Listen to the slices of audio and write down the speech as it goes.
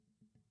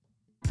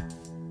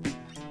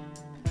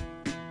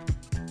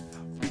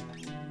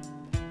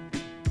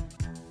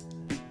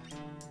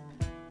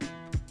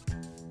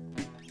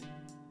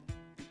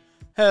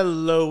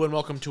Hello and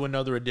welcome to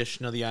another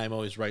edition of the I'm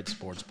Always Right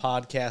Sports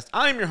Podcast.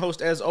 I'm your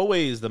host, as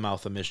always, the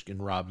Mouth of Michigan,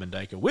 Rob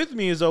Mendyka. With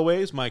me, as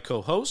always, my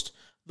co-host,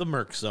 the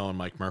Merc Zone,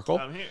 Mike Merkel.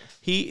 I'm here.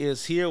 He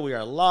is here. We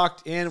are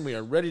locked in. We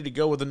are ready to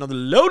go with another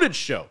loaded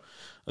show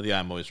of the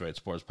I'm Always Right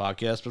Sports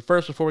Podcast. But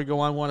first, before we go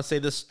on, I want to say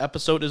this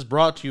episode is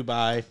brought to you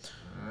by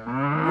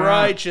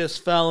Righteous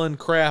Felon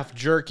Craft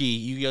Jerky.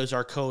 You use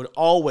our code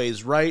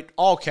Always Right,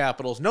 all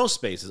capitals, no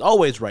spaces,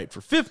 Always Right,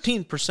 for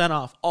 15%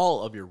 off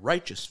all of your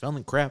Righteous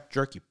Felon Craft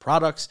Jerky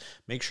products.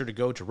 Make sure to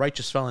go to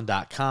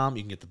righteousfelon.com.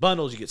 You can get the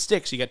bundles, you get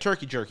sticks, you got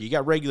turkey jerky, you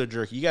got regular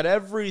jerky, you got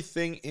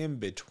everything in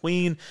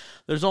between.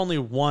 There's only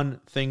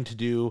one thing to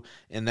do,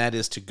 and that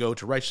is to go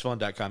to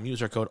righteousfelon.com,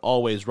 use our code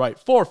Always Right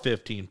for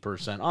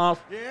 15%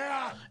 off.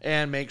 Yeah!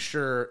 And make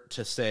sure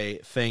to say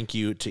thank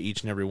you to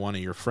each and every one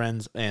of your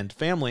friends and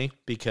family,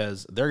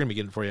 because they're going to be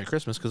getting it for you at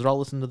Christmas because they're all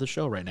listening to the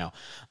show right now.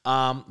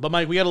 But,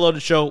 Mike, we got a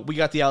loaded show. We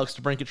got the Alex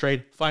DeBrincat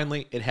trade.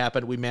 Finally, it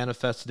happened. We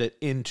manifested it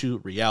into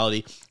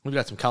reality. We've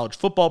got some college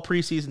football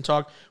preseason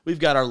talk. We've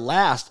got our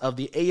last of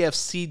the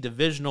AFC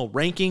Divisional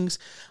Rankings.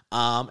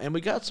 And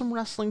we got some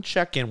wrestling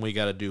check-in we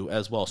got to do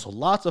as well. So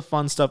lots of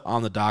fun stuff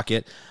on the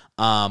docket.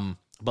 But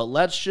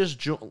let's just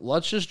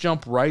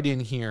jump right in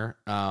here.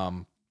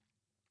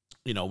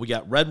 We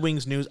got Red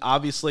Wings news.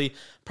 Obviously,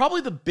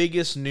 probably the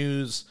biggest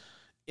news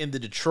in the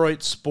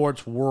Detroit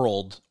sports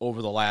world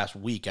over the last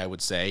week, I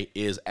would say,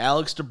 is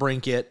Alex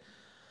DeBrincat.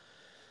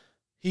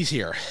 He's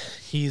here.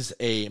 He's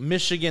a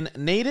Michigan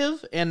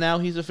native, and now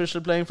he's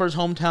officially playing for his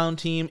hometown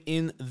team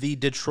in the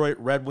Detroit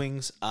Red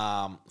Wings.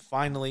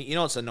 Finally,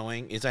 what's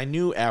annoying is I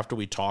knew after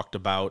we talked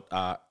about,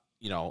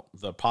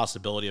 the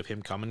possibility of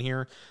him coming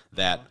here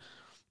that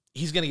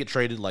he's going to get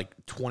traded like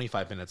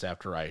 25 minutes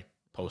after I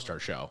post our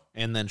show.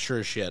 And then sure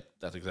as shit,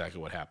 that's exactly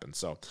what happened.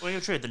 So, well, you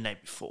were traded the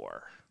night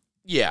before.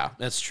 Yeah,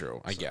 that's true,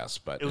 I guess.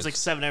 But it was like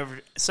seven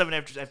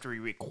after we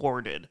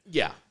recorded.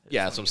 Yeah,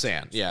 that's what I'm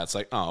saying. Yeah, it's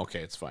like, oh, okay,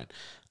 it's fine.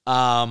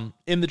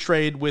 In the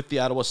trade with the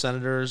Ottawa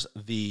Senators,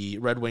 the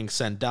Red Wings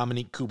sent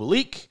Dominique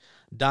Kubalik,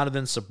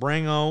 Donovan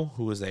Sabrango,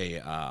 who is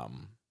a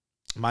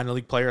minor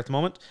league player at the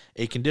moment,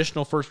 a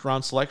conditional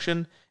first-round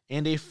selection,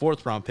 and a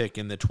fourth-round pick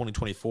in the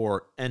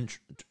 2024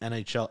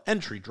 NHL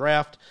entry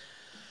draft.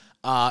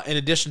 In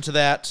addition to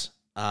that,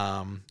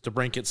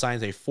 DeBrincat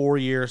signs a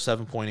 4-year,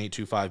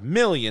 $7.825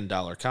 million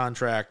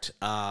contract.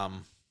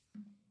 Talk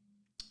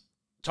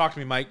to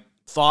me, Mike.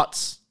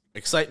 Thoughts,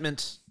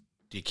 excitement?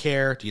 Do you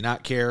care? Do you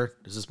not care?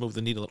 Does this move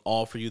the needle at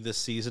all for you this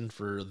season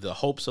for the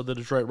hopes of the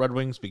Detroit Red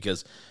Wings?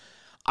 Because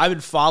I've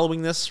been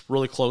following this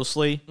really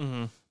closely.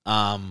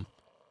 Mm-hmm.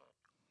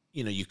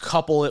 You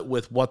couple it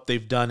with what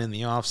they've done in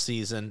the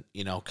offseason,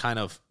 kind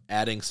of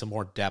adding some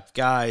more depth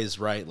guys,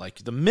 right?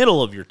 Like the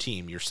middle of your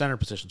team, your center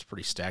position is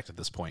pretty stacked at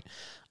this point.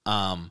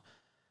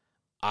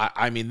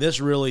 I mean,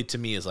 this really to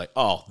me is like,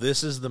 oh,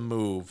 this is the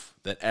move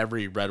that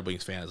every Red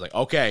Wings fan is like,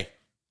 okay,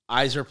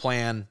 Yzer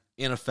plan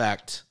in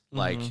effect.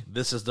 Like,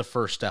 this is the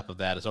first step of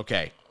that is,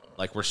 okay,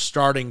 like we're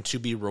starting to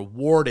be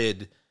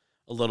rewarded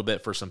a little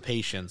bit for some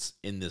patience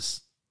in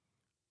this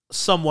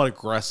somewhat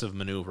aggressive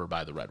maneuver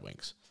by the Red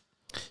Wings.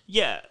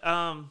 Yeah,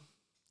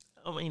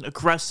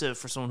 aggressive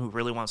for someone who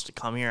really wants to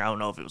come here. I don't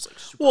know if it was like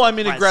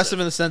super aggressive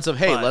in the sense of,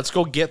 hey, let's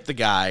go get the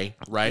guy,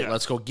 right? Yeah.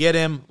 Let's go get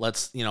him.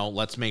 Let's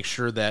make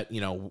sure that,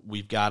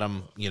 we've got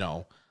him,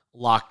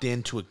 locked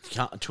into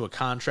a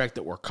contract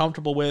that we're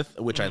comfortable with,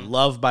 which I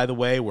love, by the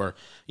way, where,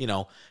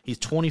 he's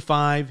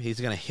 25, he's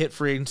going to hit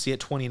free agency at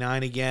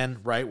 29 again,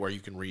 right? Where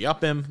you can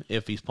re-up him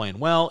if he's playing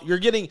well. You're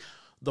getting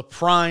the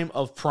prime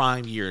of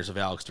prime years of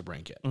Alex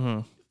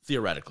DeBrincat,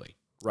 theoretically,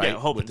 right?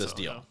 Yeah, with this so,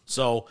 deal. Yeah.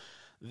 So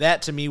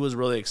that to me was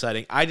really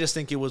exciting. I just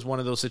think it was one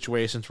of those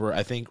situations where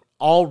I think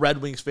all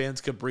Red Wings fans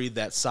could breathe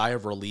that sigh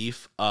of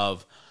relief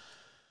of,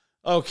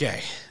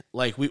 okay,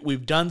 like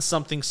we've done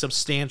something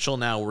substantial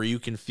now where you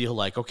can feel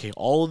like, okay,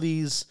 all of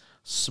these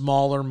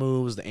smaller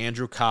moves, the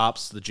Andrew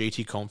Kopps, the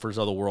JT Comforts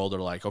of the world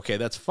are like, okay,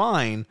 that's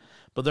fine,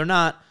 but they're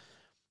not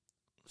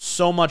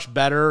so much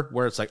better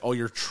where it's like, oh,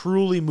 you're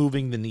truly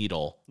moving the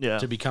needle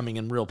to becoming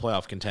in real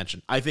playoff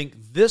contention. I think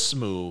this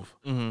move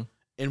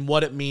and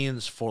what it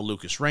means for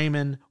Lucas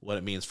Raymond, what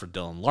it means for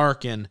Dylan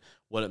Larkin,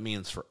 what it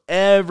means for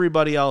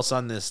everybody else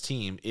on this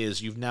team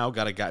is you've now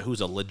got a guy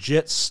who's a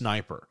legit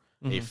sniper,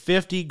 a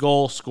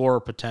 50-goal scorer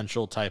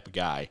potential type of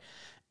guy,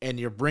 and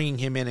you're bringing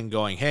him in and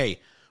going, hey,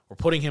 we're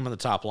putting him on the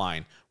top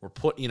line.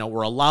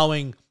 We're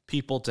allowing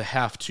people to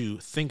have to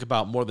think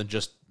about more than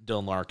just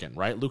Dylan Larkin,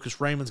 right? Lucas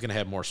Raymond's going to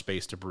have more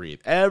space to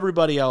breathe.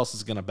 Everybody else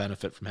is going to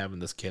benefit from having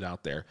this kid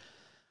out there.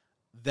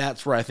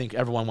 That's where I think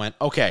everyone went,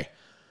 okay,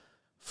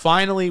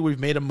 finally we've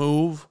made a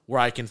move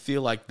where I can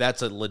feel like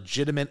that's a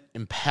legitimate,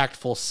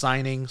 impactful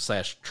signing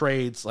 /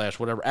 trade /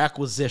 whatever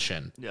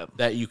acquisition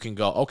that you can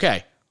go,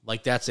 okay,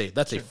 like that's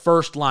a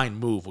first line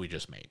move we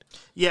just made.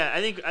 Yeah,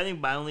 I think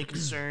my only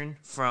concern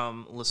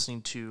from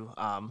listening to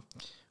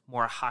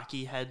more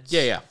hockey heads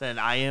Yeah. than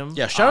I am.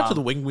 Yeah, shout out to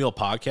the Wing Wheel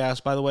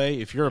podcast, by the way.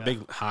 If you're a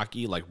big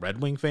hockey, like,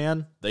 Red Wing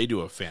fan, they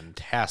do a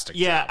fantastic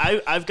job.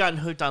 I've gotten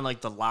hooked on,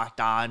 like, the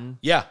Locked On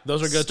Yeah,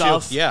 those are good,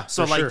 stuff. too. Yeah,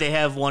 so, for like, sure. they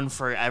have one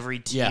for every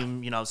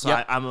team, so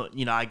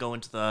I go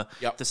into the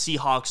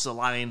Seahawks, the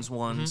Lions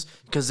ones,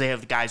 because they have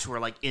the guys who are,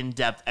 like,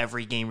 in-depth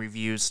every game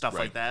reviews, stuff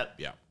like that.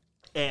 Yeah.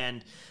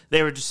 And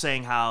they were just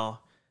saying how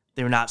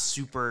they were not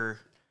super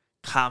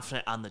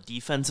confident on the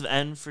defensive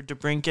end for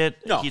DeBrincat.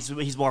 No.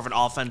 He's more of an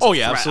offensive Oh,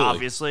 yeah, threat, absolutely.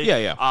 obviously.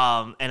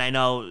 Yeah. And I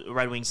know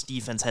Red Wings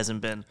defense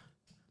hasn't been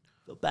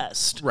the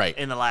best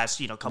in the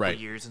last couple of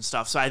years and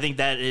stuff. So I think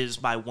that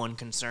is my one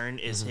concern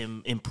is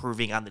him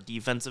improving on the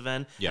defensive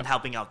end and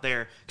helping out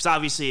there. Because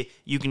obviously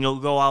you can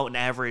go out and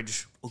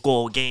average a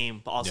goal a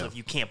game, but also if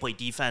you can't play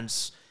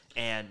defense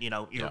and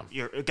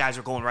your guys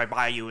are going right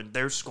by you and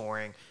they're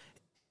scoring,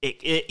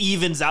 it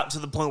evens out to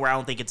the point where I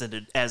don't think it's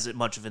as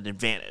much of an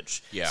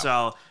advantage. Yeah.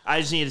 So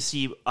I just need to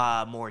see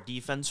more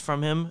defense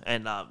from him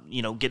and,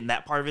 getting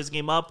that part of his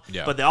game up.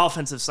 Yeah. But the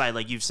offensive side,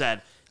 like you've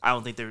said, I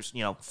don't think there's,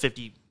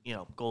 50,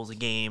 goals a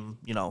game,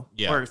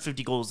 or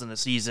 50 goals in a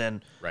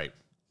season. Right.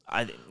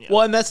 I think.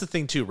 Well, and that's the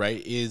thing, too,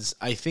 right, is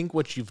I think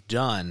what you've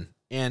done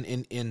and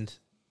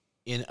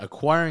in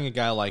acquiring a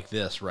guy like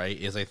this, right,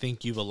 is I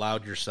think you've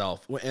allowed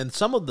yourself, and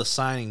some of the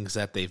signings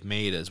that they've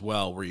made as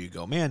well, where you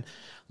go, man,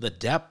 the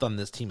depth on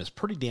this team is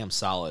pretty damn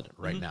solid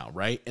right now,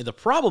 right? And the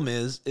problem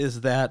is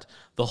that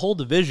the whole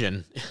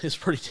division is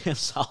pretty damn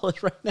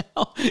solid right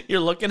now. You're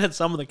looking at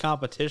some of the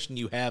competition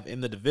you have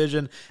in the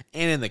division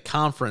and in the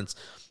conference.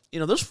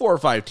 There's 4 or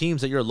 5 teams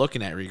that you're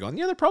looking at where you're going,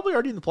 yeah, they're probably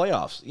already in the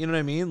playoffs. You know what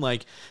I mean?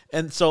 Like,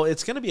 and so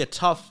it's going to be a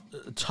tough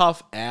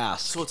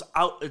ask. So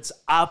it's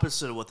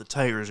opposite of what the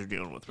Tigers are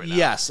dealing with right now.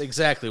 Yes,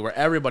 exactly. Where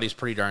everybody's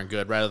pretty darn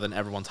good rather than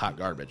everyone's hot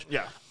garbage.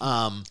 Yeah.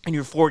 And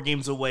you're 4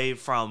 games away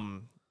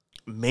from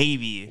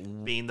maybe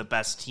being the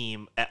best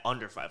team at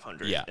under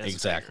 500. Yeah,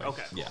 exactly.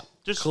 Okay. Yeah.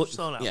 Just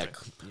throwing out there.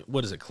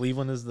 What is it?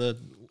 Cleveland is the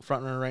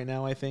front runner right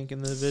now, I think,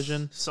 in the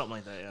division. Something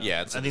like that,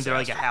 Yeah, I think they're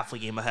like a half a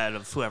game ahead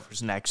of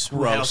whoever's next. Who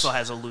Gross. also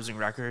has a losing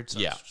record. So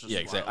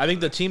exactly. I think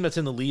the team that's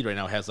in the lead right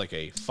now has like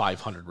a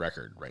 500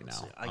 record right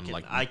now.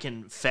 I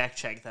can fact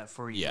check that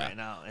for you right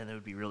now, and it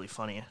would be really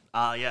funny.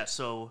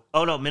 Minnesota.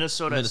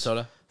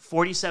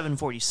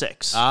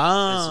 47-46.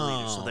 Oh. Is the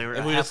leader. So they were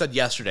if we just said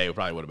yesterday, it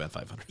probably would have been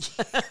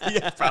 500.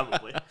 Yeah,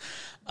 probably.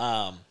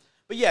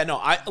 But yeah,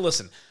 no,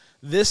 listen.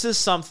 This is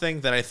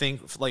something that I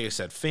think, like I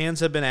said, fans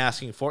have been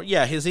asking for.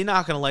 Yeah, is he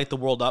not going to light the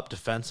world up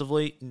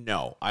defensively?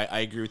 No, I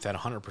agree with that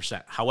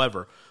 100%.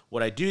 However,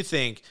 what I do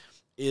think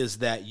is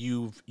that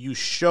you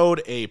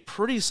showed a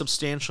pretty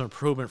substantial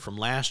improvement from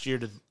last year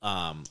to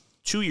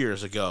 2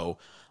 years ago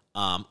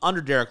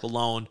under Derek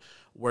Lalonde,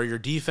 where your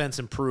defense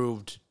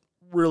improved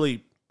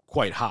really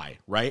quite high,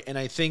 right? And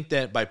I think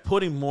that by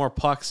putting more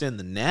pucks in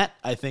the net,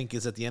 I think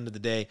is at the end of the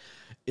day,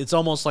 it's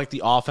almost like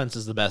the offense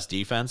is the best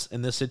defense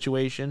in this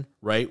situation,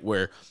 right?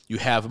 Where you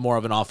have more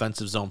of an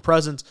offensive zone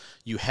presence,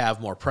 you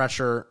have more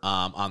pressure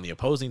on the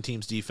opposing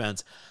team's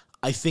defense.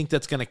 I think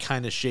that's going to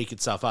kind of shake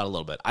itself out a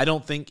little bit. I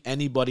don't think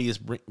anybody is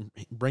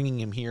bringing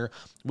him here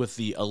with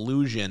the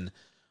illusion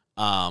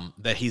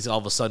that he's all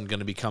of a sudden going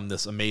to become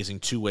this amazing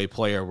two-way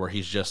player where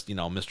he's just,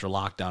 Mr.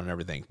 Lockdown and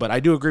everything. But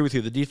I do agree with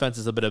you. The defense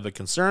is a bit of a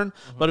concern.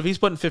 But if he's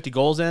putting 50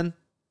 goals in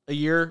a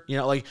year,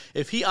 like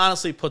if he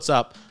honestly puts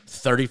up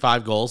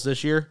 35 goals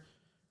this year,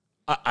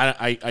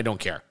 I don't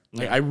care.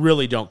 Like, I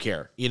really don't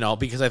care,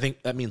 because I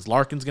think that means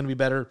Larkin's going to be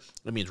better.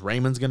 It means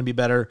Raymond's going to be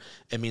better.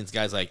 It means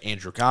guys like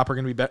Andrew Kopp are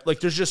going to be better. Like,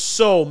 there's just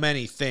so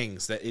many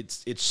things that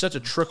it's such a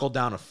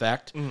trickle-down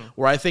effect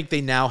where I think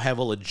they now have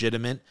a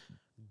legitimate,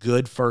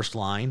 good first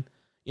line.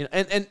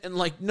 And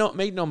like, no,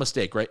 make no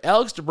mistake, right?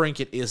 Alex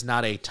DeBrincat is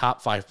not a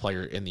top 5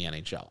 player in the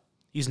NHL.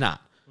 He's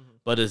not.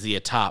 But is he a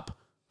top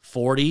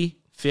 40,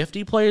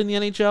 50 player in the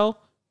NHL?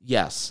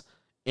 Yes.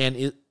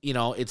 And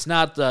it's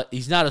not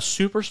he's not a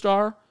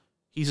superstar,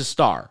 he's a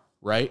star,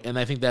 right? And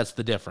I think that's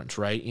the difference,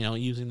 right?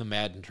 Using the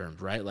Madden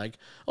terms, right? Like,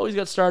 oh, he's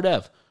got star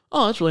dev.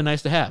 Oh, that's really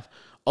nice to have.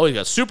 Oh, he's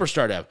got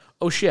superstar dev.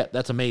 Oh shit,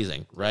 that's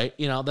amazing, right?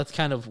 That's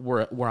kind of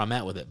where I'm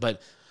at with it.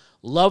 But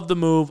love the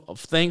move.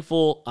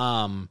 Thankful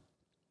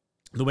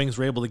the Wings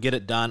were able to get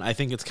it done. I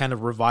think it's kind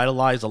of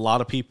revitalized a lot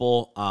of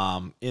people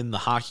in the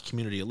hockey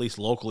community, at least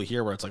locally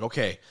here, where it's like,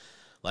 okay,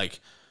 like,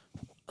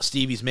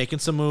 Stevie's making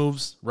some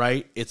moves,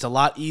 right? It's a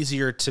lot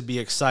easier to be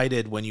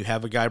excited when you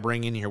have a guy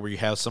bring in here where you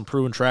have some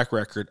proven track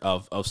record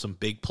of some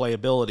big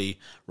playability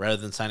rather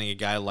than signing a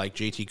guy like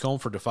JT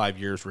Comfort to 5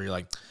 years where you're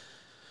like,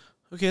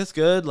 okay, that's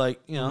good.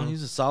 Like,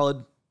 he's a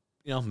solid,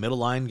 middle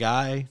line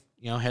guy.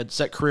 Had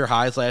set career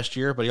highs last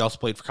year, but he also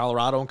played for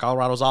Colorado, and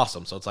Colorado's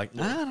awesome. So it's like,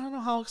 I don't know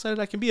how excited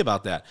I can be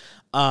about that.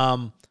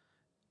 I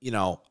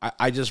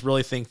just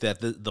really think that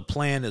the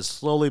plan is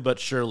slowly but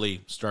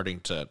surely starting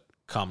to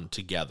come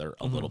together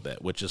a little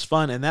bit, which is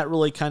fun. And that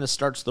really kind of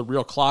starts the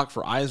real clock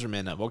for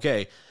Yzerman of,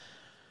 okay,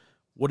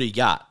 what do you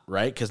got,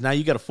 right? Because now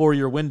you got a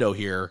 4-year window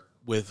here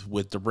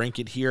with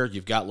DeBrincat here.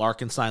 You've got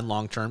Larkin signed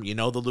long-term. You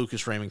know the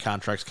Lucas Raymond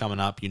contract's coming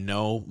up. You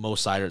know Mo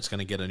Seidert's going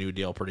to get a new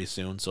deal pretty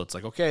soon. So it's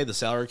like, okay, the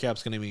salary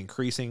cap's going to be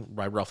increasing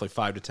by roughly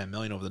 $5 to $10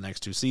 million over the next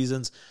 2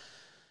 seasons.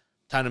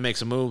 Time to make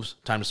some moves.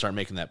 Time to start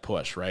making that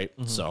push, right?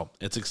 Mm-hmm. So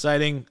it's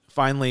exciting.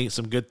 Finally,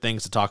 some good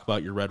things to talk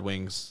about your Red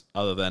Wings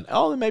other than,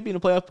 they may be in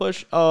a playoff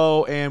push.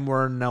 Oh, and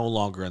we're no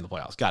longer in the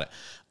playoffs. Got it.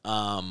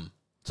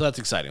 So that's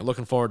exciting.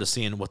 Looking forward to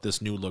seeing what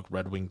this new look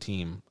Red Wing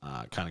team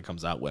kind of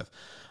comes out with.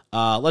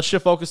 Let's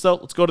shift focus, though.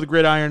 Let's go to the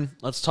gridiron.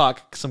 Let's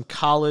talk some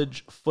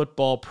college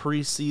football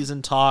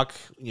preseason talk.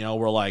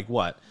 We're like,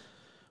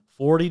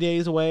 40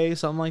 days away,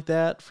 something like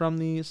that, from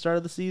the start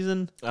of the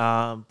season?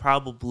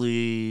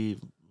 Probably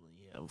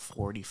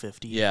 40,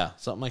 50. Yeah,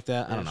 something like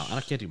that. I don't know.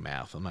 I can't do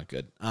math. I'm not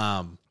good.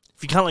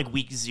 If you count like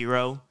week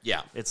 0,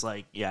 it's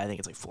like, I think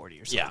it's like 40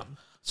 or something. Yeah.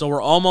 So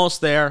we're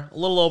almost there, a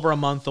little over a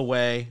month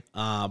away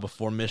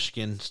before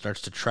Michigan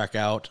starts to trek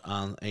out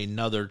on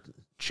another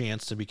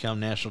chance to become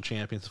national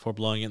champions before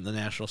blowing it in the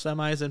national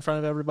semis in front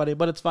of everybody,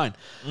 but it's fine.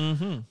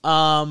 Mm-hmm.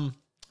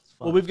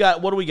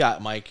 What do we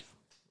got, Mike?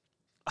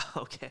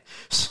 Okay,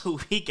 so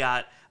we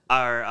got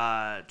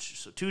our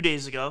 2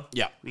 days ago.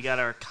 Yeah, we got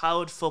our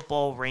college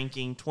football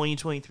ranking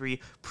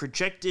 2023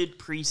 projected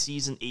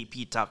preseason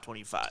AP top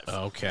 25.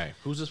 Okay,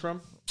 who's this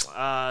from?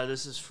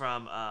 This is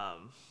from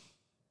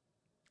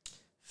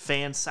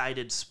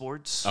Fan-Sided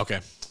Sports. Okay,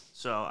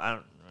 so I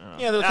don't.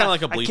 Yeah, they're kind of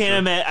like a bleacher.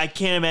 I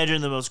can't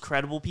imagine the most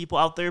credible people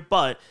out there,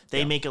 but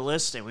they make a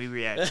list and we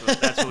react to it.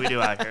 That's what we do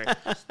out here.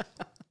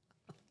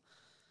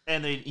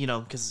 And they,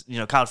 because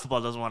college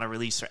football doesn't want to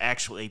release their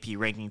actual AP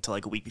ranking until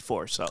like a week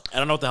before. So I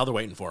don't know what the hell they're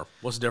waiting for.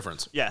 What's the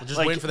difference? Yeah, just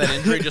waiting for that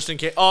injury just in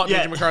case. Oh, yeah.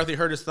 Major McCarthy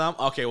hurt his thumb.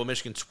 Okay, well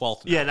Michigan's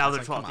 12th. Now. Yeah, now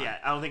they're 12th. Yeah,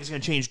 I don't think it's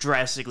going to change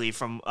drastically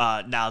from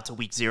now to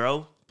week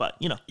 0. But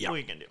what are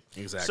you going to do?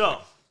 Exactly. So.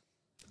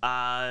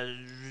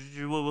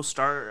 We'll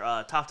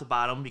start top to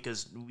bottom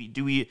because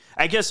do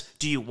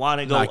you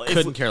want to go? No, I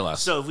couldn't care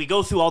less. So if we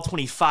go through all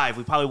 25,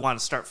 we probably want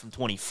to start from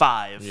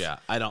 25. Yeah,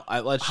 I don't.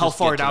 Let's how just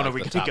far get down to, are we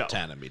going to to go?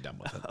 10 and be done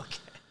with it. Okay.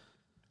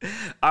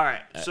 All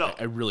right. So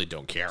I really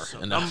don't care. So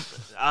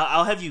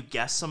I'll have you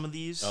guess some of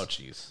these. Oh,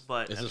 jeez.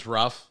 But is this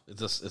rough? Is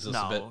this no,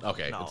 a bit?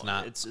 Okay, no, it's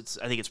not. It's.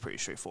 I think it's pretty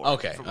straightforward.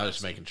 Okay, I was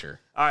just making sure.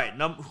 All right.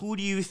 Who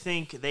do you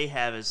think they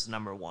have as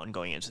number 1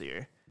 going into the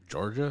year?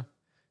 Georgia.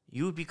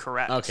 You would be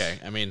correct. Okay,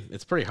 I mean,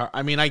 it's pretty hard.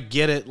 I mean, I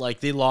get it.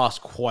 Like, they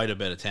lost quite a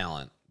bit of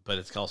talent, but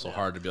it's also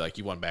hard to be like,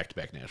 you won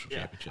back-to-back national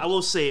championships. I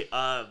will say,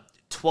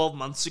 12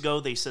 months ago,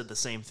 they said the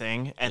same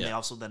thing, and they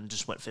also then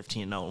just went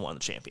 15-0 and won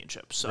the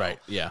championship. So right,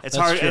 yeah. It's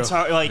hard. True. It's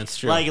hard. That's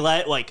true.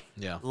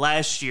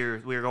 Last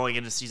year, we were going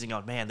into the season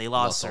going, man, they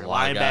lost their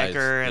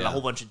linebacker and a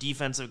whole bunch of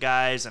defensive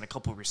guys and a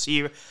couple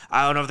receivers.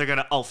 I don't know if they're going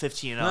to,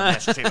 15-0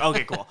 national champion.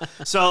 Okay, cool.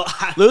 So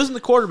losing the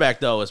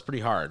quarterback, though, is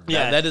pretty hard.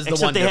 Yeah, that is the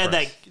one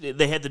difference.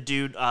 They had the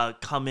dude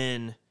come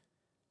in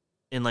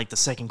like the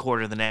second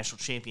quarter of the national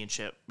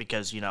championship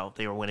because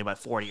they were winning by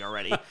 40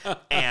 already,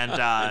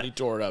 and he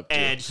tore it up too.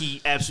 And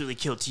he absolutely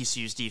killed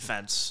TCU's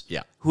defense.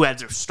 Yeah, who had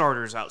their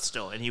starters out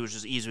still, and he was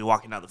just easily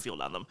walking down the field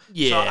on them.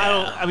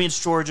 Yeah, so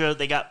it's Georgia.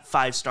 They got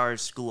 5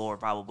 stars galore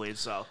probably.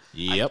 So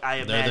yep, I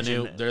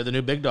imagine they're the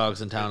new big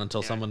dogs in town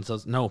until someone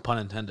says no pun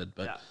intended.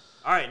 But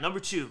all right, number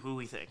 2, who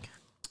we think?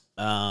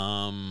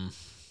 I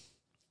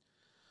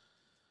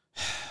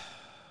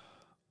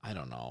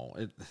don't know.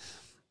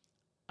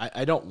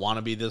 I don't want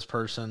to be this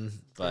person,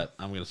 but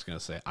I'm just going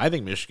to say I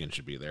think Michigan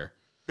should be there.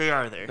 They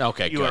are there.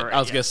 Okay, good. Right, I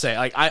was going to say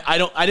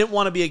I didn't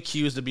want to be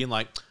accused of being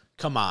like,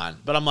 come on,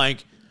 but I'm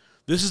like,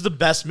 this is the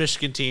best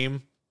Michigan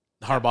team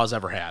Harbaugh's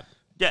ever had.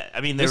 Yeah,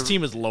 I mean this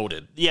team is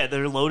loaded. Yeah,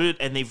 they're loaded,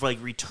 and they've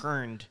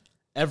returned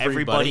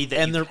everybody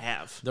that you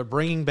have. They're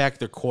bringing back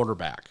their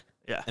quarterback.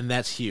 Yeah, and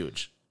that's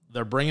huge.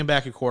 They're bringing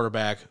back a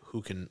quarterback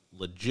who can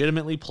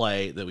legitimately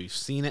play. That we've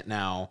seen it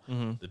now.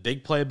 Mm-hmm. The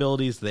big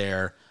playability is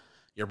there.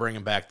 You're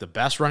bringing back the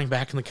best running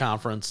back in the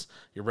conference.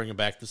 You're bringing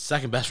back the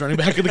second best running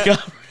back in the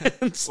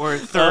conference. Or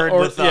third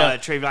with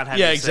Trayvon Henderson.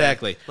 Yeah,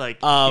 exactly.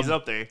 He's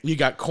up there. You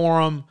got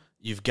Corum.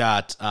 You've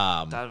got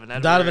Donovan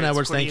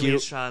Edwards. Thank you.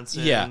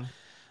 Johnson. Yeah.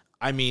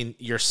 I mean,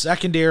 your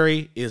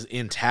secondary is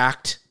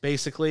intact,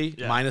 basically,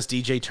 minus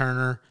DJ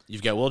Turner.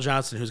 You've got Will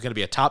Johnson, who's going to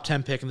be a top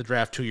 10 pick in the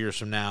draft 2 years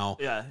from now.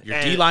 Yeah.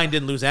 Your D-line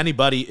didn't lose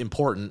anybody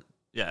important.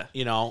 Yeah.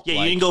 You know? Yeah,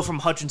 you didn't go from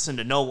Hutchinson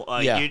to no.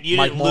 You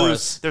Mike didn't Morris.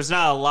 lose. There's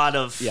not a lot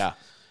of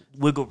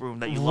wiggle room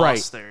that you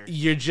lost there.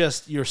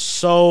 You're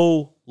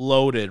so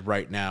loaded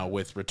right now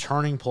with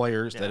returning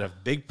players that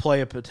have big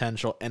play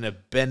potential and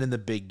have been in the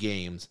big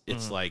games.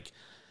 It's like...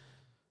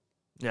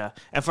 Yeah,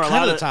 and for a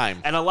lot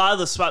of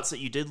the spots that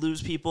you did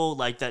lose people,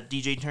 like that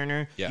DJ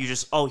Turner, you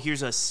just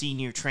here's a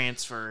senior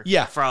transfer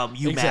from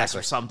UMass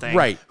or something,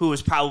 right? Who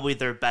was probably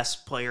their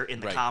best player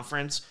in the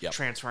conference,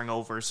 transferring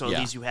over. So at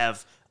least you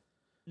have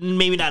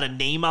maybe not a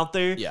name out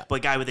there, but a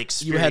guy with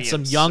experience. You had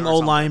some young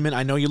old linemen.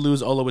 I know you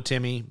lose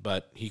Olawatimi,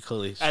 but he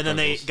clearly and then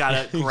they got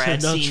a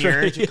grad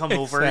senior to come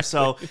over.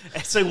 So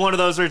it's like one of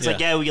those where it's like,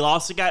 we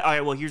lost a guy. All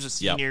right, well here's a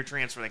senior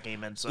transfer that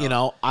came in.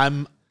 So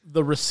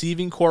the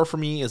receiving core for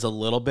me is a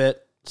little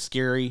bit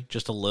scary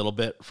just a little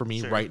bit for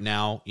me right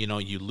now. You know,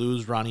 you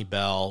lose Ronnie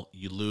Bell,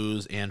 you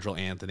lose Andrew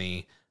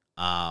Anthony.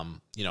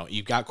 You know,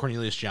 you've got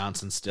Cornelius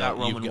Johnson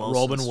still. You've got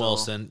Roman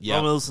Wilson. Yeah.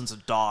 Roman Wilson's a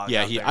dog.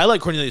 Yeah, I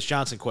like Cornelius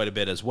Johnson quite a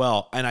bit as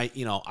well. And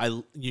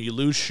you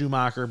lose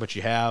Schumacher, but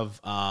you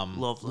have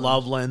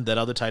Loveland, that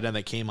other tight end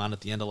that came on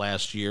at the end of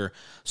last year.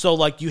 So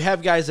like you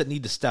have guys that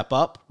need to step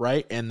up,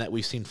 right? And that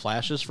we've seen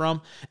flashes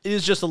from. It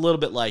is just a little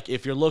bit like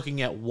if you're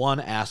looking at one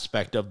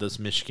aspect of this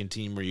Michigan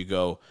team where you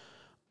go,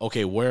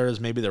 okay, where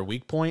is maybe their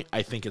weak point?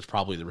 I think it's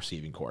probably the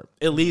receiving corps,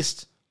 at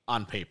least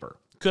on paper.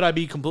 Could I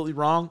be completely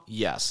wrong?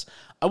 Yes.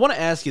 I want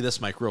to ask you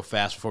this, Mike, real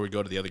fast before we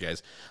go to the other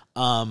guys.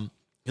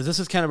 Because this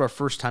is kind of our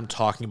first time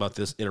talking about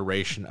this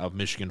iteration of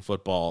Michigan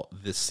football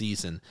this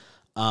season.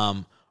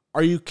 Are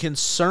you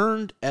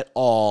concerned at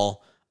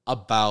all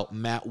about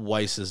Matt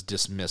Weiss's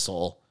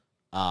dismissal?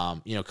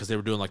 You know, because they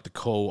were doing like the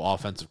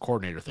co-offensive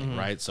coordinator thing,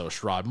 right? So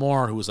Sherrod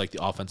Moore, who was like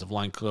the offensive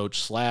line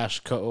coach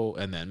 / co,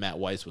 and then Matt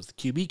Weiss was the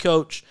QB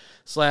coach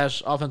 /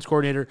 offense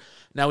coordinator.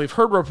 Now we've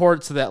heard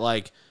reports that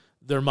like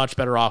they're much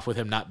better off with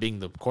him not being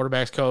the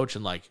quarterback's coach,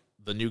 and like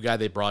the new guy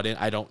they brought in,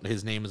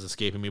 his name is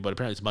escaping me, but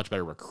apparently he's a much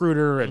better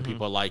recruiter and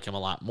people like him a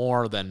lot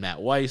more than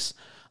Matt Weiss.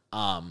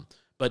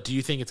 But do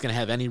you think it's going to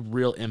have any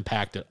real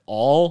impact at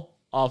all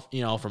off,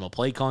 you know, from a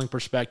play calling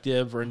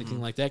perspective or anything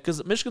like that?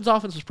 Because Michigan's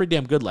offense was pretty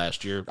damn good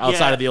last year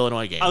outside of the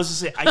Illinois game. I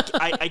was going to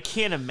say, I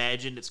can't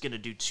imagine it's going to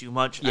do too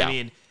much. Yeah. I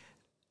mean,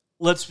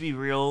 let's be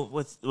real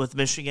with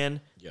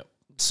Michigan. Yep.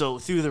 So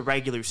through the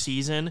regular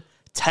season,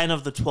 10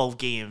 of the 12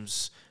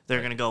 games, they're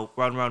going to go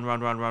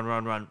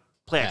run,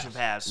 play action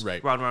pass,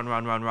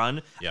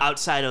 run. Yep.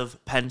 Outside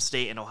of Penn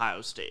State and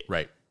Ohio State.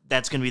 Right.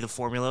 That's going to be the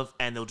formula,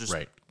 and they'll just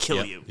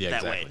kill you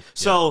that way. Yep.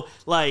 So,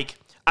 like,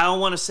 I don't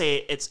want to say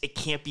it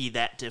can't be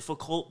that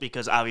difficult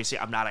because obviously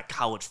I'm not a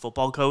college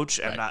football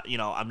coach. I'm not,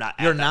 I'm not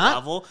at that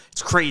level.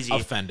 It's crazy.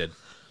 Offended.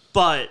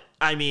 But,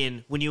 I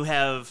mean, when you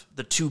have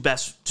the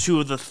two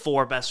of the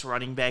 4 best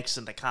running backs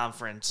in the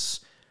conference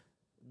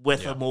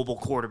with a mobile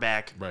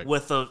quarterback,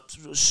 with a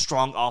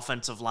strong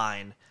offensive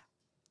line,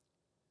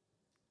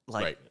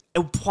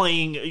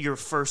 playing your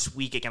first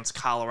week against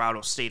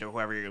Colorado State or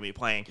whoever you're going to be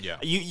playing,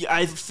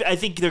 I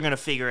think they're going to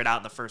figure it out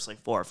in the first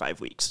 4 or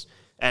 5 weeks,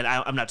 and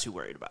I'm not too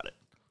worried about it.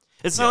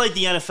 It's not like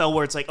the NFL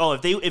where it's like, oh,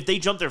 if they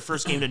jump their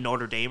first game to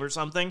Notre Dame or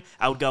something,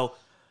 I would go,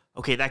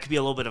 okay, that could be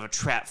a little bit of a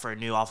trap for a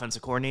new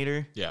offensive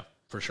coordinator. Yeah,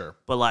 for sure.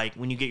 But like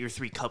when you get your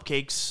 3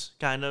 cupcakes,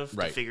 kind of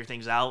to figure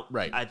things out,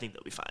 I think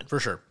they'll be fine. For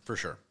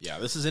sure. Yeah,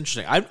 this is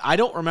interesting. I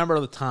don't remember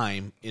the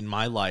time in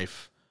my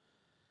life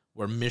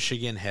where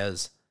Michigan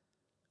has,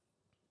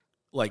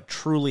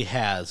 truly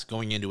has,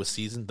 going into a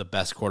season, the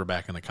best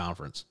quarterback in the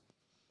conference.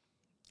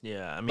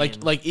 Yeah, I mean...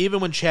 Like even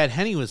when Chad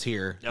Henne was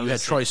here, you had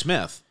Troy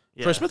Smith.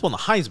 Yeah. Troy Smith won the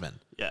Heisman.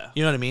 Yeah.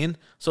 You know what I mean?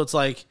 So it's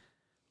like,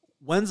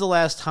 when's the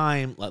last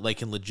time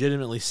can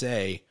legitimately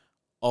say,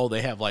 oh,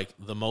 they have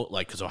the most,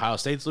 because Ohio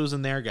State's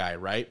losing their guy,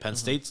 right? Penn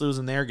State's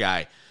losing their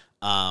guy.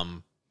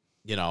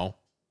 You know,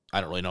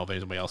 I don't really know if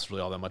anybody else is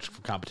really all that much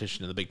for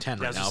competition in the Big Ten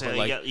right now.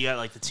 But you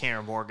got the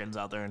Tanner Morgans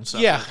out there and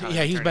stuff.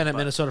 Yeah, he's been at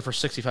Minnesota for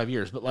 65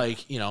 years.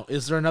 But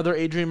is there another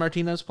Adrian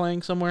Martinez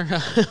playing somewhere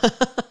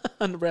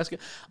in Nebraska?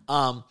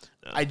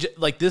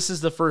 This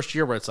is the first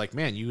year where it's like,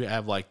 man, you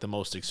have the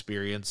most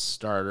experienced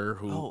starter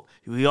who. Oh,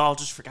 we all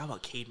just forgot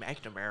about Cade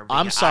McNamara.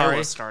 I'm sorry.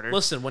 Iowa starter.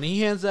 Listen, when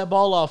he hands that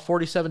ball off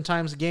 47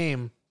 times a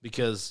game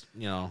because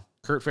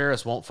Kurt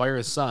Ferris won't fire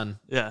his son,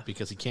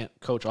 because he can't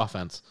coach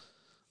offense.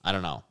 I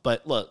don't know.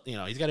 But look,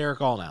 he's got Eric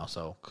All now,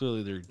 so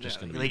clearly they're just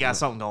going to be... They got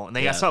something going.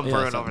 They got something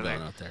brewing over there.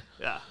 Out there.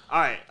 Yeah. All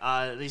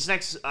right. These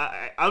next...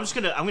 I'm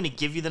going to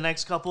give you the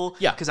next couple.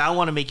 Yeah. Because I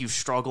want to make you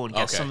struggle and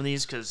guess some of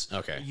these, because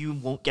you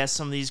won't guess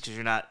some of these because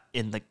you're not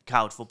in the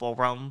college football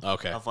realm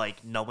of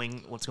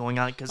knowing what's going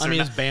on. Is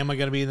Bama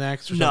going to be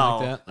next or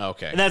something like that?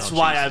 Okay. And that's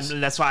why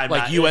I'm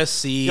not...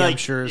 USC, I'm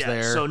sure is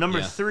there. So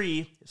number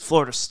 3 is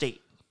Florida State.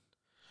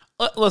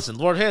 Listen,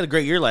 Florida had a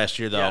great year last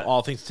year, though.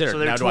 All things considered. So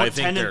they're now, do I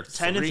think they're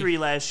 10-3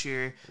 last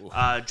year.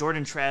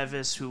 Jordan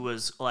Travis, who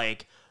was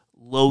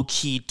low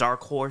key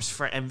dark horse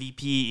for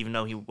MVP, even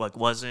though he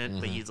wasn't,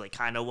 but he's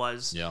kind of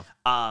was. Yeah.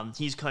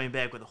 He's coming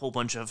back with a whole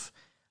bunch of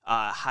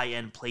high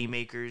end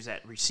playmakers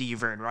at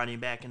receiver and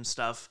running back and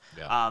stuff.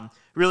 Yeah.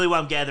 Really, what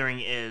I'm gathering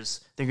is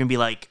they're going to be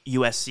like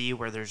USC,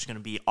 where there's going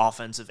to be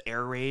offensive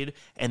air raid,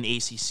 and the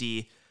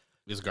ACC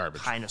is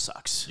garbage. Kind of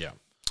sucks. Yeah.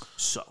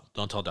 So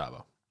don't tell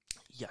Dabo.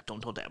 Yeah,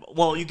 don't tell Dabo.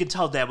 Well, you can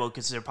tell Dabo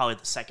because they're probably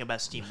the second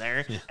best team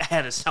there,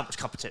 and it's not much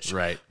competition.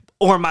 Right.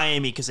 Or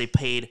Miami because they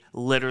paid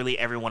literally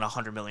everyone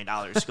 $100 million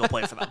to go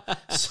play for them.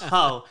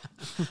 So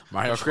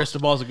Mario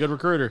Cristobal is a good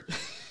recruiter.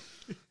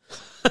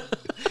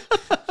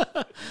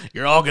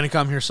 You're all going to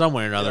come here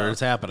somewhere or another. It's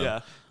happening.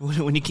 Yeah.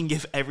 When you can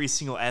give every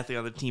single athlete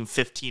on the team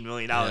 $15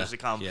 million to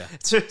come,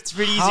 it's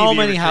pretty easy. How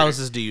many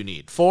houses do you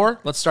need?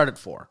 4? Let's start at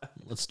 4.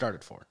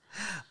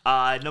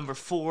 Number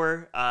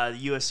 4, the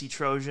USC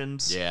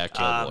Trojans. Yeah,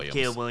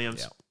 Caleb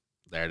Williams. Yeah.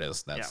 There it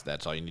is.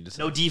 That's all you need to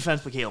say. No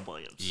defense, but Caleb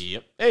Williams.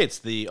 Yep. Hey,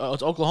 it's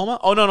Oklahoma?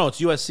 Oh, no, it's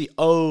USC.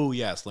 Oh,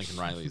 yes, Lincoln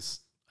Riley's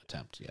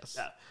attempt. Yes.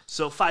 Yeah.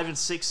 So 5 and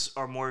 6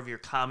 are more of your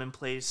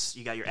commonplace.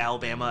 You got your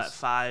Alabama at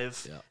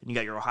 5, and you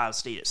got your Ohio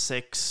State at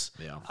 6.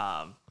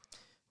 Yeah.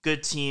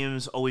 Good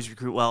teams always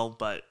recruit well,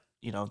 but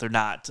they're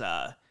not.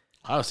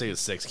 Ohio State at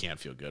 6 can't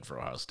feel good for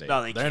Ohio State.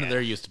 No,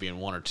 they're used to being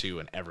 1 or 2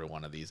 in every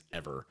one of these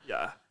ever.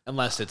 Yeah.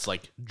 Unless it's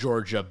like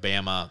Georgia,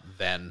 Bama,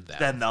 then them.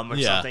 Then them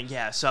or something.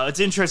 Yeah. So it's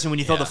interesting when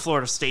you throw the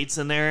Florida States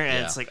in there,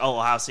 and it's like, oh,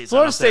 Ohio State's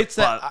Florida State's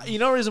that.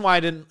 The reason why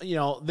I didn't.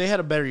 They had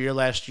a better year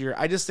last year.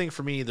 I just think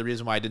for me, the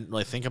reason why I didn't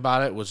really think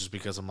about it was just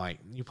because I'm like,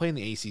 you play in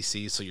the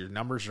ACC, so your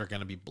numbers are going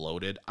to be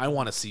bloated. I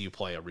want to see you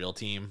play a real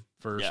team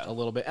first a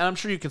little bit, and I'm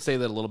sure you can say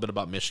that a little bit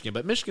about Michigan,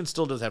 but Michigan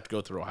still does have to go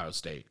through Ohio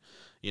State.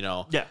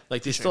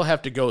 Like they still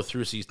have to go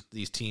through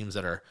these teams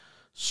that are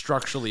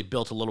structurally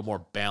built a little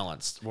more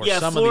balanced. Where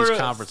some of these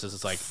conferences,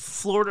 it's like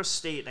Florida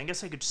State. I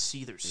guess I could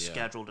see their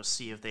schedule to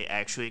see if they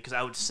actually, because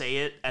I would say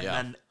it, and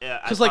then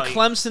because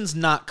Clemson's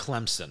not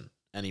Clemson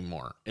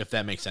anymore, if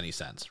that makes any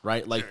sense,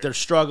 right? Like they're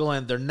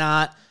struggling.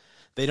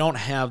 They don't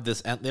have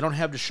this. They don't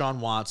have Deshaun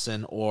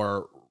Watson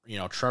or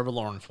Trevor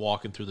Lawrence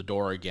walking through the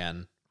door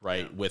again,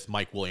 right? With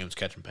Mike Williams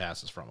catching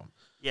passes from him.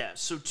 Yeah.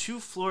 So to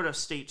Florida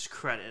State's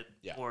credit,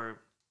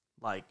 or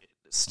like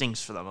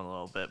stinks for them a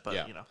little bit, but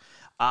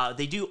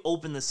they do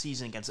open the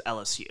season against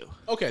LSU.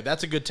 Okay,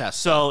 that's a good test.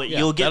 So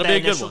you'll get that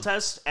initial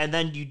test, and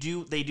then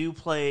they do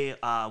play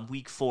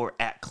week 4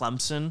 at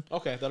Clemson.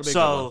 Okay, that'll be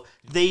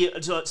a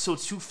good one. So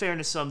to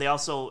fairness to them, they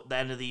also, the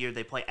end of the year,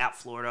 they play at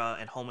Florida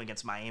and home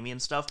against Miami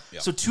and stuff. Yeah.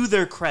 So to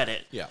their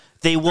credit,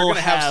 they will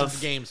have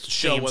some games to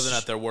show whether or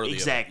not they're worthy.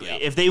 Exactly. Of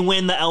it. If they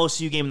win the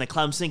LSU game and the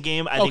Clemson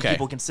game, I think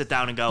people can sit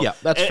down and go,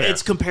 that's fair.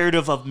 It's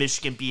comparative of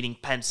Michigan beating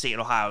Penn State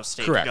and Ohio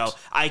State. Correct. To go,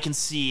 I can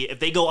see if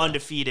they go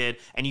undefeated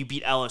and you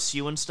beat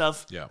LSU and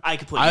stuff, I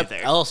could put you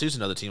there. LSU's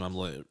another team I'm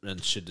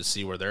interested to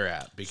see where they're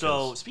at.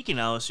 So speaking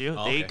of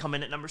LSU, they come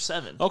in at number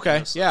 7.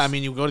 Okay. Yeah, I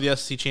mean, you go to the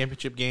SEC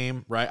championship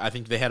game, right? I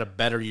think they had a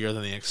better year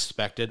than they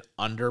expected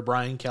under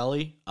Brian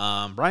Kelly.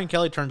 Brian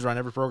Kelly turns around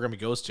every program he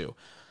goes to,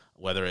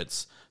 whether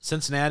it's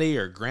Cincinnati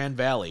or Grand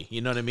Valley, you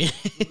know what I mean?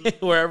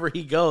 Wherever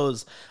he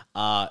goes,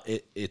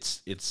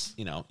 it's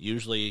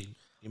usually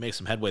he makes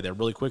some headway there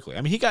really quickly.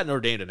 I mean, he got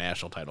ordained to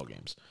national title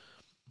games.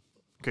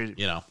 Crazy.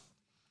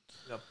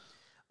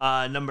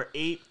 Number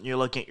 8, you're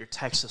looking at your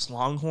Texas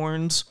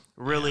Longhorns.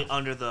 Really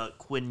under the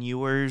Quinn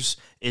Ewers.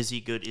 Is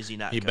he good? Is he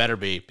not good? He better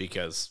be,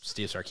 because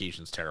Steve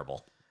Sarkisian's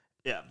terrible.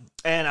 Yeah.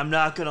 And I'm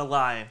not going to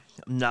lie.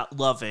 I'm not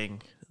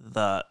loving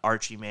the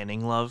Archie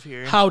Manning love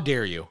here. How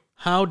dare you?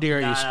 How dare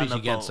you speak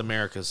against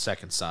America's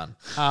second son?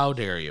 How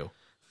dare you?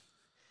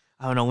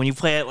 I don't know. When you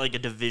play at like a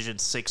Division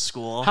 6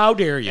 school, how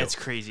dare you? It's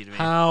crazy to me.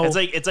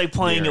 It's like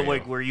playing at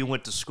like where you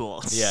went to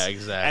school. Yeah,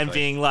 exactly. And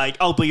being like,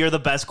 oh, but you're the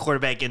best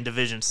quarterback in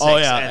Division 6. Oh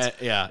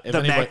yeah,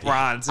 the Mac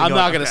Brons. I'm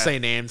not going to say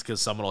names because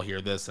someone will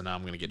hear this and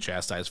I'm going to get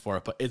chastised for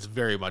it. But it's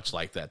very much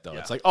like that though. Yeah.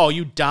 It's like, oh,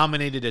 you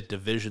dominated at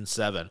Division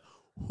 7.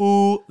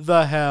 Who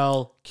the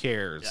hell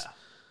cares?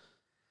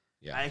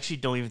 Yeah. I actually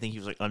don't even think he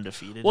was like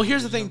undefeated. Well,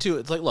 here's the thing too.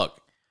 It's like, look.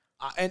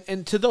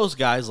 And to those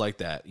guys like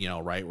that,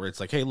 right, where it's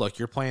like, hey, look,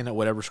 you're playing at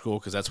whatever school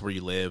because that's where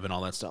you live and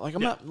all that stuff. Like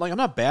I'm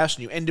not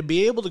bashing you. And to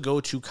be able to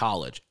go to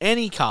college,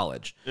 any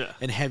college,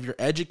 and have your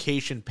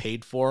education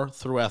paid for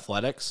through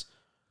athletics,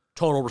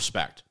 total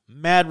respect,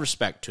 mad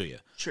respect to you.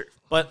 Sure.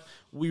 But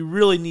we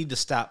really need to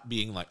stop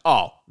being like,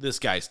 oh, this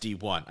guy's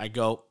D1. I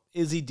go,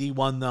 is he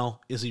D1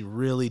 though? Is he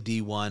really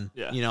D1?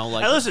 Yeah.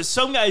 Like, and listen,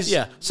 some guys,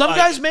 some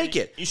guys make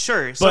it.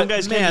 Sure, some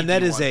guys. Man,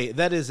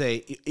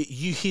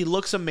 he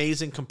looks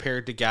amazing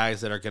compared to guys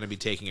that are going to be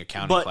taking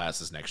accounting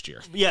classes next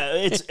year. Yeah,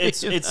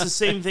 it's the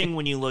same thing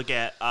when you look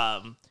at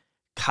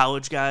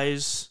college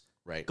guys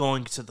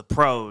going to the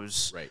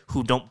pros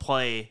who don't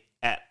play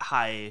at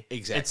high.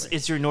 Exactly,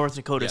 it's your North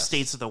Dakota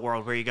States of the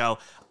world where you go,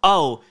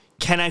 oh.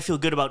 Can I feel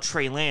good about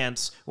Trey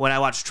Lance when I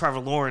watch Trevor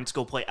Lawrence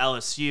go play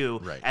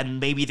LSU and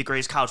maybe the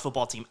greatest college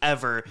football team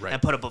ever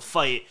and put up a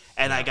fight,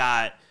 and I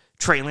got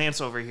Trey Lance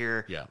over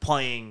here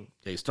playing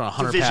he's throwing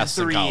 100 Division passes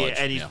 3 in college.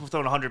 and he's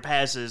throwing 100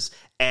 passes,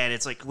 and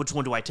it's like, which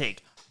one do I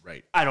take?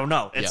 Right. I don't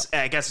know.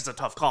 I guess it's a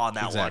tough call on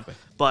that one.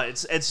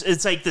 But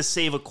it's like the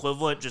same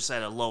equivalent, just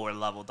at a lower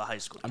level, the high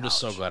school. I'm just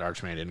so glad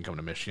Archman didn't come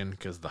to Michigan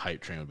because the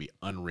hype train would be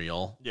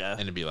unreal. Yeah.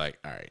 And it'd be like,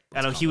 all right.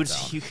 I know he would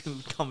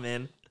come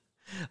in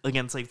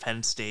against like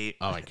Penn State,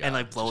 and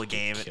like blow a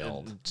game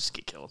and just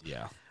get killed.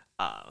 Yeah.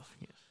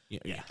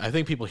 I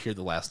think people hear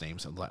the last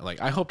names and like,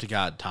 I hope to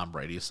God Tom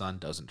Brady's son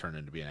doesn't turn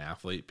into be an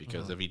athlete,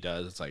 because if he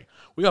does, it's like,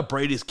 we got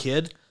Brady's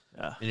kid,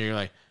 and you're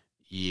like,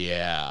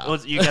 well,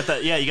 you got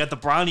the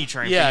Bronny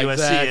train for USC.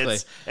 Exactly.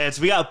 It's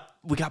we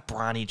got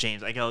Bronny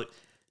James. I go,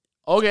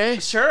 okay,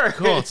 sure,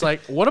 cool. It's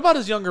like, what about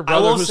his younger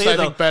brother who's I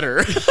think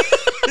better?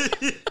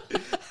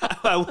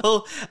 I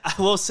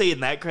will say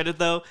in that credit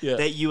though, that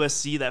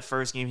USC, that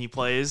first game he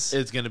plays,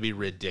 it's going to be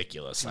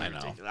ridiculous. I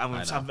know.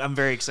 I'm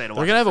very excited.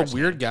 They're going to have a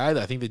weird guy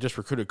that I think they just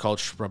recruited called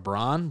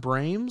Shabron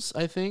Brames,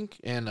 I think,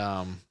 and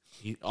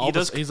he's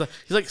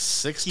like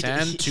 6'10",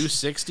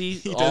 260.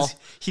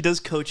 He does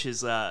coach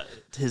his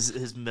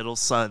middle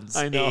son's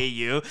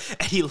AAU,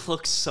 and he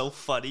looks so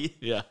funny.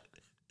 Yeah.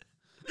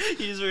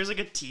 He just wears like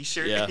a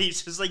t-shirt and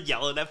he's just like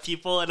yelling at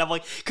people. And I'm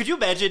like, could you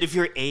imagine if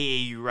you're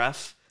AAU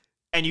ref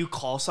and you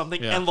call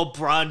something and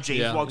LeBron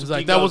James walks up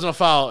like, that wasn't a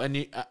foul. And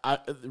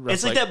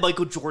it's like that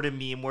Michael Jordan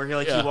meme where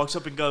he walks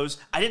up and goes,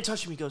 I didn't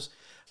touch him. He goes,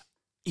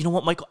 you know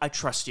what, Michael? I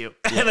trust you.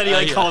 And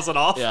then he calls it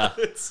off. Yeah.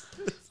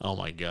 Oh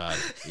my God.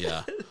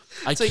 Yeah.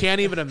 I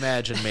can't even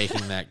imagine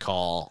making that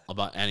call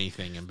about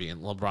anything and being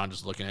LeBron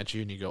just looking at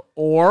you and you go,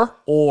 or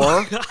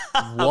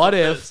what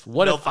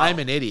if I'm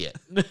an idiot?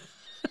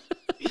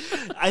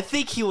 I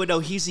think he would know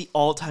he's the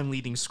all-time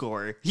leading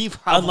scorer. He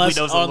probably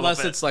knows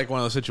unless it's like one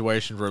of those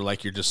situations where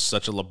like you're just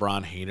such a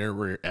LeBron hater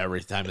where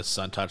every time his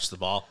son touches the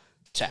ball,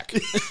 tech.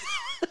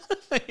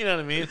 You know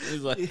what I mean?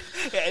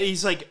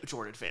 He's like a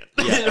Jordan fan.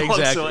 Yeah,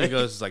 exactly. He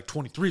goes, it's like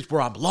 23 is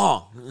where I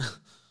belong.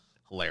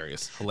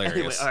 Hilarious.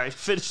 Anyway, all right,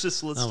 finish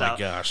this list out. Oh my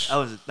gosh.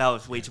 That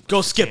was way too much.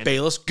 Go Skip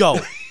Bayless. Go.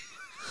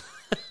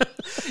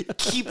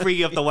 Keep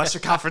bringing up the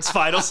Western Conference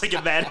Finals like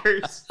it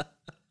matters.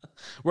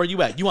 Where are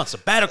you at? You want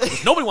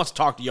sabbaticals? Nobody wants to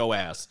talk to your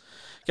ass.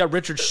 You got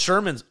Richard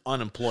Sherman's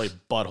unemployed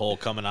butthole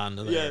coming on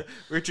to there. Yeah,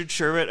 Richard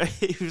Sherman.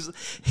 He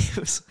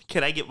was.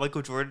 Can I get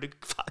Michael Jordan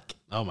to fuck?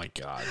 Oh my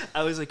God.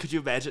 I was like, could you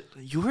imagine?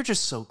 You were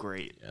just so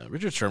great. Yeah,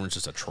 Richard Sherman's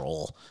just a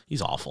troll.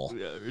 He's awful.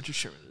 Yeah, Richard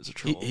Sherman is a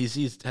troll.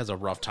 He has a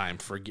rough time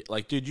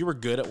like, dude, you were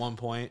good at one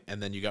point,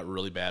 and then you got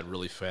really bad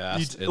really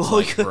fast.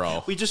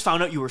 Bro. We just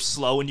found out you were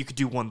slow and you could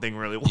do one thing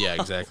really well. Yeah,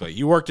 exactly.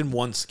 You worked in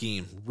one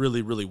scheme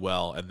really, really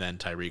well, and then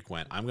Tyreek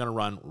went, I'm going to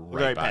run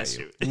right by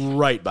you.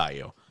 Right by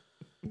you.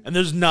 And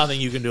there's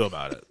nothing you can do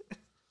about it.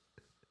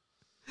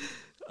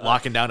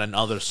 Locking down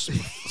another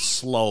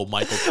slow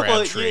Michael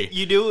Crabtree.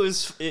 You knew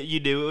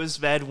it was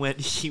bad when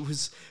he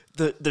was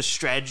the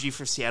strategy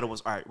for Seattle was,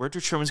 all right,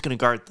 Richard Sherman's going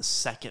to guard the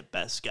second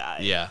best guy.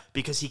 Yeah,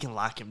 because he can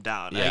lock him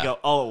down. Yeah. And I go,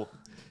 oh,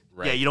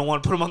 right. Yeah, you don't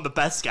want to put him on the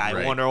best guy.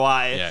 Right. I wonder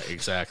why. Yeah,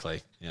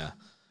 exactly. Yeah,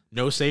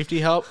 no safety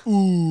help.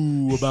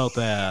 Ooh, about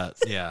that.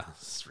 Yeah,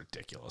 it's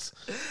ridiculous.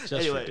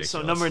 Anyway, ridiculous.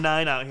 So number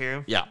 9 out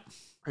here. Yeah.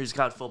 He's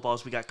got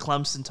footballs. We got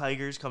Clemson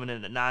Tigers coming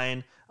in at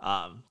 9.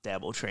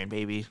 Dabo train,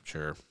 baby.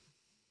 Sure.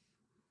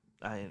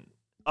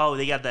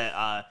 They got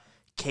that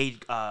Cade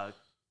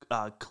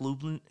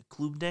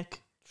Klubnik.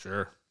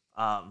 Sure.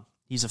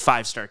 He's a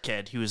 5-star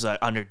kid. He was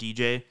under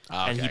DJ,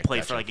 and he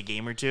played for like a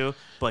game or two.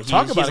 But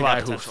talk about a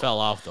guy who fell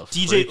off the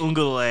DJ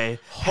Ungule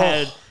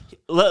had.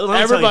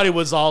 Everybody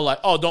was all like,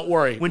 "Oh, don't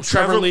worry. When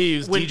Trevor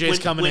leaves, DJ's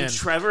coming in." When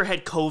Trevor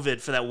had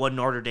COVID for that one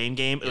Notre Dame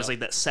game, it was like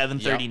that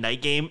 7:30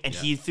 night game, and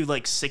he threw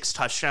like 6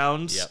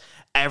 touchdowns. Yep.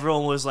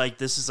 Everyone was like,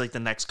 "This is like the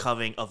next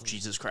coming of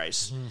Jesus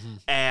Christ,"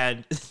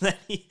 and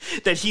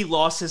then he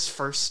lost his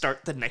first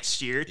start the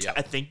next year to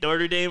I think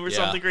Notre Dame or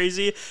something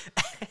crazy.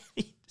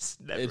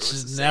 It's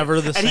just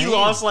never the same. And he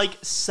lost like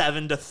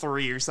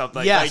 7-3 or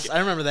something. Yes, like,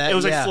 I remember that. It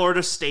was like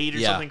Florida State or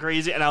something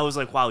crazy, and I was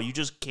like, "Wow, you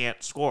just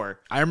can't score."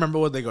 I remember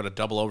when they go to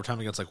double overtime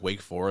against like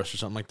Wake Forest or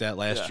something like that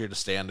last year to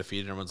stay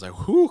undefeated. Everyone's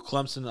like, "Whoo,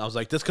 Clemson!" I was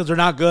like, "This because they're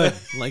not good."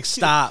 Like,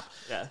 stop.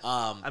 Yeah.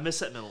 I miss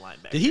that middle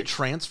linebacker. Did he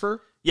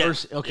transfer? Yeah.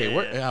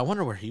 Okay. I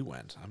wonder where he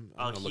went.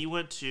 He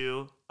went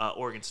to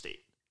Oregon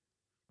State.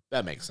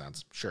 That makes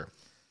sense. Sure.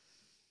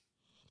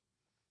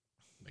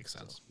 Makes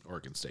sense.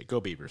 Oregon State. Go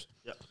Beavers.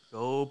 Yep.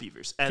 Go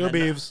Beavers. Go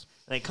Beavs.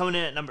 And then coming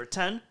in at number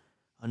 10,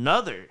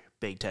 another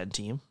Big Ten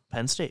team,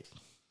 Penn State.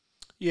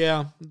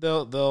 Yeah,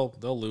 they'll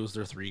lose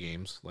their 3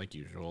 games like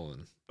usual,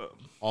 and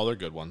all their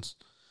good ones.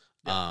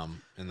 Yeah.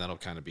 And that'll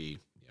kind of be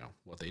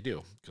what they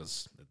do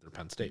because they're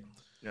Penn State.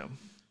 Yeah.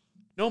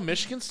 No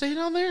Michigan State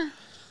on there.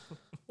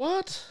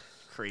 What?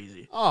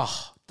 Crazy.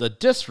 Oh, the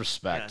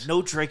disrespect. Yeah,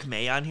 no Drake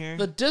May on here.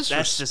 The disrespect.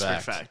 That's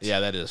disrespect. Yeah,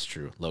 that is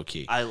true. Low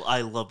key.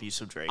 I love you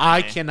some Drake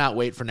I cannot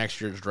wait for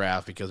next year's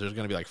draft because there's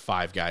going to be like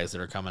 5 guys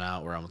that are coming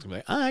out where I'm going to be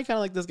like, I kind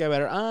of like this guy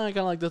better. I kind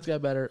of like this guy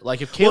better.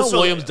 Like if Caleb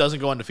Williams doesn't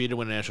go undefeated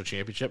win a national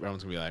championship,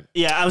 everyone's going to be like,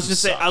 yeah, I was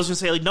going to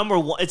say like number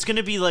 1, it's going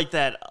to be like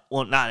that.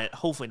 Well,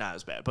 hopefully not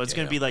as bad, but it's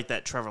going to be like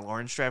that Trevor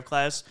Lawrence draft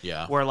class.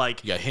 Yeah. Where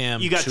like you got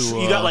him, you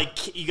got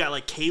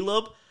like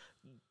Caleb,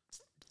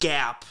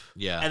 Gap.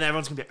 Yeah. And then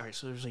everyone's going to be like, all right,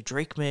 so there's like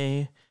Drake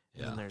May.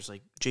 And then there's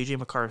like J.J.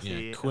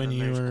 McCarthy, Quinn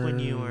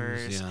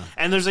Ewers,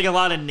 and there's like a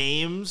lot of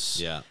names.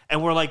 Yeah,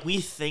 and we're like, we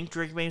think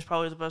Drake May is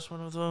probably the best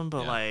one of them,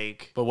 but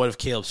but what if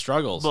Caleb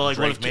struggles? But like,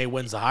 Drake May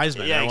wins the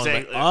Heisman. Yeah,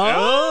 exactly.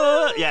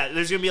 Like, yeah,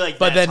 there's gonna be like.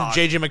 But then talk.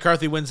 J.J.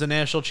 McCarthy wins the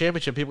national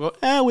championship. People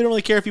go, we don't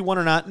really care if he won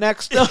or not.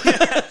 Next.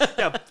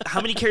 Yeah,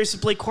 how many carries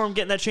did Blake Corum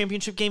get in that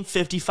championship game?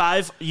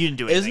 55. You didn't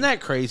do anything. Isn't that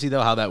crazy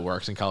though? How that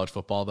works in college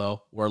football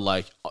though, where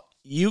like.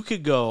 You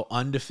could go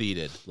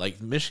undefeated,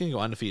 like Michigan go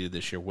undefeated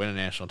this year, win a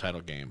national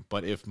title game.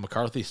 But if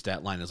McCarthy's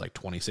stat line is like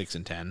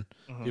 26-10,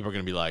 people are going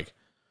to be like,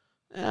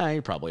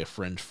 you're probably a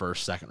fringe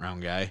first, second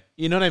round guy.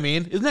 You know what I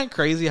mean? Isn't that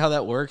crazy how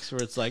that works?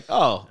 Where it's like,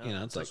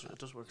 it's like, it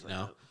does work like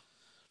that.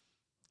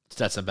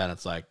 Stetson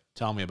Bennett's like,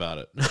 tell me about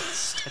it.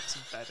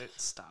 Stetson Bennett,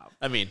 stop.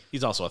 I mean,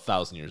 he's also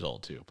 1,000 years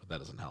old too, but that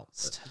doesn't help.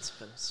 Stetson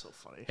Bennett's so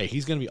funny. Hey,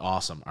 he's going to be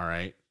awesome. All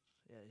right,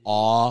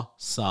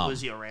 awesome.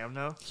 Was he a Ram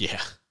now?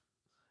 Yeah.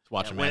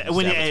 Watching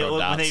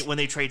when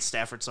they trade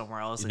Stafford somewhere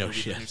else, and he'll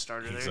be the new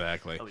starter there.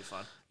 Exactly. That'll be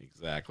fun.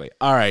 Exactly.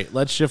 All right,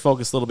 let's shift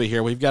focus a little bit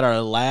here. We've got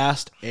our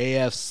last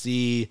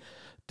AFC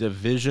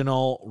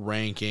Divisional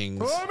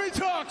Rankings. Let me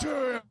talk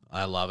to him.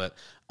 I love it.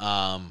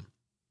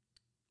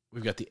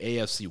 We've got the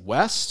AFC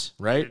West,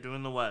 right? You're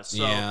doing the West.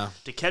 So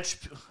to catch,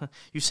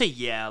 you say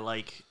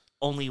like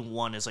only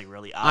one is like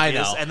really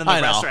obvious, I know, and then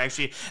the rest are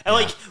actually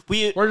like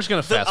we're just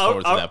gonna fast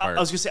forward to that part. I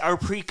was gonna say our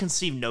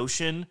preconceived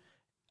notion,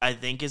 I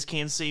think, is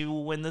Kansas City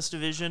will win this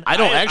division. I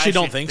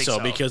don't think so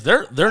because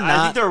they're not.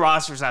 I think their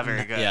roster's not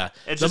very good. Yeah,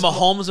 it's the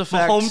Mahomes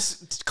effect.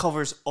 Mahomes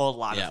covers a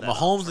lot of that.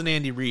 Mahomes and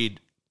Andy Reid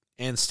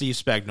and Steve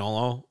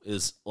Spagnuolo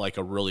is like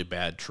a really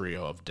bad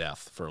trio of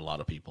death for a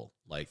lot of people.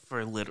 Like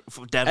for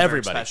Denver,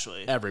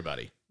 especially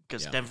everybody,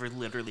 because Denver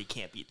literally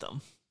can't beat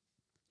them.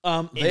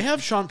 They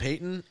have Sean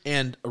Payton,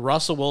 and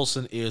Russell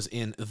Wilson is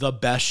in the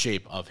best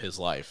shape of his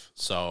life.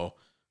 So,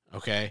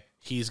 okay,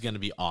 he's going to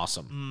be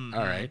awesome. Mm-hmm.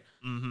 All right.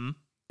 Mm-hmm.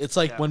 It's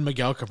like when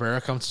Miguel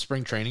Cabrera comes to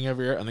spring training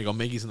every year, and they go,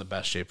 Miggy's in the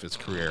best shape of his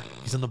career.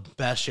 He's in the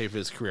best shape of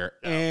his career.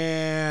 Yeah.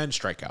 And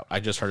strikeout.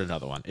 I just heard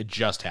another one. It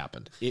just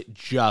happened.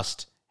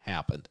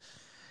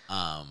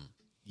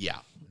 Yeah.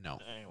 No.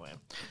 Anyway.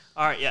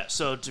 All right, yeah.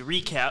 So to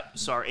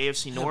recap, our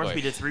AFC North we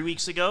did 3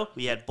 weeks ago.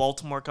 We had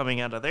Baltimore coming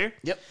out of there.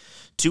 Yep.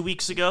 2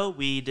 weeks ago,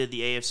 we did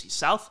the AFC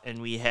South,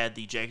 and we had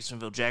the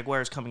Jacksonville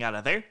Jaguars coming out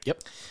of there.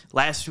 Yep.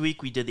 Last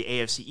week, we did the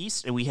AFC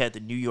East, and we had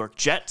the New York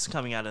Jets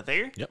coming out of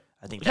there. Yep.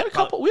 I think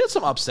we had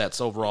some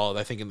upsets overall,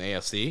 I think, in the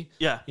AFC.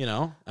 Yeah. You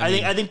know?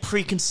 I think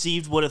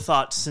preconceived would have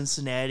thought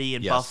Cincinnati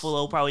and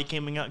Buffalo probably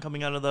coming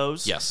out of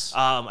those. Yes.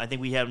 I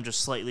think we had them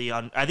just slightly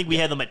on. I think we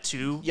had them at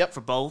 2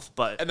 for both.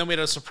 But and then we had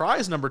a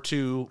surprise number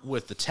 2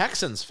 with the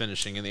Texans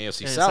finishing in the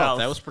AFC South.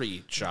 That was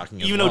pretty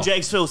shocking. Even though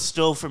Jacksonville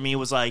still, for me,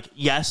 was like,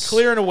 yes.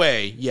 Clear and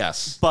away,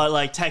 yes. But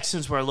like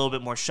Texans were a little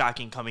bit more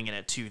shocking coming in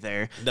at 2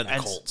 there. Than the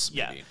Colts,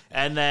 maybe. Yeah.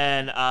 And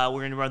then we're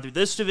going to run through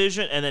this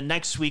division. And then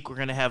next week, we're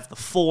going to have the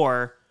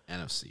 4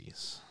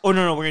 NFCs. Oh,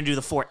 no, we're going to do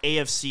the 4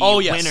 AFC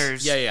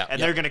winners. Yeah.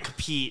 And they're going to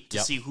compete to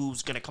see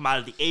who's going to come out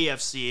of the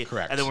AFC.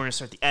 Correct. And then we're going to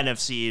start the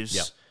NFCs.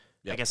 Yep.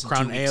 I guess in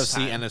crown 2 weeks'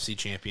 AFC, time. NFC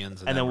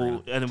champions. And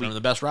then we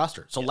the best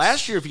roster. So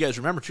last year, if you guys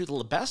remember, too,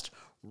 the best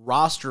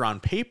roster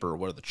on paper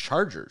were the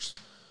Chargers,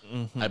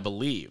 I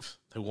believe,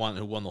 who won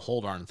the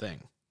whole darn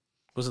thing.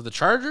 Was it the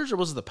Chargers or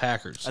was it the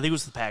Packers? I think it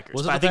was the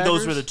Packers. I think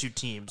those were the 2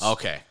 teams.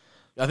 Okay.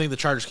 I think the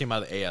Chargers came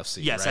out of the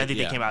AFC, Yes, right? I think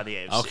they came out of the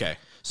AFC. Okay.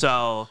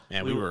 So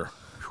man, we were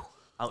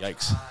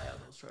yikes.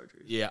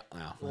 Chargers. Yeah.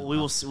 Well, we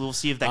will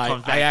see if that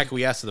comes back. I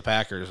acquiesced to the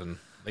Packers, and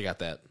they got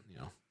that.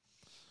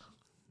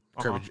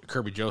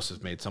 Kirby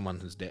Joseph made someone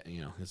his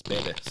baby,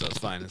 so it's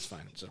fine. It's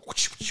fine. So,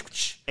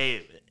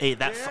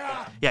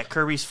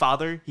 Kirby's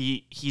father,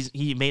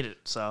 he made it,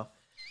 so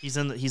he's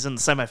in the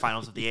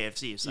semifinals of the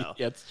AFC. So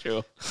yeah, that's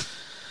true.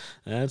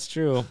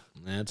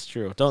 That's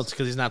true. Don't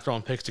because he's not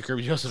throwing picks to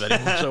Kirby Joseph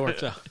anymore, so it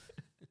works out.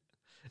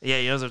 Yeah,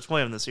 he doesn't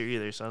play him this year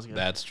either, so that's good.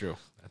 That's true.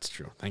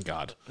 Thank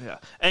God. Yeah.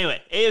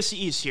 Anyway, AFC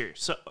East here,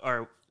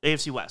 or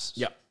AFC West.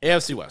 Yeah,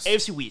 AFC West.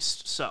 AFC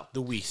West. So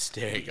the West.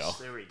 There you go.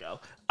 There we go.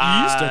 East.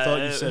 I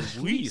thought you said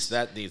West.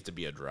 That needs to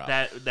be a drop.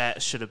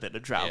 That should have been a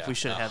drop. Yeah, we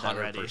should have had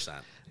that ready. 100%.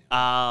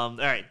 All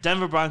right,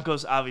 Denver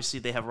Broncos. Obviously,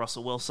 they have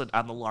Russell Wilson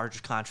on the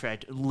largest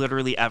contract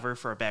literally ever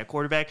for a bad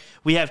quarterback.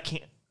 We have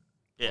Hold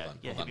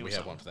on. We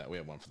have one for that.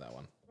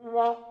 one.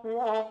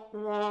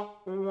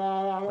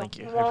 Thank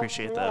you. I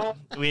appreciate that.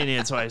 We didn't need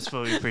it twice,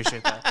 but we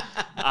appreciate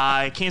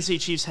that. Kansas City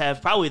Chiefs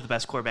have probably the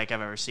best quarterback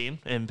I've ever seen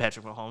in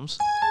Patrick Mahomes.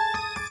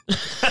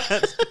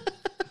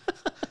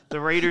 The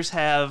Raiders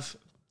have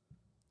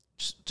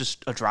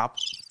just a drop.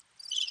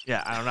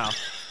 Yeah, I don't know.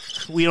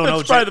 We don't know.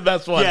 That's probably the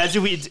best one. Yeah,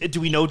 do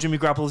we know Jimmy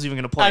Garoppolo's even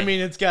going to play? I mean,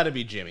 it's got to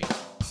be Jimmy.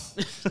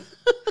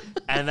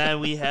 And then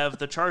we have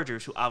the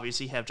Chargers, who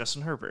obviously have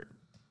Justin Herbert.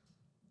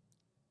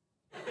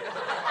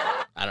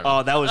 I don't know.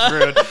 Oh, that was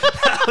rude.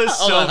 That was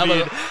so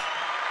mean.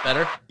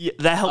 Better? Yeah,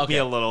 that helped me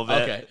a little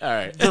bit. Okay, all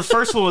right. The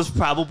first one was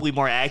probably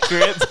more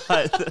accurate,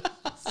 but the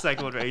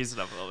second one raised it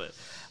up a little bit.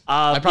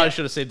 I probably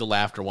should have saved the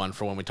laughter one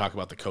for when we talk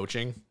about the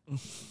coaching.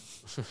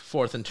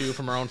 4th and 2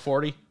 from our own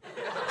 40.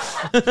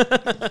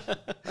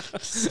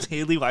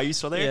 Staley, why are you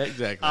still there? Yeah,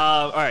 exactly.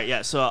 All right,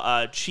 yeah.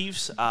 So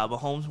Chiefs,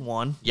 Mahomes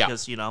 1. Yeah.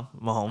 Because,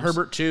 Mahomes.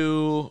 Herbert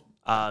 2.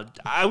 I'm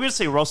going to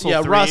say Russell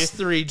 3. Russ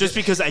 3. Just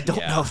because I don't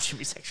know if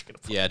Jimmy's actually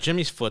going to play. Yeah,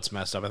 Jimmy's foot's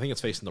messed up. I think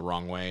it's facing the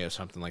wrong way or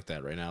something like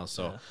that right now.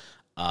 So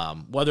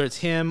whether it's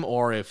him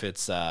or if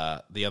it's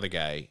the other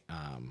guy,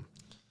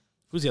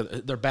 who's the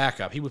other? Their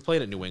backup. He would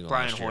play at New England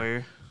Brian last year.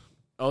 Hoyer.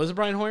 Oh, is it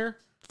Brian Hoyer?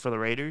 For the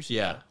Raiders?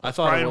 Yeah. I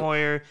thought Brian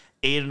Hoyer,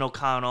 Aiden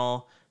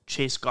O'Connell,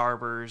 Chase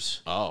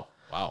Garbers. Oh,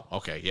 wow.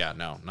 Okay, yeah,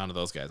 no, none of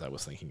those guys I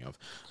was thinking of.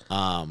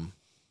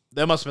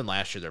 That must have been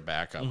last year their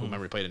backup.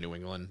 Remember he played in New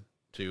England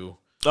too.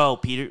 Oh,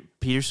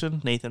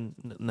 Peterson?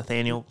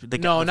 Nathaniel?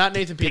 No, not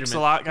Nathan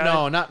Peterman. Guy?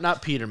 No,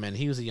 not Peterman.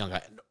 He was a young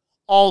guy.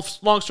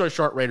 Long story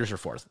short, Raiders are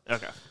 4th.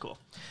 Okay, cool.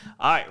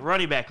 All right,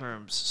 running back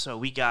rooms. So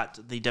we got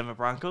the Denver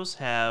Broncos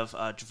have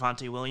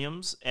Javonte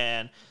Williams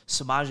and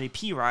Samaje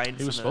Perine.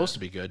 He was supposed to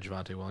be good,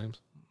 Javonte Williams.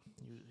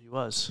 He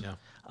was. Yeah.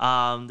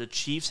 The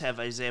Chiefs have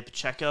Isaiah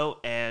Pacheco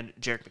and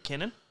Jerick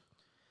McKinnon.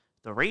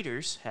 The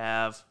Raiders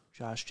have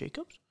Josh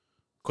Jacobs.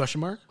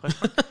 Question mark?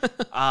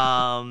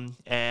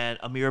 And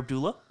Amir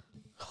Abdullah.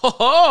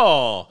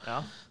 Oh,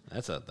 Yeah.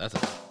 That's a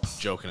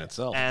joke in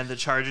itself. And the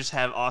Chargers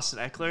have Austin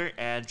Eckler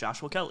and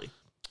Joshua Kelly.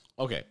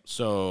 Okay,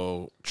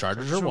 so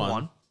Chargers are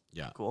one.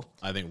 Yeah. Cool.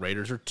 I think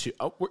Raiders are 2.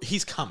 Oh,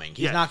 he's coming.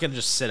 He's not going to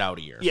just sit out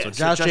a year. Yeah, so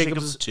Josh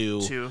Jacobs is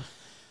 2. 2.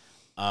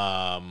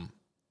 I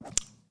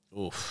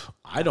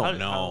don't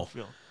know.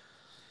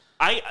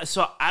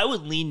 I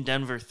would lean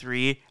Denver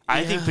 3.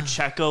 I think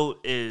Pacheco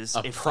is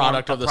a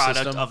product of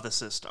the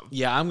system.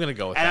 Yeah, I'm going to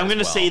go with that. And I'm going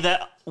to say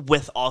that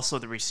with also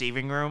the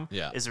receiving room.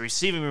 Yeah. Is the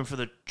receiving room for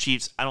the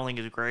Chiefs, I don't think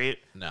is great.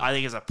 No. I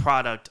think it's a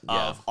product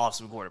of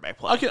awesome quarterback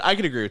play. I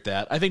could agree with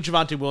that. I think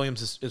Javonte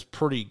Williams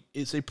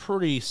is a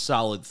pretty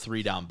solid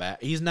 3-down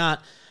back. He's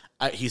not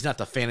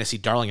the fantasy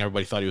darling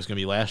everybody thought he was going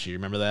to be last year.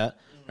 Remember that?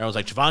 Everyone was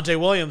like, Javonte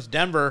Williams,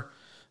 Denver.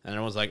 And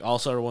everyone's like,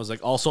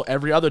 also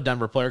every other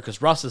Denver player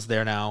because Russ is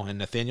there now and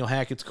Nathaniel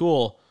Hackett's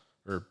cool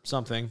or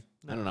something.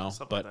 I don't know.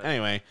 But like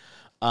anyway,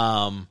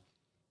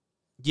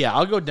 yeah,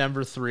 I'll go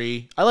Denver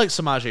 3. I like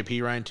Samaje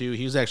Perine too.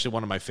 He was actually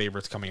one of my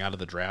favorites coming out of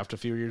the draft a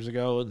few years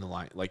ago. In the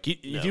line, like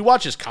if you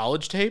watch his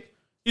college tape,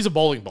 he's a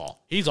bowling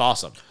ball. He's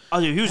awesome. Oh,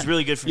 dude, he was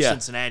really good for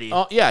Cincinnati.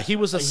 Oh, yeah, he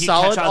was a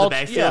solid catch out of the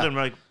backfield and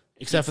like.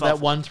 Except for that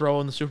one throw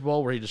in the Super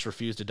Bowl where he just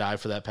refused to dive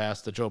for that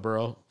pass that Joe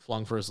Burrow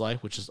flung for his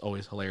life, which is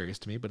always hilarious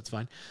to me, but it's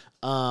fine.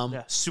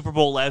 Super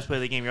Bowl last play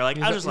of the game. You're like,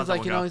 I'll just let that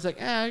one go. He's like,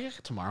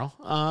 tomorrow.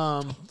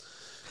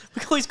 We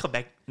can always come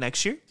back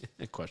next year.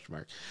 Question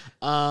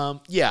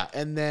mark. Yeah,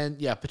 and then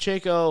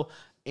Pacheco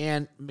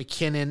and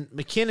McKinnon.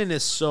 McKinnon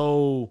is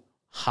so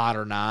hot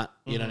or not.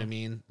 You know what I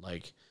mean?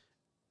 Like,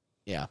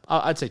 yeah,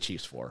 I'd say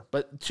Chiefs 4,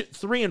 but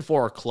 3 and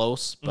 4 are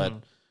close, but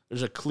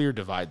there's a clear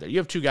divide there. You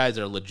have 2 guys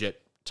that are legit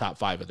top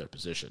 5 of their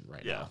position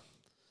right now.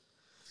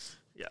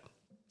 Yeah.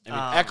 I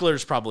mean,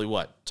 Eckler's probably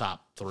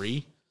top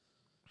 3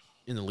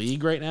 in the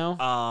league right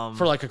now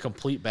for like a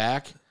complete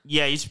back.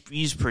 Yeah,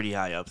 he's pretty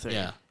high up there.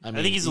 Yeah, I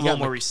think he's a little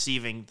more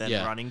receiving than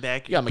running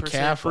back. You got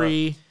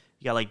McCaffrey.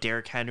 You got like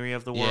Derrick Henry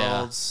of the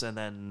worlds, and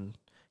then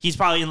he's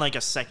probably in like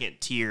a second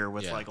tier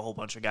with like a whole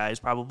bunch of guys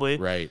probably.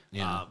 Right.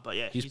 Yeah. But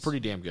yeah, he's pretty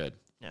damn good.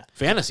 Yeah.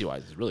 Fantasy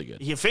wise, he's really good.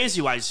 Yeah, fantasy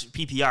wise,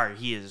 PPR,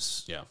 he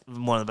is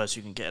one of the best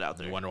you can get out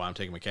there. I wonder why I'm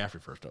taking McCaffrey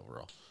first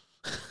overall.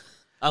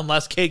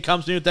 Unless Cade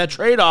comes to me with that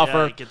trade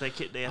offer. Get that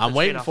kid, I'm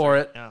waiting for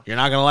it. Yeah. You're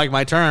not going to like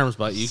my terms,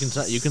 but you can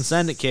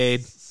send it,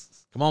 Cade.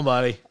 Come on,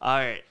 buddy. All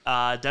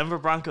right. Denver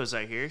Broncos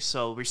are here.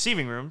 So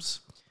receiving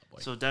rooms.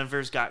 So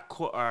Denver's got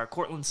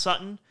Cortland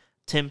Sutton,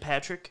 Tim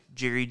Patrick,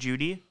 Jerry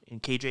Jeudy,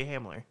 and KJ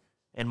Hamler,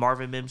 and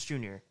Marvin Mims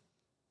Jr.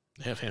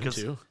 They have him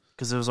too.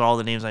 Because those are all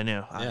the names I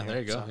knew. Yeah, there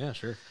you go. So. Yeah,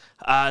 sure.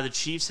 The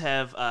Chiefs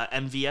have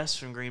MVS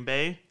from Green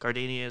Bay,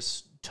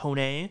 Gardenius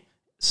Tone,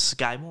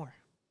 Sky Moore.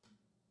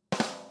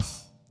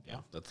 Yeah,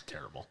 that's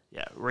terrible.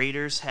 Yeah,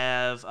 Raiders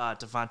have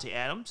Devontae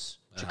Adams,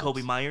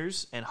 Jacoby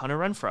Myers, and Hunter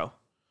Renfrow.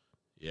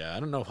 Yeah, I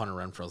don't know if Hunter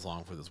Renfrow's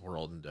long for this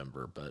world in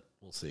Denver, but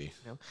we'll see.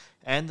 Yeah.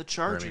 And the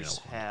Chargers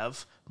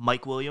have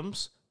Mike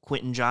Williams,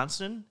 Quentin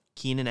Johnston,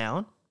 Keenan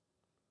Allen.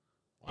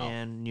 Wow.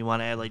 And you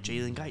want to add like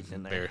Jalen Guyton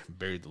in there.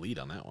 Buried the lead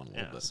on that one a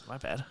little bit. My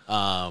bad.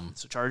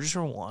 So Chargers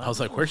are 1. I was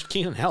like, where's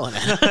Keenan Allen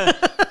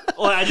at?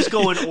 Well, I just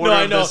go in order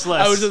of this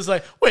list. I was just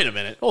like, wait a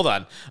minute. Hold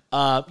on.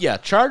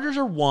 Chargers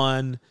are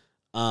 1.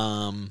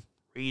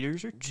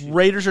 Raiders are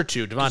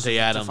 2. Devontae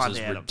Adams is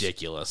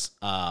ridiculous.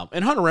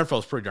 And Hunter Renfrow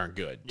is pretty darn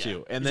good,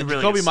 too. And then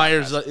really Jacoby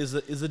Myers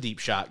is a deep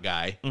shot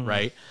guy,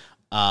 right?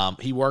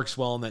 He works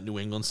well in that New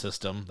England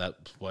system.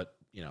 That's what,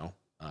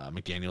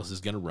 McDaniels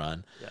is going to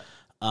run. Yeah.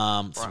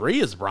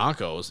 3 is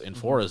Broncos and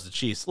 4 is the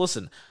Chiefs.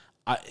 Listen,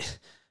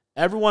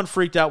 everyone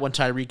freaked out when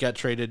Tyreek got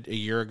traded a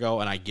year ago,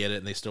 and I get it,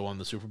 and they still won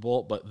the Super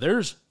Bowl. But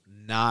there's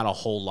not a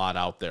whole lot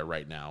out there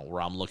right now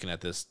where I'm looking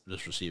at this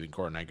receiving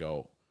core and I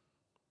go,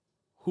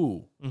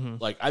 who?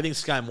 Like, I think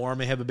Sky Moore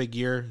may have a big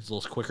year. He's a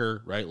little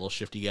quicker, right? A little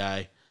shifty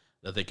guy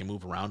that they can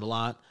move around a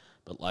lot.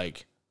 But,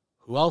 like,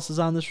 who else is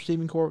on this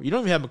receiving core? You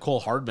don't even have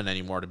McCole Hardman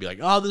anymore to be like,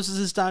 oh, this is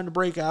his time to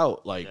break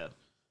out. Like,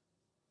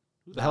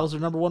 who the hell is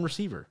their number 1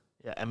 receiver?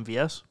 Yeah,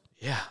 MVS.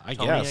 Yeah, I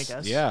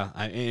guess. Yeah,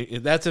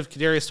 that's if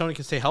Kadarius Toney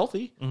can stay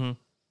healthy. It'll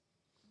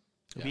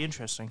be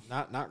interesting.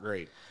 Not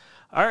great.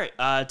 All right,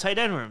 tight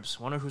end rooms.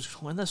 Wonder who's going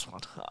to win this one.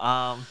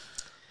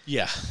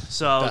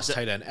 So best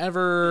tight end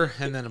ever,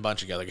 and then a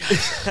bunch of other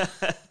guys.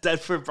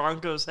 Denver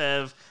Broncos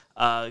have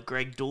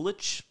Greg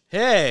Dulcich.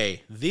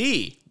 Hey,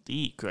 the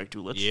Greg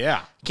Dulcich.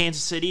 Yeah.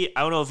 Kansas City. I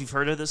don't know if you've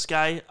heard of this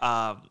guy,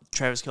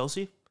 Travis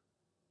Kelce.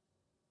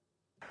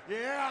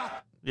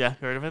 Yeah,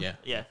 heard of him?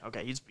 Yeah.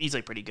 Okay, he's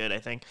like pretty good, I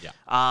think.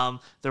 Yeah.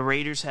 The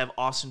Raiders have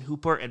Austin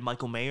Hooper and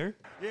Michael Mayer.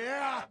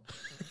 Yeah.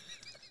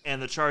 And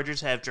the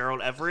Chargers have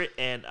Gerald Everett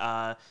and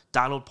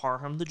Donald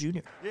Parham the Jr.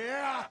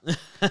 Yeah.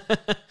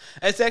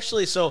 It's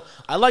actually, so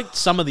I like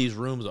some of these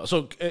rooms.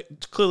 So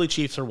clearly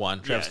Chiefs are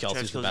 1. Travis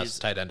Kelce's the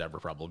best tight end ever,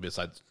 probably,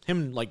 besides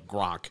him, like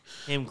Gronk.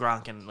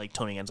 Gronk, and like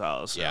Tony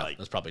Gonzalez. Yeah,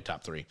 that's probably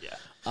top 3. Yeah.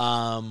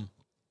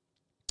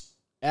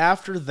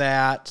 After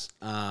that,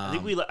 I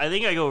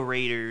think I go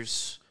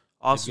Raiders.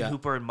 Austin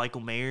Hooper and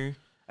Michael Mayer.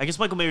 I guess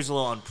Michael Mayer's a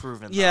little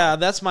unproven. Yeah,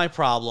 that's my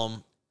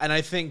problem. And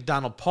I think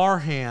Donald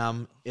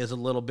Parham is a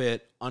little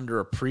bit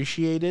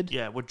underappreciated.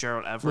 Yeah, with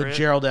Gerald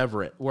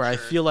Everett. Where I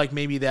feel like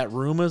maybe that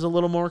room is a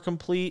little more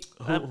complete.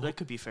 That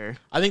could be fair.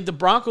 I think the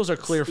Broncos are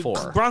clear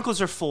 4.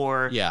 Broncos are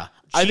 4. Yeah.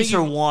 Chiefs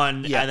are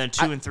 1, and then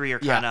 2 and 3 are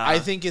kind of... I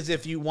think is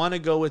if you want to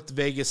go with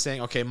Vegas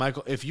saying, okay,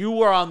 Michael, if you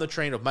were on the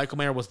train of Michael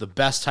Mayer was the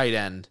best tight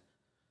end,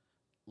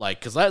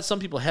 because some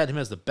people had him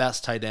as the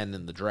best tight end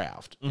in the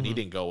draft, and he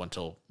didn't go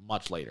until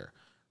much later,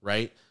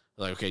 right?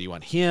 Like, okay, you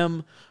want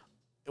him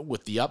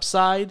with the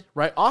upside,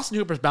 right? Austin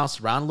Hooper's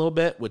bounced around a little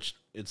bit, which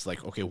it's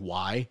like, okay,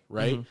 why,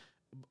 right?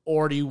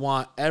 Or do you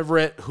want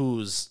Everett,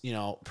 who's,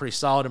 pretty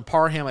solid, and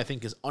Parham, I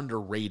think, is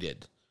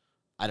underrated.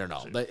 I don't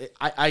know.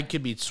 I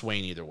could be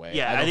swaying either way.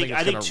 Yeah,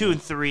 I think 2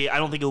 and 3. I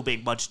don't think it'll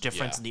make much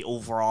difference in the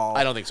overall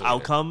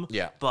outcome.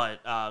 Yeah, but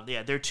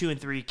they're 2 and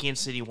 3.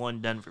 Kansas City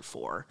 1, Denver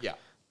 4. Yeah,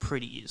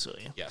 pretty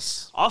easily.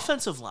 Yes.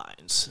 Offensive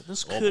lines.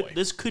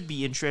 This could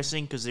be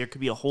interesting because there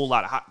could be a whole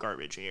lot of hot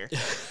garbage here.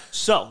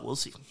 So we'll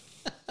see.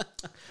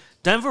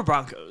 Denver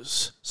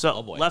Broncos. So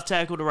left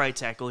tackle to right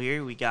tackle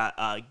here. We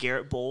got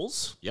Garrett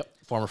Bowles. Yep.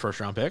 Former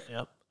first-round pick.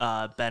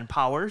 Yep. Ben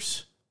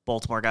Powers,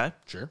 Baltimore guy.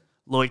 Sure.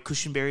 Lloyd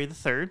Cushenberry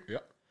III.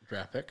 Yep.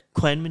 Draft pick.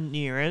 Quinn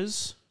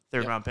Menieres,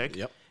 third-round pick.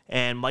 Yep.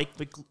 And Mike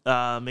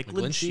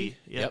McGlinchey.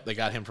 Yep. They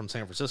got him from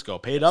San Francisco.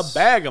 Paid a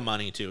bag of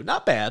money, too.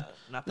 Not bad.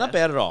 Not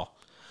bad at all.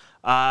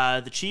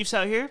 The Chiefs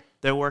out here,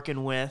 they're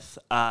working with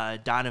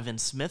Donovan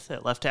Smith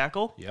at left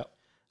tackle. Yep.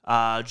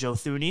 Joe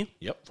Thuney.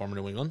 Yep. Former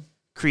New England.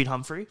 Creed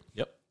Humphrey.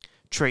 Yep.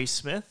 Trey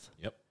Smith.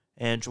 Yep.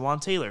 And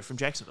Juwan Taylor from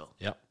Jacksonville.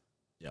 Yep.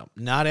 Yep.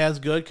 Not as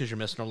good because you're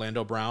missing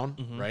Orlando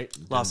Brown, right?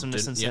 Lost him to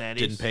Cincinnati.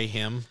 Didn't pay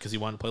him because he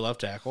wanted to play left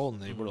tackle, and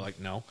they were like,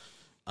 no.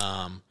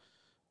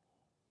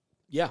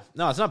 Yeah.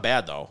 No, it's not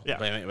bad, though,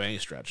 by any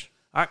stretch.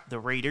 All right. The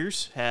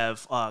Raiders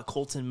have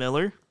Colton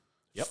Miller.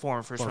 Yep.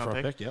 Former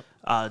first-round pick. Yep.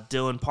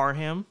 Dylan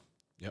Parham.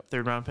 Yep.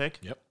 Third-round pick.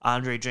 Yep.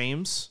 Andre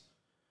James.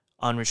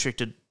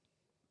 Unrestricted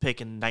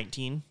pick in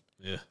 19.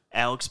 Yeah.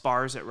 Alex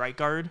Bars at right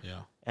guard. Yeah.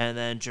 And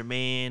then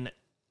Jermaine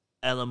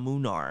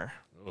Elamunar,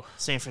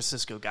 San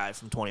Francisco guy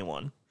from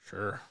 21.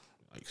 Sure.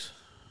 Thanks.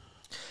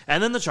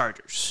 And then the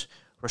Chargers.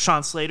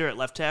 Rashawn Slater at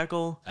left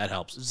tackle. That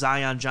helps.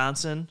 Zion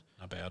Johnson.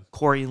 Not bad.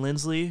 Corey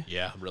Lindsley.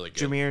 Yeah, really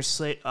good. Jameer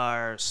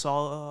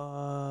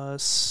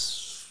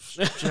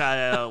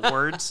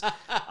words.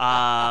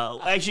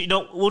 Actually,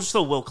 no, we'll just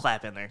throw Will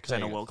Clapp in there because I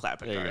know Will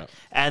Clapp at guard.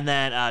 And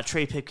then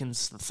Trey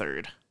Pipkins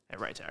III at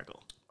right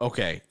tackle.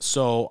 Okay,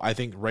 so I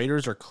think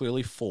Raiders are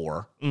clearly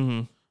 4.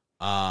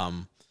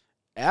 Mm-hmm.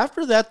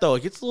 After that, though,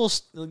 it gets a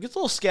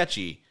little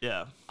sketchy.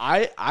 Yeah.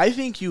 I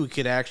think you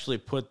could actually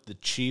put the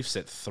Chiefs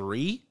at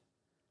 3.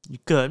 You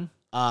could.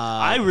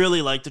 I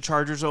really like the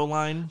Chargers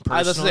O-line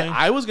personally.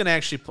 I was gonna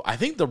actually. I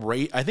think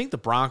the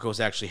Broncos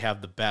actually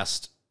have the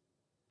best,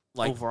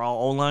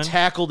 overall O-line,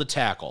 tackle to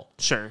tackle.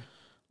 Sure.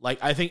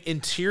 I think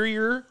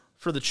interior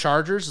for the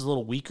Chargers is a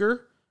little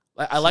weaker.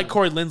 I like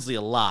Corey Lindsley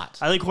a lot.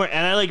 I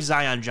like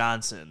Zion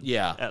Johnson.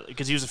 Yeah,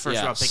 because he was a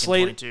first-round pick in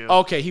 22.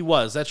 Okay, he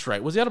was. That's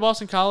right. Was he out of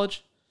Boston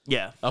College?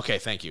 Yeah. Okay,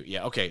 thank you.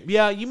 Yeah, okay.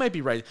 Yeah, you might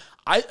be right.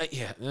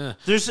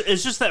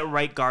 It's just that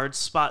right guard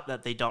spot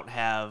that they don't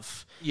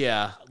have.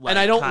 Yeah. And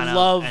I don't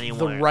love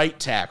the right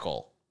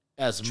tackle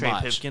as Trey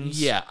much.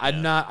 Pipkins? Yeah, I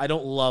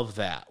don't love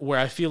that. Where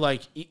I feel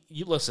like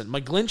listen,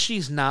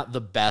 McGlinchey's not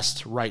the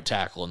best right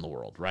tackle in the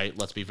world, right?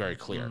 Let's be very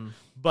clear.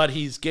 But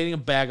he's getting a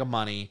bag of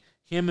money.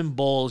 Him and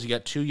Bowles, you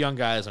got 2 young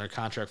guys under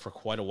contract for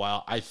quite a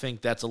while. I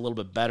think that's a little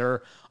bit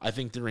better. I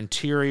think their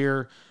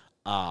interior,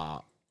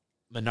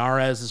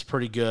 Menieres is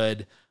pretty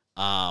good.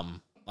 I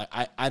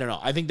don't know.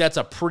 I think that's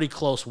a pretty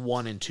close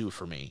 1 and 2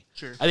 for me.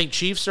 Sure. I think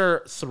Chiefs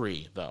are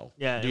 3 though.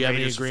 Yeah. Do you have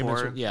any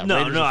agreements? Yeah. No,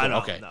 I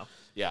don't. Okay. No.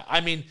 Yeah.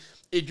 I mean,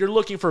 if you're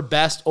looking for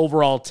best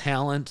overall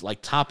talent,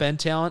 like top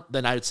end talent,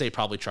 then I would say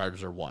probably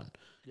Chargers are 1.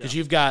 Because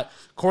you've got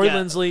Corey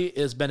Lindsley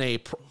has been a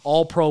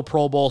all-pro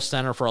Pro Bowl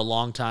center for a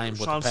long time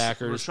with the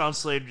Packers. Rashawn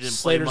Slater didn't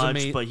play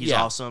much, but he's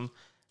awesome.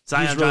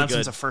 Zion really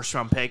Johnson's good. a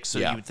first-round pick, so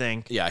you would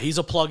think. Yeah, he's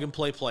a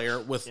plug-and-play player.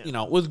 With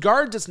with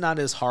guards, it's not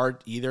as hard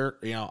either.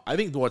 I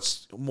think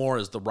what's more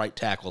is the right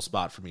tackle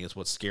spot for me is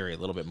what's scary a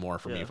little bit more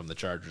for me from the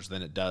Chargers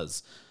than it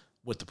does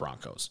with the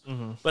Broncos.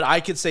 Mm-hmm. But I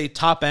could say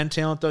top-end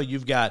talent, though,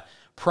 you've got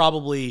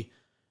probably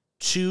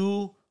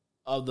 2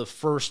 of the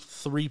first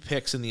 3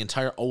 picks in the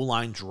entire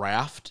O-line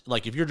draft.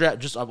 Like, if you're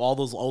just of all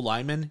those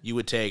O-linemen, you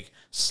would take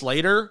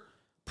Slater,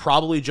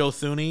 probably Joe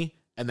Thuney,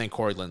 and then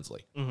Corey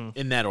Lindsley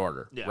in that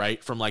order,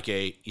 right? From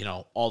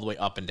all the way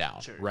up and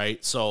down,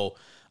 right? So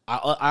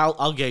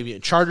I'll give you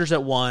Chargers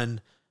at 1,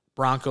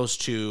 Broncos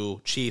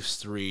 2, Chiefs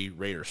 3,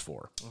 Raiders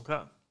 4.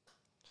 Okay.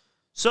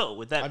 So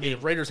with that,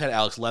 if Raiders had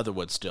Alex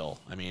Leatherwood still,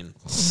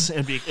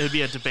 it'd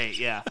be a debate.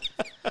 Yeah,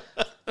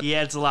 he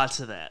adds a lot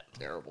to that.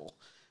 Terrible.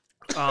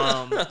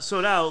 So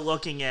now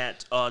looking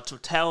at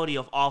totality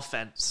of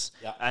offense,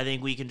 I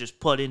think we can just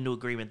put into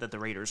agreement that the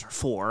Raiders are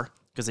 4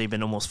 because they've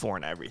been almost 4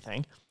 in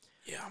everything.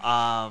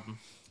 Yeah.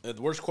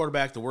 The worst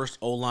quarterback, the worst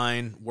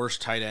O-line,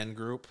 worst tight end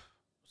group.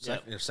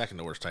 Second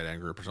to worst tight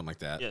end group or something like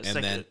that.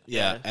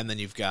 Yeah, and then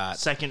you've got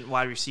second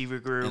wide receiver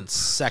group and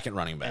second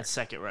running back.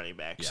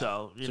 Yeah.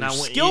 So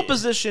skill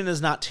position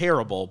is not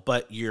terrible,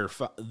 but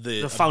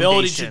the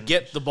ability to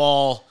get the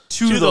ball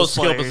to those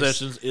skill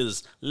positions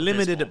is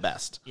limited at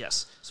best.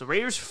 Yes. So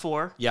Raiders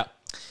 4. Yeah.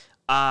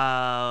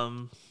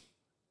 Then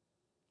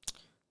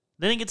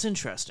it gets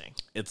interesting.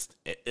 It's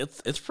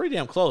pretty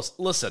damn close.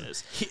 Listen,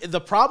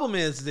 the problem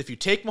is if you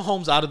take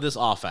Mahomes out of this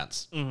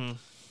offense. Mm-hmm.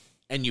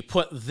 And you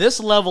put this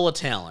level of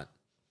talent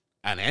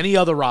on any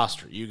other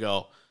roster, you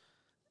go.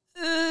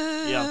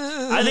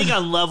 Yeah, I think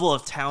on level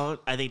of talent,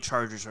 I think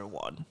Chargers are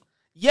 1.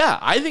 Yeah,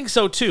 I think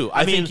so too.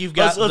 I think you've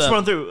got let's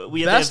run through.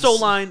 Best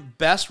O-line,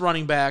 best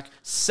running back,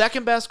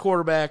 second best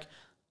quarterback,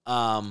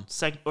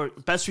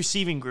 best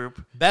receiving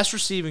group,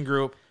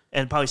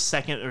 and probably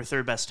second or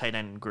third best tight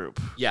end group.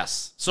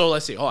 Yes. So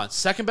let's see. Hold on.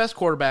 Second best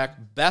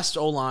quarterback, best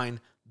O-line,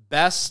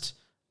 best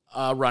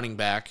running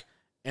back,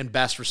 and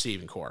best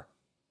receiving core.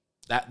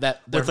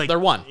 They're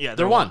one. Yeah,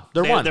 they're one.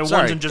 They're one. They're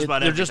Sorry, ones in just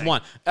about everything. They're just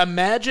one.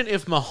 Imagine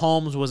if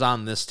Mahomes was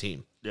on this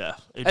team. Yeah,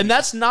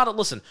 that's not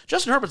listen.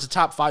 Justin Herbert's a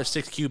top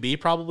 5-6 QB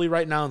probably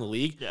right now in the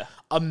league. Yeah.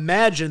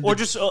 Imagine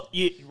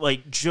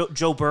like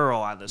Joe Burrow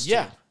on this team.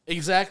 Yeah,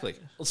 exactly.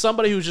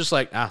 Somebody who's just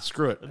like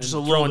screw it, just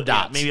throwing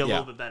dots. Maybe a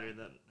little bit better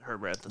than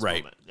Herbert at this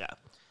moment. Yeah.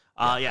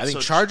 I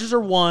think Chargers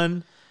are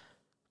 1.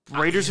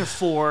 Raiders are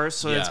 4.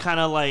 So it's kind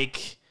of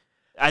like.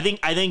 I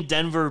think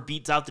Denver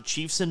beats out the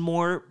Chiefs in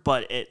more,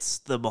 but it's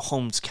the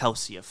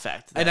Mahomes-Kelsey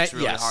effect. That's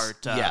really hard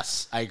to...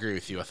 Yes, I agree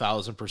with you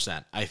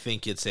 1,000%. I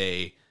think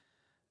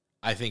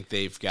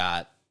they've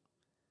got...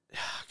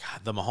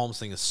 God, the Mahomes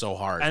thing is so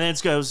hard. And then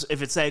it goes,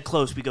 if it's that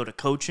close, we go to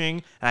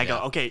coaching, and I go,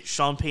 okay,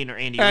 Sean Payton or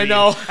Andy Reid. I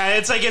know.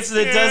 And it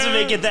doesn't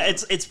make it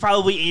that... It's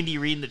probably Andy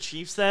Reid and the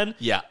Chiefs then.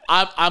 Yeah,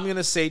 I'm going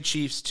to say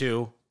Chiefs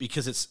too.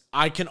 Because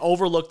I can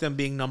overlook them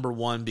being number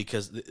 1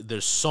 because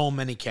there's so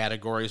many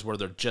categories where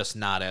they're just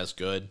not as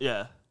good.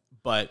 Yeah.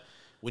 But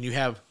when you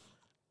have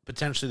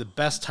potentially the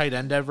best tight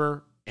end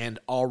ever and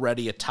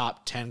already a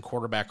top 10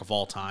 quarterback of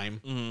all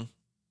time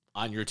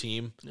on your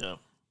team,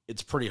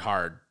 it's pretty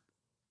hard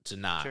to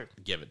not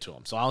give it to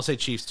them. So I'll say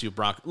Chiefs 2,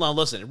 Broncos. Well,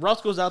 listen, if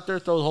Russ goes out there,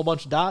 throws a whole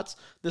bunch of dots,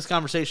 this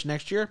conversation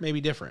next year may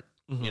be different.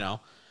 Mm-hmm. You know?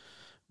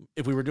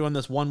 If we were doing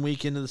this 1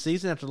 week into the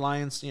season after the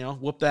Lions,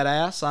 whoop that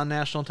ass on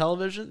national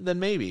television, then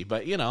maybe.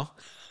 But, Okay.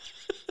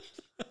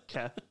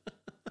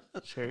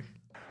 Sure.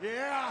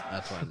 Yeah.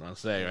 That's what I'm going to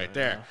say right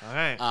there. All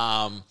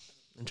right.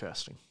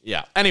 Interesting.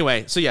 Yeah.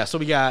 Anyway, so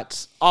we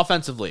got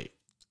offensively,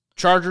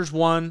 Chargers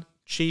 1,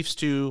 Chiefs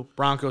 2,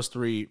 Broncos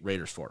 3,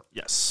 Raiders 4.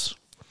 Yes.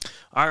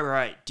 All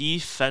right.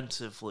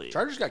 Defensively.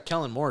 Chargers got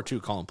Kellen Moore, too,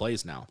 calling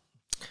plays now.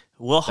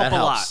 Will help a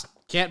lot.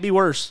 Can't be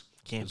worse.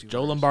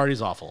 Joe worse.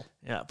 Lombardi's awful.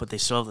 Yeah, but they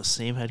still have the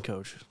same head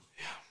coach.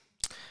 Yeah.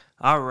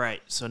 All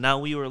right, so now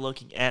we were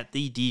looking at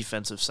the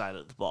defensive side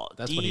of the ball.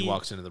 That's when he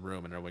walks into the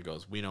room and everyone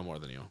goes, "We know more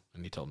than you,"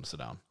 and he told him to sit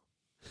down.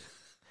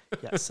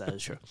 Yes, that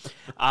is true.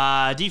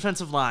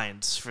 Defensive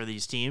lines for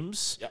these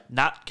teams,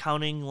 not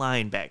counting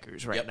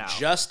linebackers right now.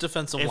 Just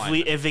defensive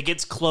linemen. If it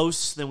gets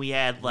close, then we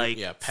add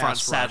front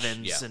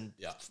sevens and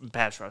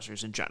pass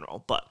rushers in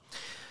general. But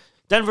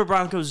Denver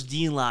Broncos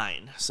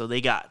D-line, so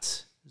they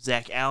got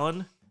Zach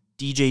Allen,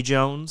 DJ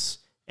Jones,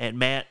 and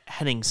Matt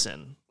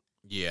Henningsen.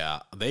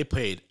 Yeah, they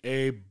paid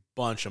a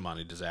bunch of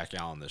money to Zach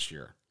Allen this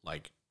year,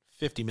 like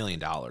 $50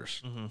 million.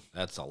 Mm-hmm.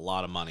 That's a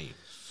lot of money.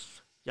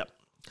 Yep.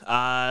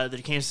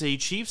 The Kansas City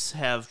Chiefs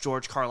have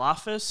George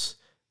Karlaftis,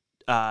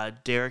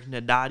 Derek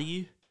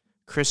Nadati,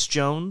 Chris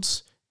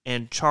Jones,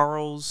 and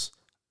Charles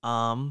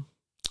Omenihu.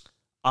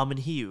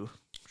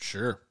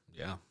 Sure,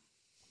 yeah.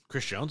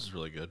 Chris Jones is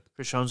really good.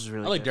 I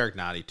like Derek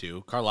Nadati,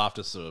 too.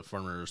 Karlaftis, a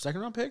former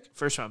second-round pick?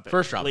 First-round pick.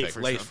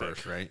 Late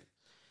first, right?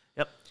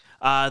 Yep.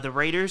 The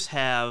Raiders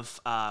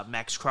have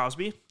Max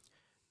Crosby,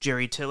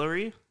 Jerry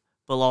Tillery,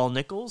 Bilal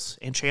Nichols,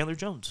 and Chandler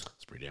Jones.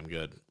 That's pretty damn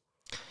good.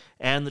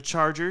 And the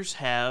Chargers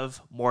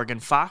have Morgan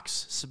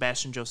Fox,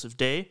 Sebastian Joseph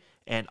Day,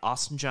 and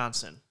Austin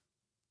Johnson.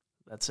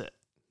 That's it.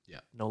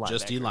 Yeah. No linebackers.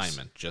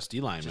 Just D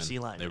linemen.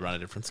 They run a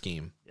different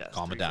scheme. Yes,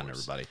 calm it down,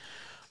 everybody.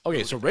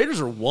 Okay, so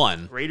Raiders are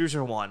 1.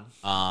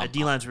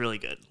 D-line's really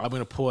good. I'm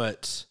going to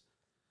put,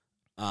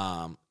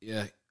 So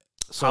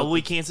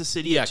probably Kansas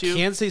City at 2.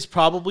 Kansas City's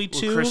probably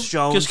 2. Chris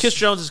Jones. Because Chris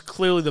Jones is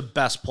clearly the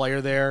best player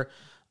there.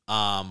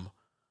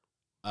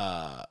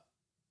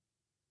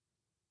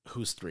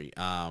 Who's 3?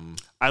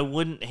 I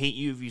wouldn't hate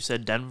you if you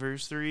said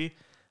Denver's 3.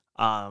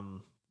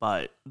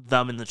 But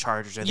them and the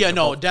Chargers, I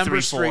think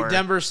Denver's 3.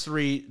 Denver's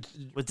 3.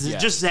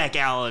 Just Zach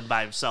Allen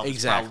by himself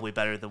is probably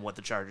better than what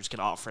the Chargers can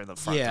offer in the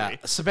front 3.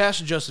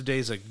 Sebastian Joseph Day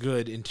is a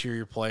good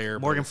interior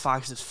player. Morgan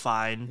Fox is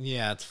fine.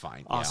 Yeah, it's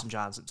fine. Austin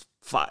Johnson's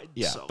fine.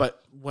 Yeah, so.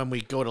 But when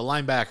we go to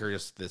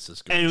linebacker, this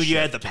is good. And when you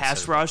add the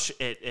pass rush,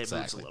 it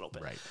moves a little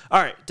bit. Right.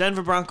 All right,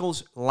 Denver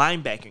Broncos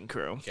linebacking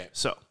crew. Okay.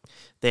 So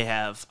they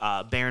have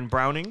Baron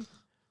Browning,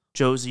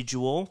 Josie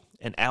Jewell,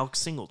 and Alex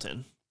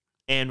Singleton,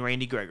 and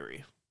Randy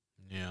Gregory.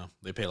 Yeah,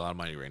 they pay a lot of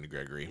money to Randy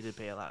Gregory. They did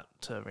pay a lot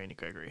to Randy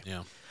Gregory.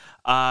 Yeah.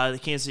 The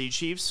Kansas City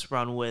Chiefs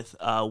run with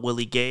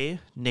Willie Gay,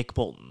 Nick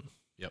Bolton.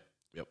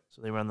 Yep.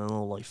 So they run the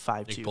little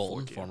 5-2. Nick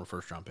Bolton, former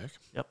first-round pick.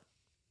 Yep.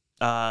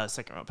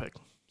 Second-round pick.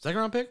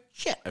 Second-round pick?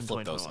 Shit, I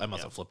flipped those. I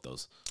must have flipped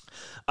those.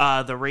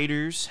 The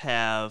Raiders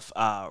have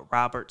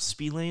Robert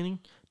Spillane,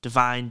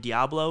 Divine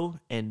Diablo,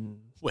 and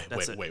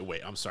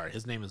Wait. I'm sorry.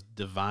 His name is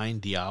Divine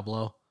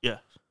Diablo? Yeah.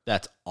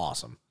 That's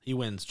awesome. He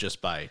wins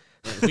just by...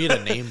 If we had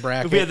a name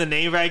bracket... If we had the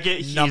name bracket,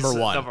 he's number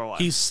one. Number one.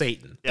 He's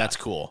Satan. Yeah. That's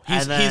cool.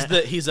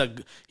 He's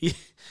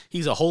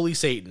a holy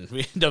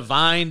Satan.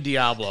 Divine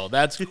Diablo.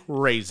 That's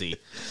crazy.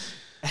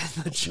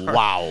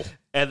 Wow.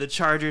 And the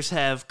Chargers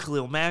have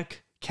Khalil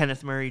Mack,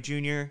 Kenneth Murray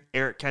Jr.,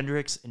 Eric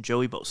Kendricks, and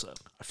Joey Bosa.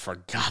 I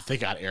forgot they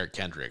got Eric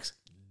Kendricks.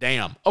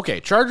 Damn. Okay,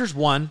 Chargers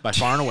won by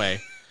far and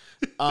away.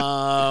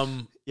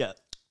 Yeah.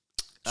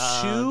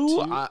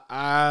 Two.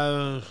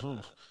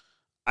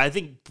 I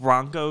think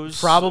Broncos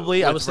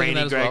probably. I was thinking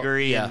Randy that as well.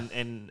 Gregory Yeah.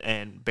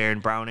 and Baron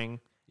Browning.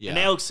 Yeah. And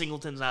Alex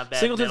Singleton's not bad.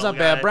 Singleton's not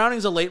bad.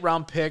 Browning's a late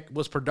round pick.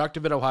 Was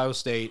productive at Ohio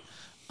State.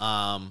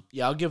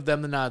 I'll give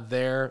them the nod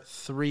there.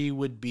 3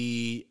 would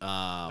be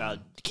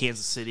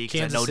Kansas City.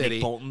 Kansas City.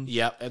 Nick Bolton.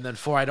 Yep. And then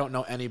 4, I don't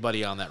know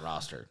anybody on that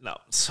roster. No.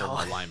 So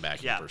from a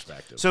linebacking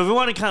perspective. So if we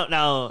want to count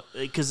now,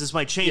 because this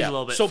might change a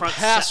little bit. So front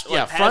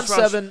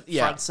seven.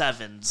 Front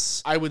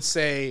sevens. I would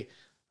say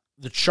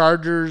the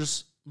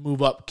Chargers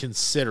move up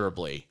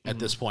considerably at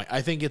this point.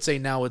 I think it's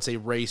a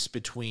race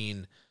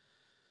between.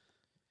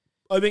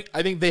 I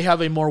think they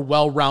have a more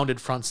well-rounded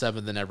front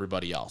seven than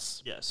everybody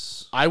else.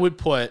 Yes. I would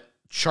put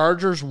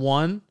Chargers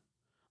 1.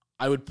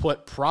 I would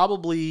put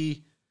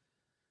probably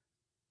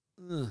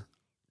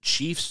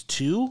Chiefs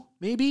 2,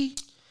 maybe.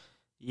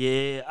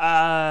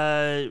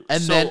 Yeah.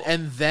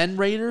 And then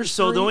Raiders.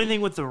 So 3? the only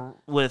thing with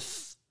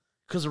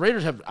because the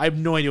Raiders I have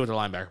no idea what their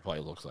linebacker play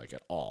looks like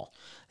at all.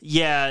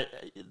 Yeah,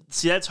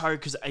 see that's hard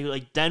because I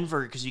like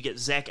Denver because you get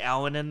Zach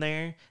Allen in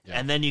there,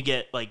 and then you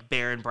get like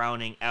Baron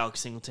Browning,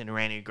 Alex Singleton, and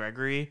Randy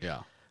Gregory.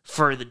 Yeah.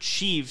 For the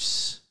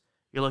Chiefs,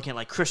 you're looking at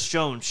like Chris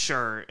Jones,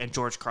 sure, and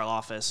George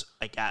Karlaftis,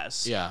 I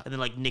guess. Yeah. And then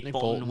like Nick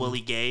Bolton,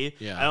 Willie Gay.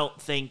 Yeah. I don't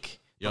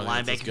think the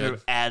linebacker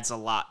group adds a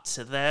lot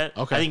to that.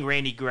 Okay. I think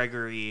Randy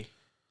Gregory.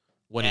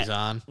 When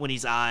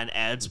he's on,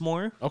 adds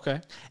more.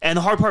 Okay. And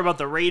the hard part about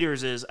the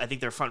Raiders is I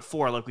think their front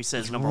 4, like we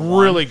said, is number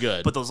 1. Really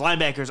good. But those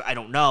linebackers, I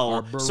don't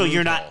know. So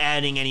you're not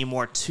adding any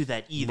more to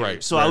that either.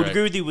 Right, so I would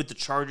agree with you with the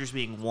Chargers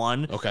being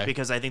 1. Okay.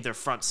 Because I think their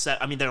front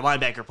set, their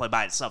linebacker play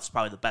by itself is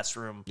probably the best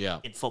room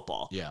in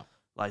football. Yeah.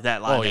 Like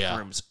that linebacker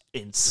room is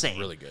insane. It's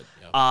really good.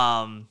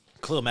 Yeah.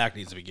 Khalil Mack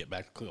needs to get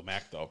back to Khalil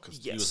Mack though,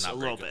 because he was not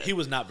very good. He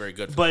was not very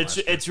good. But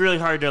it's really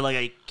hard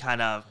to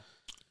kind of.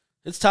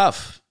 It's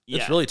tough. Yeah.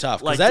 It's really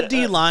tough because that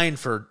D line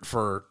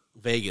for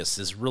Vegas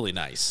is really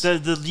nice.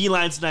 The D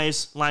line's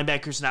nice.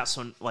 Linebackers not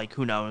so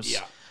who knows.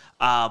 Yeah.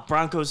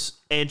 Broncos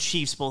and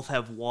Chiefs both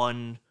have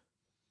one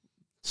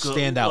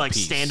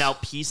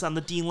standout piece on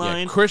the D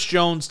line. Yeah, Chris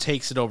Jones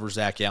takes it over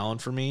Zach Allen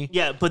for me.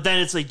 Yeah, but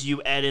then it's like, do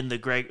you add in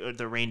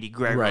the Randy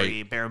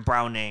Gregory, Baron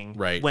Browning,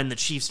 when the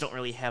Chiefs don't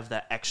really have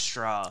that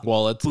extra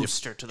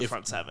booster to the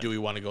front seven? Do we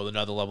want to go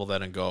another level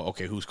then and go,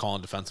 okay, who's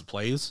calling defensive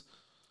plays?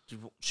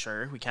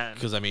 Sure, we can.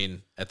 Because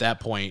at that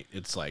point,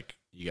 it's like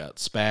you got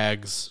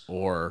Spags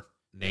or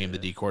name the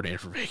D coordinator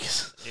for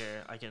Vegas.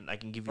 Yeah, I can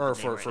give you or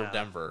the name for now.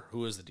 Denver.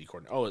 Who is the D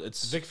coordinator? Oh,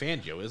 it's Vic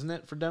Fangio, isn't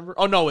it, for Denver?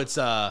 Oh no, it's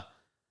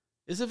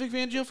is it Vic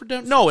Fangio for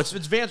Denver? No, it's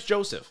Vance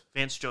Joseph.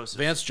 Vance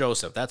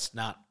Joseph. That's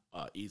not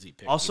easy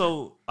pick.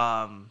 Also,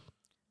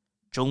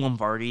 Joe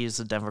Lombardi is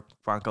the Denver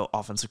Bronco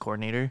offensive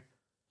coordinator.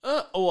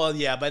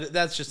 But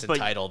that's just a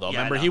title, though.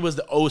 Remember, he was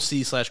the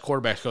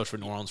OC/quarterbacks coach for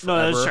New Orleans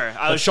forever. No, sure.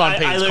 Sean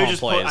Payton's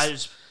calling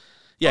plays.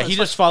 He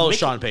just follows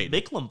Sean Payton.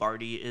 Mick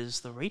Lombardi is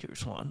the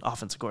Raiders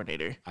offensive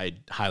coordinator. I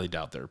highly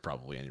doubt they're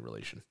probably any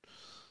relation.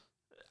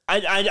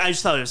 I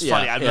just thought it was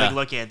funny. I'd be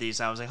looking at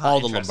these, and I was like, all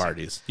the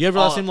Lombardis. You ever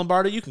last name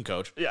Lombardi? You can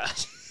coach. Yeah.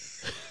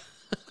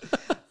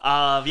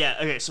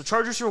 Okay, so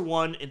Chargers are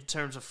 1 in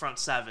terms of front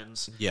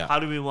sevens. Yeah. How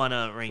do we want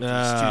to rank these 2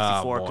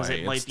 through 4? Because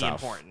it might be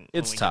tough. important.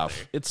 It's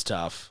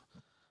tough.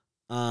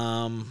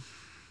 I'm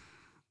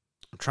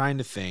trying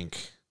to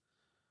think.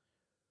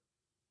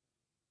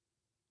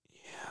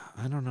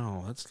 Yeah, I don't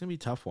know. That's gonna be a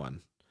tough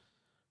one.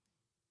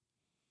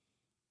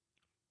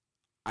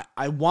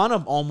 I want to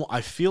almost.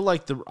 I feel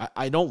like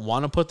I don't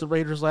want to put the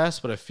Raiders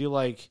last, but I feel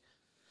like.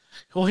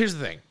 Well, here's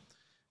the thing.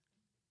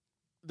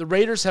 The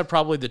Raiders have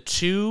probably the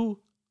 2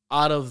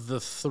 out of the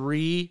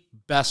 3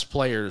 best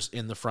players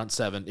in the front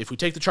 7. If we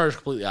take the Chargers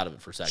completely out of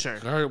it for a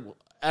second. Sure.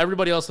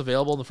 Everybody else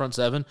available in the front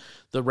 7,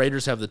 the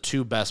Raiders have the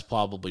 2 best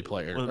probably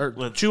players.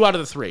 Or 2 out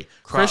of the 3.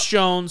 Chris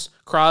Jones,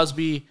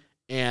 Crosby,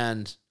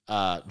 and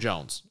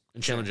Jones.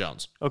 And Chandler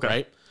Jones. Okay.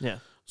 Right? Yeah.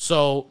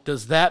 So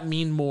does that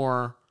mean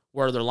more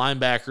where their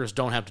linebackers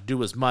don't have to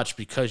do as much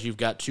because you've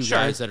got 2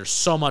 guys that are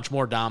so much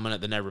more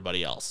dominant than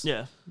everybody else?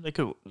 Yeah. They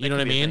could. You know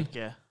what I mean?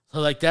 Yeah.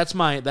 So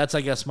that's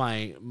I guess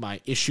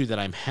my issue that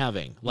I'm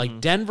having.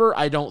 Like Denver,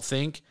 I don't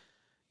think,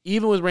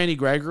 even with Randy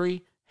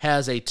Gregory,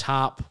 has a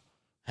top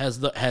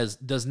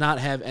does not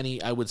have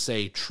any, I would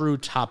say, true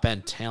top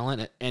end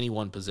talent at any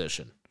one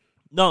position.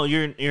 No,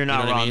 you're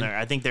not wrong there.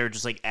 I think they're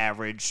just like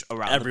average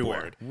around everywhere.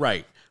 The board.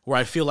 Right. Where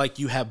I feel like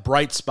you have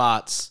bright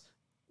spots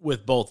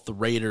with both the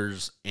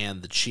Raiders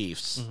and the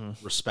Chiefs,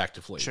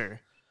 respectively. Sure.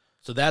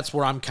 So that's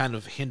where I'm kind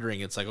of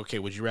hindering. It's like, okay,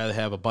 would you rather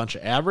have a bunch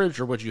of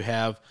average, or would you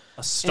have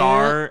a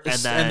star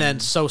and then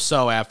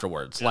so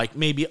afterwards? Yeah. Like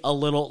maybe a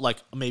little, like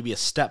maybe a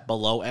step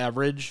below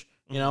average,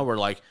 where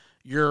like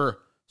you're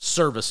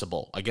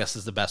serviceable, I guess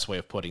is the best way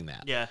of putting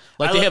that. Yeah.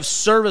 Like they have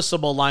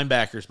serviceable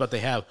linebackers, but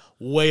they have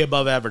way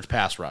above average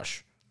pass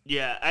rush.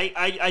 Yeah,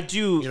 I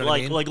do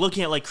like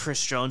looking at like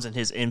Chris Jones and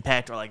his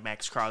impact, or like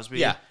Max Crosby.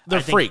 Yeah,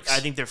 they're freaks. I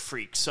think they're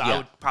freaks. So I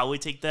would probably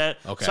take that.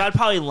 Okay. So I'd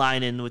probably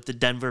line in with the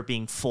Denver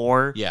being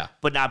 4. Yeah,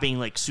 but not being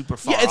like super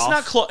far. Yeah, it's off.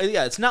 not close.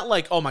 Yeah, it's not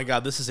like, oh my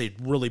god, this is a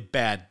really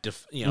bad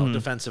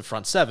defensive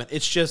front 7.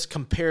 It's just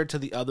compared to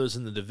the others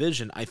in the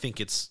division, I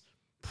think it's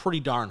pretty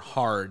darn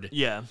hard.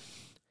 Yeah,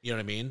 you know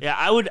what I mean. Yeah,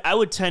 I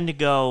would tend to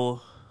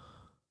go.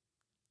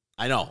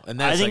 I know, and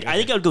that's I think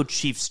I would go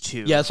Chiefs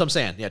 2. Yeah, that's what I'm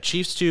saying. Yeah,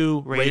 Chiefs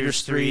 2,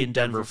 Raiders 3, and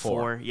Denver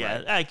 4.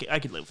 Yeah, right. I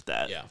could live with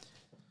that. Yeah,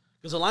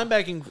 because the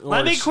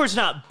linebacking core's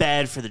not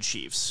bad for the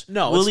Chiefs.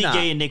 No, Willie it's not.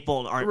 Gay and Nick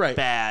Bolton aren't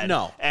bad.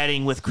 No,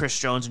 adding with Chris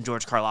Jones and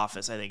George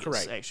Karlaftis, I think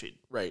it's actually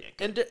right.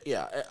 And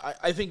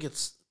I think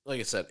it's like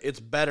I said, it's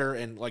better.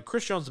 And like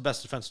Chris Jones, the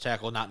best defensive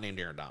tackle, not named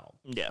Aaron Donald.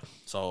 Yeah.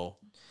 So.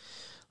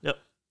 Yep.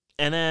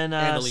 And then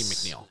and Lee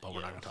McNeil, but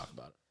we're not going to talk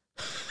about it.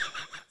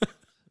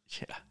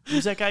 Yeah.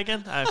 Who's that guy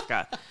again? I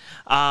forgot.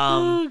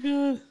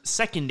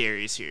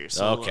 Secondaries here.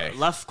 So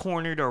left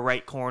corner to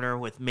right corner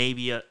with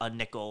maybe a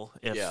nickel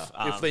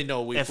if they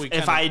know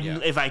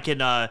if I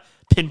can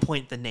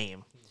pinpoint the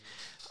name.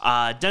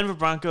 Denver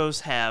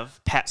Broncos have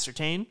Pat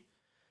Surtain,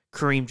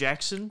 Kareem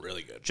Jackson,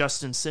 really good.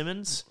 Justin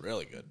Simmons,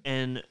 really good,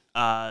 and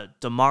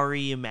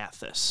Damari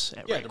Mathis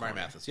at right Damari corner.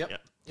 Mathis. Yep.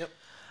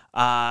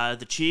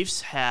 The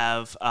Chiefs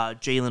have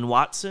Jalen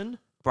Watson,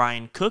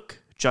 Brian Cook,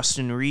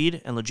 Justin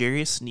Reed, and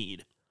L'Jarius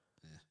Sneed.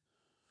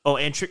 Oh,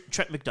 and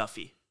Trent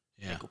McDuffie.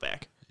 Yeah. Go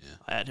back. Yeah.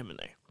 I add him in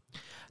there.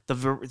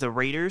 The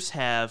Raiders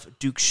have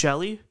Duke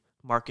Shelley,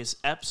 Marcus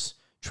Epps,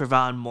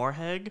 Trevon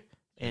Moorheg,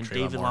 and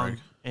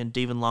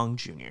David Long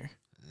Jr.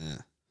 Yeah.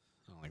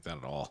 I don't like that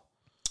at all.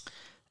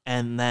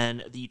 And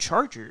then the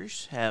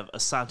Chargers have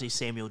Asante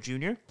Samuel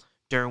Jr.,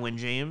 Derwin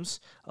James,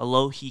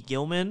 Alohi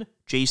Gilman,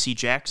 J.C.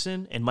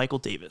 Jackson, and Michael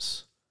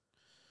Davis.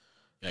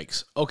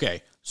 Yikes.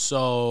 Okay,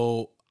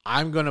 so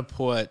I'm going to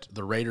put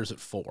the Raiders at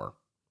 4.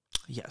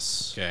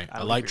 Yes. Okay.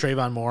 I like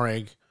Trayvon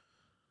Moorheg,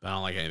 but I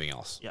don't like anything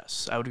else.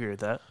 Yes, I would agree with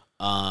that.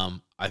 I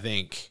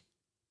think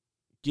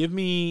give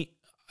me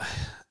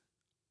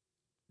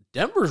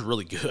Denver's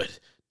really good.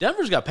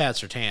 Denver's got Pat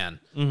Surtain.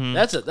 Mm-hmm.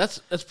 That's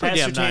pretty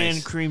damn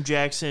nice. Kareem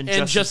Jackson,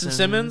 and Justin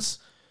Simmons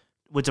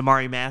with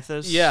Damari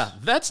Mathis. Yeah,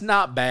 that's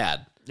not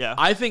bad. Yeah.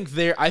 I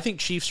think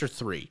Chiefs are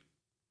 3.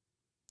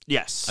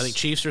 Yes. I think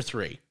Chiefs are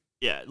 3.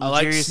 Yeah. I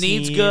like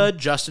Sneed's good.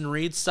 Justin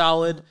Reed's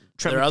solid.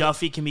 Trent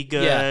McDuffie can be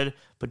good.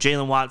 But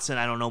Jalen Watson,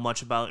 I don't know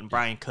much about, and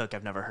Brian Cook,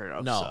 I've never heard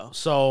of. No.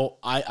 So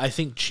I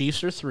think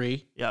Chiefs are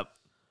 3. Yep.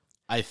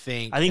 I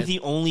think the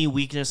only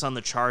weakness on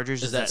the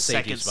Chargers is that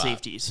second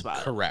safety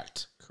spot.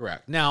 Correct.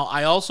 Now,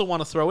 I also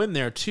want to throw in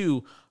there,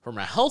 too, from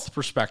a health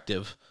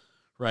perspective,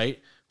 right?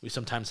 We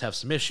sometimes have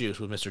some issues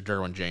with Mr.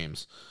 Derwin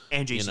James.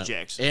 And J.C.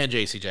 Jackson. And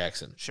J.C.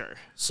 Jackson. Sure.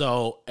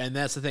 So, and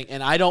that's the thing.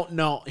 And I don't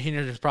know.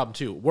 Here's the problem,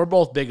 too. We're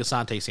both big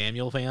Asante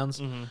Samuel fans.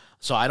 Mm-hmm.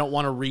 So I don't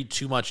want to read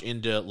too much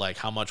into like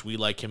how much we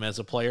like him as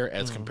a player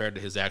as compared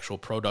to his actual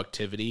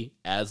productivity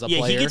as a player.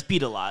 Yeah, he gets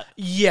beat a lot.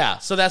 Yeah.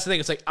 So that's the thing.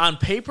 It's like on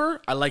paper,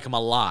 I like him a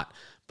lot.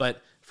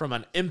 But from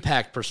an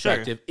impact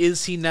perspective,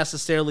 is he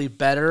necessarily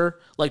better?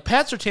 Like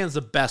Pat Surtain's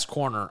the best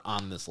corner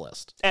on this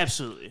list.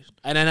 Absolutely.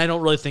 And I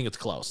don't really think it's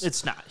close.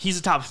 It's not. He's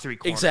a top 3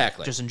 corner.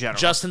 Exactly. Just in general.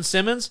 Justin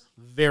Simmons,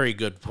 very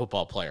good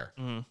football player.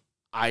 Mm-hmm.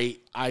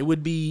 I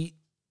would be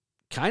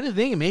kind of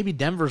thinking maybe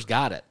Denver's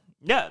got it.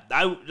 Yeah,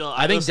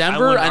 I think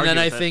Denver, and then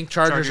I think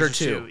Chargers are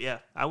 2. Yeah,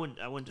 I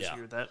wouldn't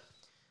disagree with that.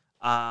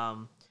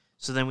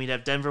 So then we'd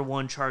have Denver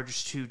 1,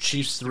 Chargers 2,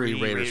 Chiefs 3,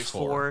 Raiders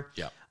 4.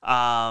 Yeah.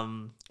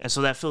 And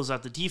so that fills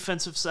out the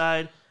defensive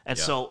side, and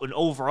so in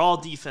overall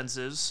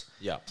defenses.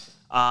 Yeah.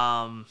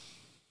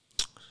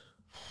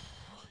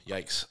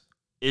 Yikes.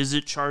 Is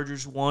it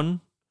Chargers 1?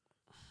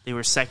 They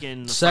were second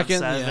in the front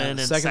 7, and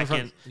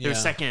second. They were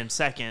second and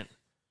second.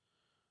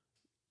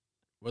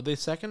 Were they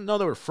second? No,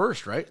 they were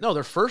first, right? No,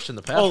 they're first in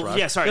the pass rush.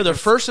 Yeah, sorry. Yeah, they're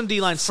first in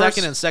D-line,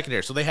 second in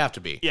secondary, so they have to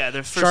be. Yeah,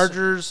 they're first.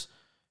 Chargers,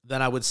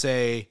 then I would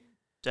say...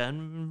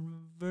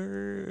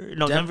 Denver...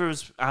 No, Denver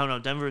was... I don't know.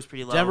 Denver was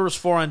pretty low. Denver was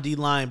 4 on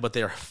D-line, but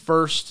they're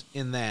first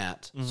in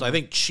that. Mm-hmm. So I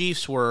think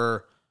Chiefs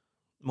were...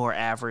 more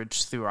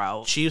average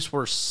throughout. Chiefs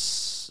were...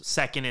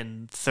 second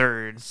and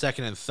third.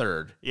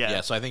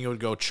 Yeah, so I think it would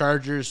go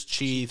Chargers,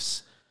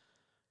 Chiefs...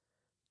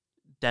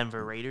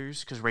 Denver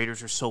Raiders, because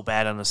Raiders are so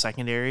bad on the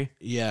secondary.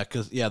 Yeah,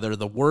 because they're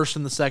the worst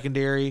in the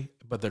secondary,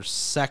 but they're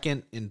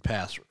second in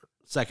pass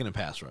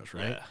rush,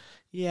 right?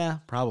 Yeah,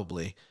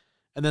 probably.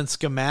 And then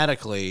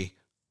schematically,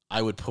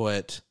 I would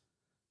put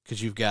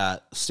because you've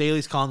got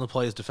Staley's calling the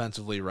plays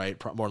defensively, right?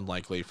 More than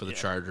likely for the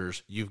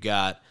Chargers. You've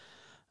got,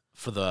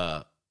 for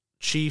the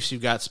Chiefs,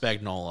 you've got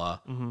Spagnuolo.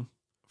 Mm-hmm.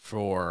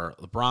 For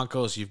the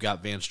Broncos, you've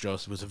got Vance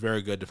Joseph, who's a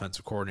very good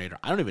defensive coordinator.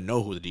 I don't even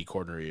know who the D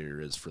coordinator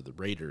is for the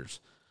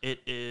Raiders. It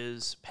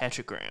is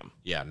Patrick Graham.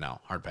 Yeah, no,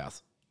 hard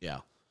path.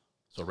 Yeah.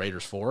 So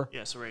Raiders 4?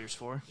 Yeah, so Raiders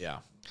 4. Yeah.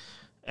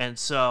 And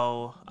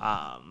so,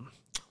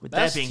 with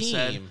that being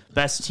said,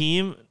 best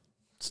team?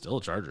 Still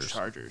Chargers.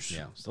 Chargers.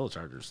 Yeah, still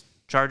Chargers.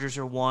 Chargers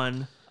are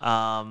 1.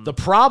 The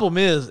problem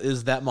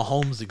is that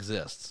Mahomes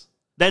exists.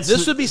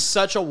 This would be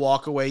such a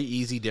walkaway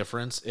easy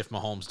difference if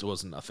Mahomes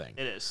wasn't a thing.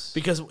 It is.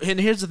 Because, and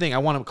here's the thing, I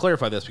want to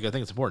clarify this because I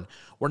think it's important.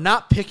 We're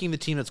not picking the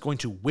team that's going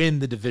to win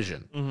the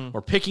division. Mm-hmm.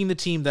 We're picking the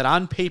team that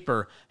on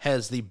paper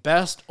has the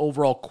best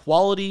overall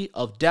quality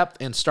of depth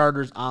and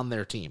starters on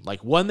their team.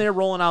 Like when they're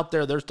rolling out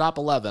there, their top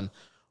 11,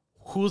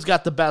 who's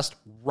got the best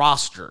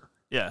roster?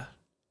 Yeah.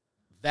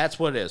 That's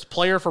what it is,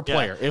 player for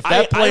player. Yeah. If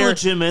that player, I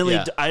legitimately,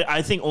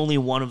 I think only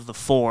one of the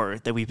 4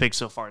 that we picked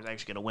so far is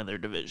actually going to win their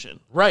division.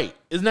 Right?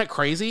 Isn't that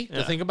crazy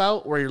to think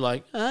about? Where you're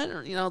like,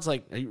 it's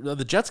like, are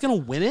the Jets going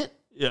to win it?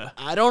 Yeah,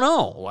 I don't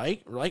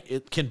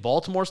know. Can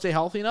Baltimore stay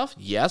healthy enough?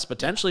 Yes,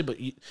 potentially, but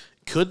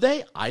could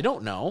they? I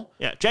don't know.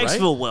 Yeah,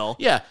 Jacksonville will.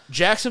 Yeah,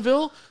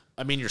 Jacksonville.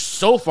 I mean, you're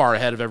so far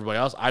ahead of everybody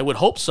else. I would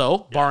hope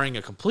so, barring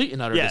a complete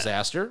and utter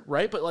disaster,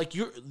 right? But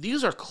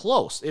these are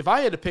close. If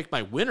I had to pick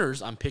my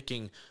winners, I'm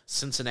picking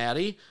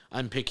Cincinnati,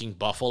 I'm picking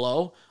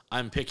Buffalo,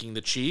 I'm picking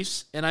the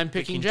Chiefs, and I'm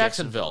picking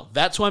Jacksonville.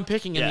 That's who I'm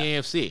picking in the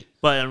AFC.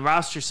 But on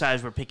roster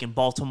size, we're picking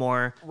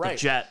Baltimore, the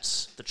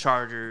Jets, the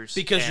Chargers.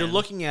 Because you're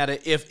looking at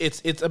it, if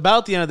it's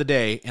about the end of the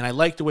day, and I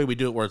like the way we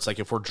do it, where it's like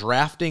if we're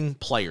drafting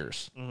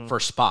players for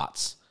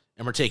spots,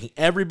 and we're taking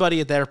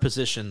everybody at their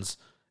positions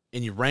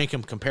and you rank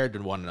them compared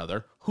to one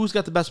another, who's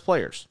got the best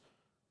players?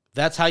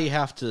 That's how you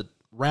have to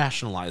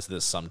rationalize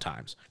this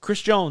sometimes. Chris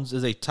Jones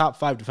is a top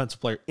 5 defensive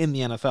player in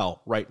the NFL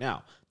right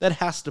now. That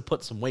has to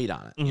put some weight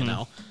on it, you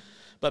know?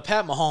 But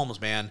Pat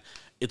Mahomes, man,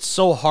 it's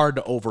so hard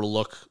to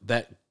overlook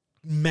that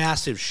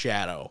massive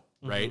shadow,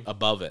 right,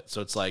 above it.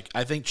 So it's like,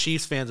 I think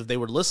Chiefs fans, if they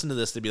would listen to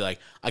this, they'd be like,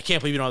 I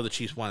can't believe you don't have the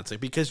Chiefs won. It's like,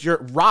 because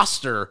your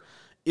roster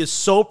is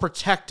so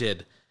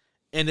protected.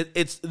 And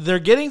they're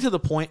getting to the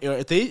point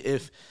if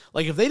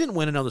they didn't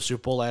win another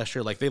Super Bowl last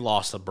year, like they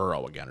lost to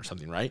Burrow again or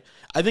something, right?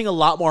 I think a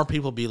lot more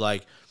people be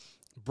like,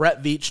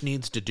 Brett Veach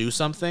needs to do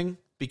something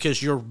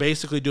because you're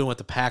basically doing what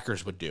the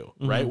Packers would do,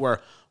 right?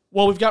 Where,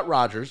 we've got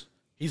Rodgers,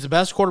 he's the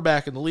best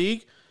quarterback in the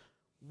league.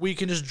 We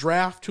can just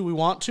draft who we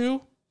want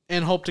to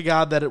and hope to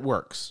God that it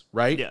works,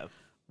 right? Yeah.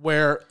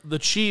 Where the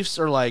Chiefs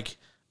are like,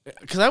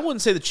 because I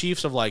wouldn't say the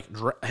Chiefs have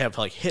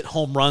hit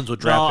home runs with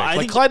draft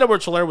picks. Clyde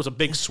Edwards-Helaire was a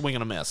big swing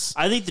and a miss.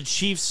 I think the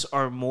Chiefs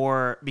are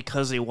more,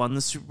 because they won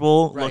the Super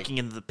Bowl, looking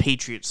into the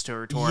Patriots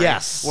territory.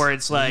 Yes. Where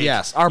it's like...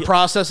 Yes, our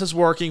process is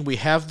working. We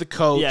have the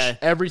coach. Yeah.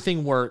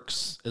 Everything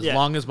works as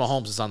long as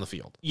Mahomes is on the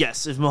field.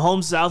 Yes, if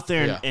Mahomes is out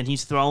there and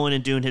he's throwing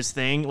and doing his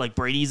thing, like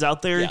Brady's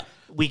out there... Yeah.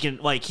 We can,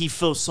 he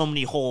fills so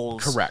many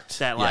holes. Correct.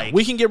 That,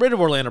 we can get rid of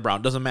Orlando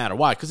Brown. Doesn't matter.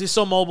 Why? Because he's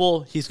so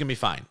mobile, he's going to be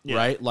fine,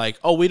 right?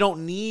 We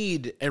don't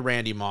need a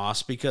Randy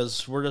Moss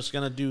because we're just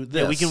going to do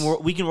this. Yeah,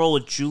 we can roll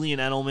with Julian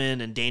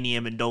Edelman and Danny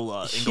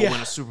Amendola and go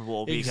win a Super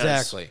Bowl.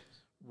 Exactly.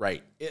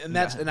 Right. And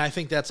I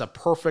think that's a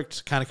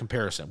perfect kind of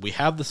comparison. We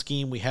have the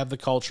scheme, we have the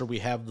culture, we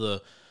have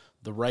the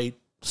right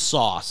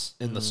sauce,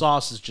 and the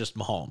sauce is just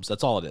Mahomes.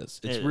 That's all it is.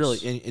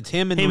 It's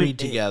him and Reed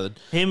together.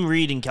 Him,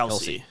 Reed, and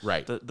Kelsey.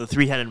 Right. The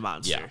three-headed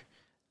monster. Yeah.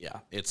 Yeah,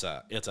 it's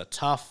a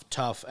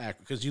tough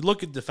act because you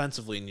look at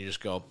defensively and you just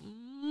go,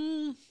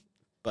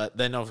 but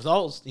then if it's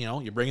all,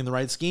 you're bringing the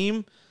right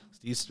scheme.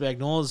 Steve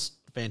Spagnuolo is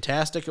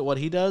fantastic at what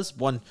he does.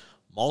 Won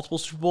multiple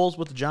Super Bowls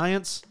with the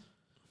Giants.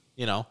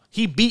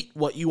 He beat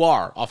what you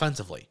are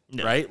offensively,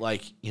 right?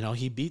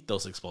 He beat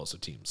those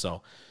explosive teams.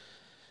 So,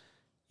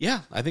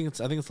 yeah, I think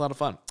it's a lot of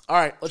fun. All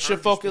right, let's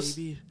shift focus.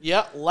 Baby.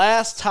 Yeah,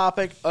 last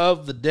topic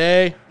of the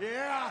day.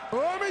 Yeah,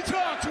 let me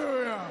talk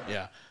to you.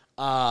 Yeah.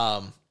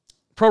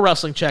 Pro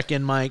Wrestling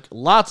Check-in, Mike.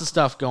 Lots of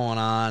stuff going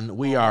on.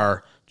 We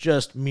are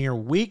just mere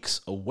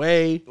weeks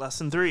away. Less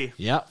than 3.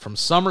 Yeah, from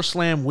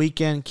SummerSlam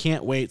weekend.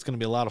 Can't wait. It's going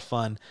to be a lot of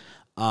fun.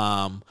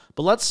 But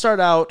let's start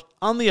out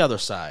on the other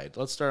side.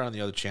 Let's start on the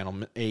other channel,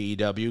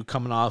 AEW,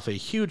 coming off a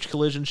huge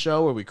Collision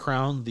show where we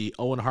crowned the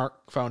Owen Hart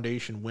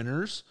Foundation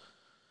winners.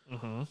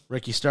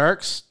 Ricky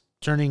Starks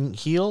turning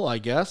heel, I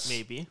guess.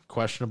 Maybe.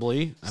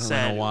 Questionably. I don't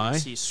know why.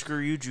 See, screw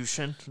you,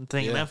 Jushin. I'm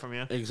thinking that from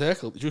you.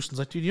 Exactly. Jushin's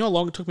like, dude, you know how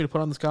long it took me to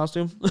put on this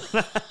costume?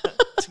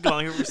 It's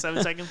going here for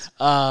 7 seconds.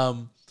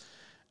 And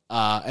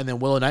then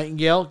Willow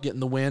Nightingale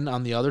getting the win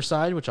on the other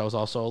side, which I was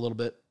also a little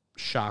bit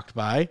shocked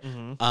by.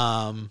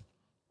 Punk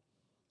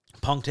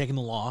taking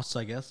the loss,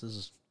 I guess,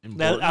 is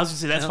important. I was going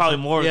to say, that's probably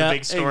more of the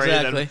big story.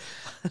 Exactly.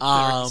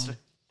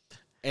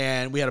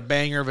 And we had a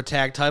banger of a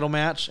tag title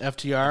match.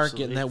 FTR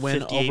getting that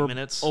win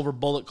over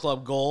Bullet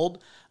Club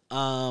Gold.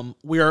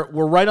 We're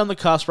right on the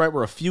cusp, right?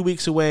 We're a few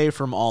weeks away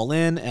from All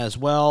In as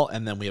well,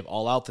 and then we have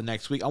All Out the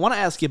next week. I want to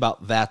ask you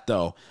about that,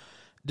 though.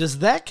 Does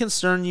that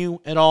concern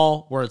you at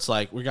all, where it's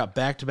like we got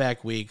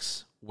back-to-back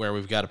weeks, where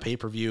we've got a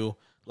pay-per-view.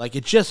 Like,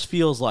 it just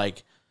feels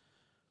like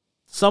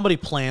somebody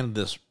planned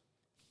this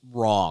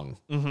wrong.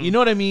 Mm-hmm. You know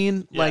what I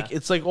mean? Yeah. Like,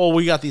 it's like, oh,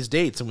 we got these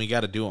dates and we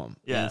got to do them.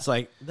 Yeah. And it's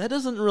like, that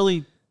doesn't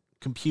really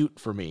compute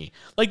for me.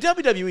 Like,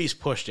 WWE's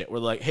pushed it. We're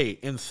like, hey,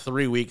 in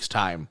 3 weeks'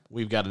 time,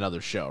 we've got another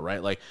show,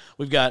 right? Like,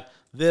 we've got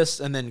this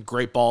and then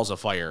Great Balls of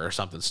Fire or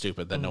something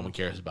stupid that no one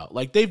cares about.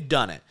 Like, they've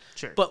done it.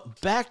 Sure. But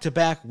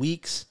back-to-back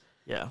weeks,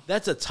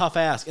 that's a tough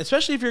ask,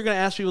 especially if you're going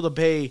to ask people to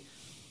pay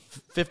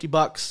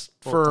 $50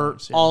 for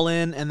All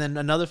In and then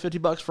another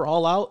 $50 for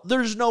All Out.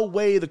 There's no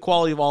way the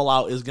quality of All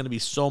Out is going to be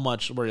so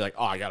much where you're like,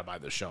 oh, I got to buy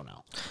this show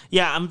now.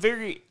 Yeah, I'm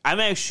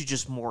actually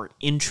just more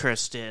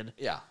interested.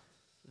 Yeah.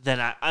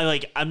 Than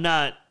I'm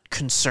not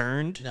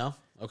concerned. No?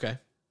 Okay.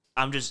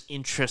 I'm just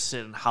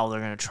interested in how they're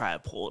going to try to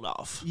pull it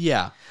off.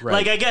 Yeah, right.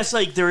 Like, I guess,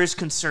 like, there is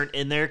concern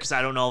in there because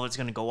I don't know if it's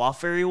going to go off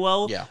very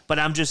well. Yeah. But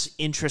I'm just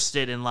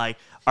interested in, like,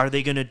 are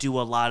they going to do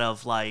a lot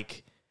of,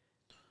 like,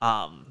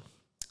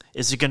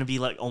 is it going to be,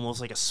 like, almost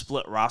like a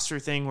split roster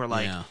thing where,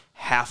 like,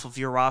 half of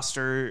your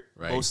roster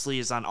mostly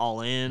is on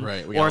All In?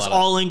 Right. Or is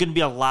All In going to be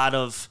a lot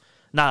of,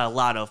 not a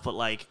lot of, but,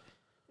 like,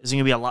 is it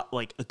going to be a lot,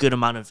 like, a good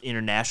amount of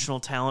international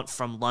talent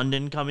from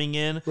London coming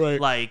in? Right.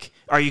 Like,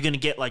 are you going to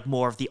get, like,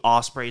 more of the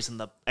Ospreys and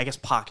the, I guess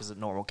Pac is a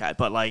normal guy,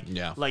 but, like,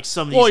 like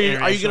some of these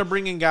are you going to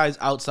bring in guys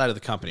outside of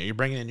the company? Are you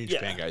bringing in New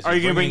Japan guys? Are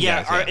you going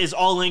to bring, is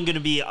All In going to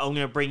be, I'm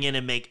going to bring in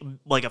and make,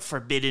 like, a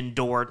Forbidden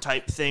Door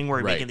type thing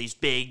where we're making these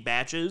big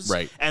matches?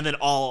 Right. And then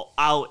All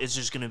Out is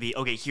just going to be,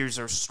 okay, here's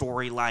our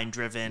storyline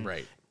driven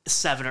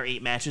 7 or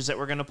 8 matches that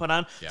we're going to put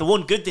on. Yeah. The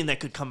one good thing that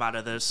could come out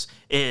of this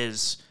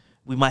is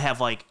we might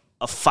have, like,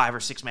 a 5 or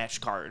 6 match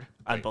card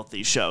on both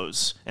these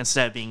shows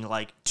instead of being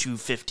like 2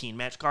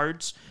 15-match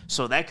cards.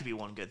 So that could be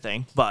one good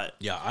thing. But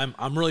yeah,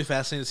 I'm really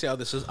fascinated to see how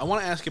this is. I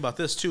want to ask you about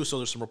this too. So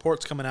there's some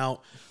reports coming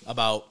out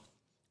about,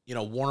 you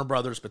know, Warner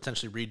Brothers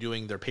potentially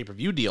redoing their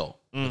pay-per-view deal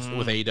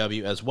with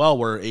AEW as well,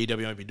 where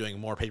AEW might be doing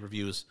more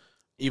pay-per-views,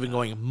 even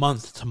going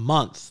month to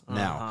month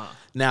now.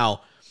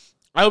 Now,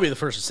 I will be the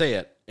first to say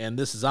it, and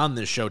this is on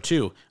this show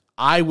too.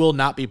 I will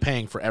not be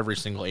paying for every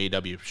single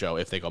AEW show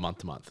if they go month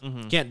to month.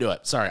 Can't do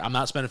it. Sorry, I'm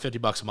not spending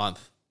 $50 a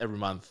month every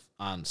month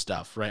on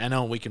stuff, right? I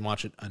know we can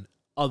watch it on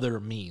other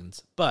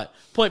means, but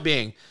point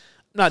being,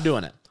 not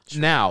doing it.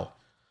 Sure. Now,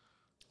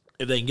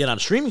 if they can get on a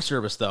streaming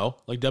service, though,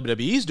 like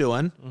WWE's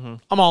doing,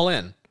 I'm all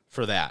in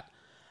for that.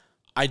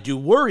 I do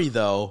worry,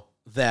 though,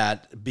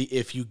 that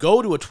if you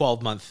go to a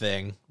 12-month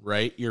thing,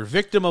 right, you're a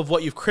victim of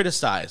what you've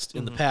criticized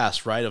in the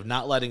past, right, of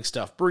not letting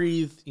stuff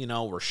breathe. You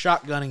know, we're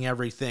shotgunning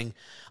everything.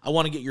 I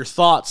want to get your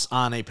thoughts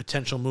on a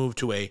potential move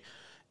to a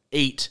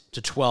 8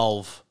 to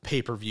 12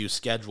 pay-per-view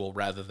schedule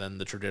rather than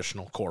the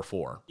traditional core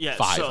 4. Yeah,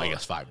 5, I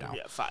guess 5 now.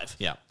 Yeah, 5.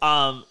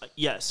 Yeah.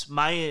 Yes,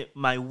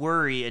 my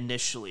worry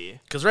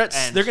initially, because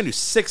they're going to do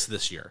 6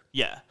 this year.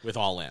 Yeah, with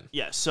All In.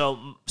 Yeah.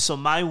 So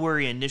my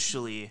worry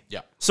initially.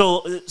 Yeah.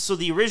 So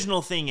the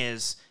original thing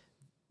is,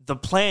 the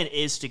plan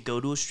is to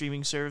go to a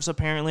streaming service,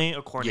 apparently,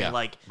 according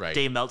to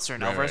Dave Meltzer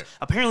and Alvarez.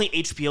 Apparently,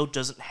 HBO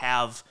doesn't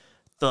have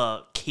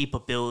the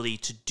capability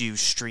to do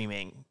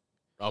streaming.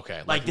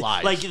 Okay, like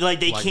live. Like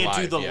they can't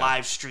do the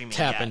live streaming.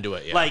 Tap yet. into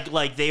it. Yeah.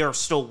 Like they are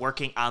still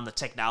working on the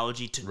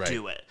technology to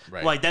do it.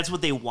 Right. Like that's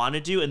what they want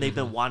to do, and they've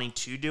been wanting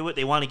to do it.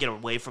 They want to get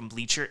away from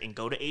Bleacher and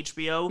go to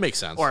HBO. Makes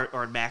sense.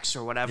 Or Max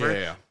or whatever.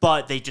 Yeah.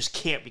 But they just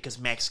can't because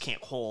Max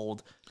can't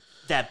hold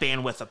that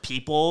bandwidth of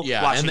people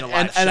watching a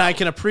live show. And I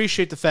can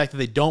appreciate the fact that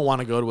they don't want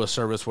to go to a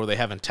service where they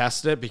haven't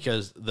tested it,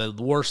 because the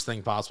worst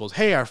thing possible is,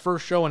 hey, our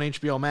first show on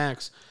HBO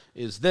Max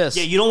is this.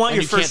 Yeah, you don't want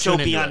your first show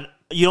be on.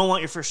 You don't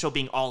want your first show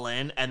being All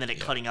In and then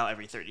it cutting out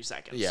every 30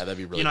 seconds. Yeah, that'd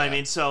be really. You know bad. What I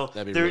mean? So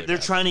they're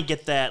trying to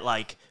get that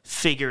like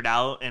figured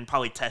out and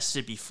probably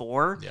tested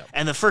before. Yeah.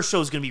 And the first show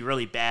is going to be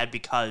really bad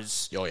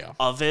because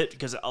of it,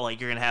 because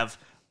like you're going to have.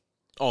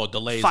 Oh,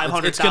 delays.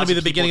 500,000 it's going to be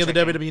the beginning of the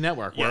checking. WWE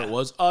Network, where it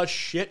was a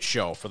shit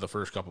show for the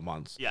first couple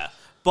months. Yeah.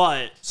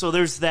 But, so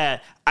there's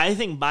that. I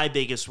think my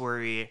biggest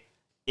worry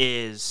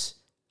is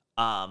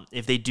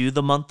if they do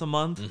the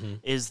month-to-month,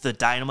 is the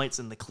Dynamites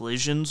and the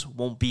Collisions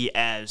won't be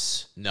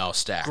as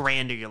stacked.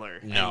 granular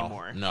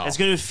anymore. No. It's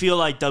going to feel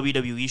like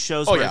WWE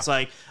shows where it's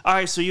like, all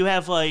right, so you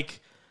have like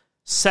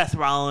Seth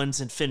Rollins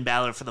and Finn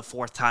Balor for the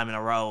 4th time in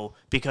a row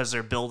because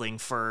they're building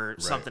for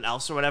something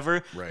else or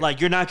whatever. Right.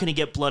 Like, you're not going to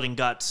get blood and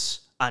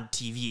guts on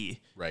TV.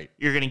 Right.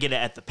 You're going to get it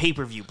at the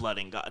pay-per-view blood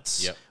and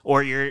guts. Yep.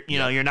 Or you're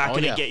not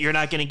going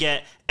to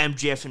get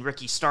MJF and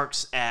Ricky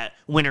Starks at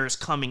Winter is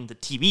Coming, the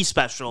TV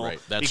special. Right.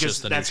 That's because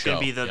just the that's new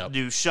going to show. be the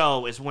new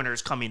show is Winter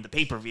is Coming, the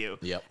pay-per-view.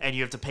 Yep. And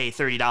you have to pay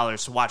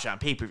 $30 to watch it on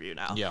pay-per-view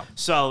now. Yeah.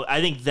 So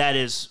I think that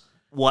is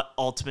what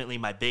ultimately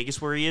my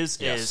biggest worry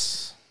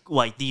is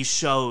like these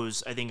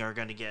shows I think are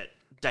going to get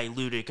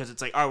diluted because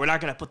it's like, all right, we're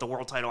not going to put the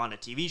world title on a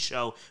TV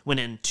show when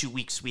in 2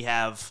 weeks we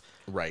have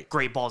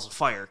Great Balls of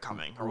Fire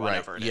coming or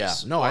whatever it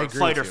is. No, or I agree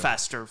Fighter with you.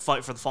 Fest or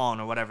Fight for the Fallen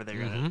or whatever they're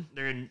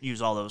gonna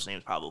use all those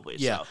names probably.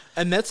 Yeah, so.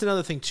 And that's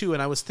another thing too.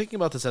 And I was thinking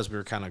about this as we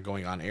were kind of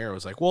going on air. I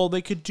was like, well,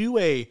 they could do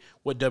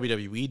what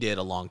WWE did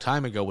a long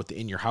time ago with the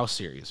In Your House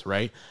series,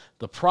 right?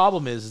 The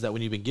problem is that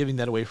when you've been giving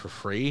that away for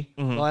free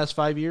the last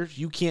 5 years,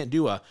 you can't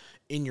do a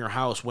In Your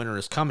House Winter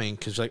is Coming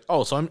because you're like,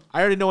 oh, so I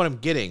already know what I'm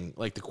getting.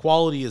 Like the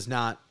quality is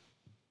not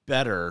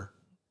better.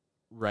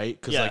 Right?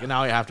 Because like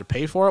now I have to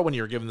pay for it when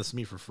you're giving this to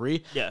me for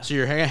free. Yeah. So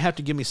you're going to have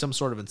to give me some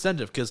sort of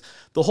incentive because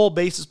the whole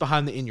basis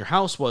behind the In Your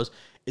House was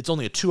it's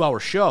only a 2-hour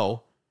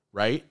show,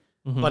 right?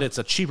 But it's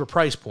a cheaper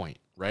price point,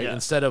 right? Yeah.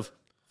 Instead of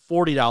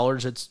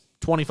 $40, it's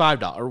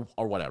 $25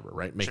 or whatever,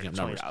 right? Making up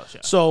numbers.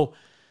 Yeah. So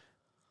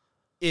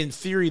in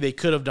theory, they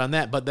could have done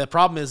that, but the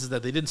problem is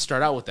that they didn't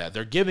start out with that.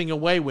 They're giving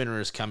away Winter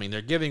is Coming.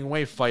 They're giving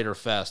away Fighter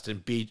Fest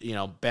and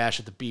Bash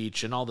at the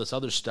Beach and all this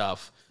other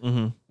stuff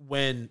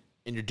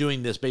and you're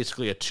doing this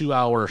basically a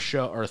 2-hour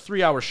show or a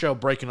 3-hour show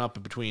breaking up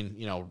in between,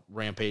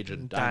 Rampage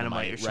and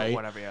Dynamite, right?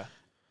 Whatever, yeah.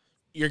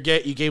 You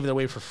gave it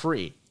away for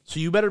free. So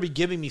you better be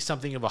giving me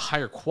something of a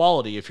higher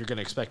quality if you're going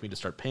to expect me to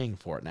start paying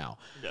for it now.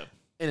 Yeah.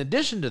 In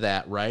addition to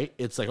that, right,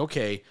 it's like,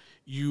 okay,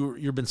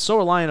 you've been so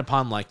reliant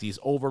upon like these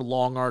over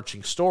long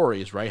arching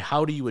stories, right?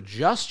 How do you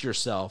adjust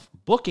yourself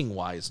booking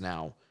wise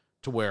now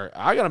to where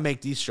I got to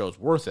make these shows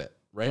worth it?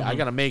 Right, I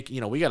got to make,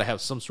 we got to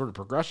have some sort of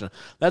progression.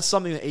 That's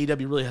something that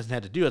AEW really hasn't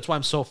had to do. That's why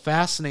I'm so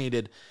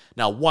fascinated.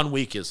 Now, 1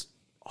 week is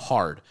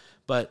hard,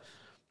 but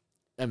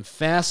I'm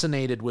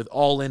fascinated with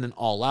All In and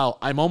All Out.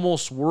 I'm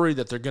almost worried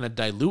that they're going to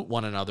dilute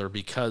one another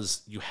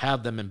because you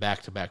have them in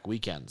back-to-back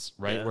weekends,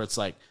 right? Yeah. Where it's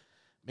like,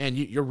 man,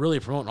 you're really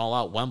promoting All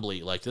Out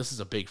Wembley. Like, this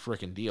is a big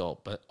freaking deal.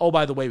 But, oh,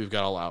 by the way, we've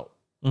got All Out,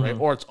 right?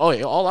 Or it's,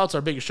 yeah, All Out's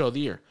our biggest show of the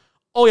year.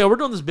 Oh, yeah, we're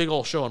doing this big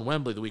old show in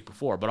Wembley the week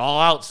before, but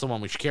All Out's the one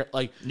we should care.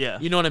 Like,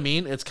 you know what I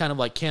mean? It's kind of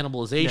like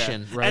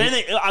cannibalization, right? And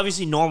then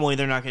obviously, normally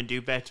they're not going to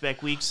do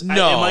back-to-back weeks. No.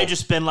 It might have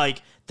just been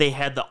like they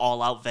had the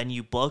All Out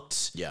venue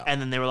booked,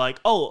 and then they were like,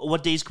 oh,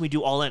 what days can we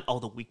do All In? Oh,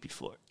 the week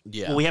before.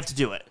 Yeah. Well, we have to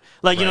do it.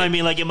 Like, you know what I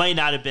mean? Like, it might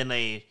not have been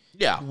a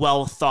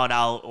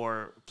well-thought-out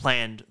or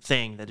planned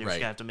thing that they're just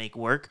going to have to make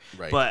work.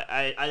 Right. But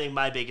I think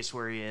my biggest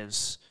worry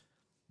is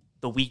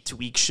the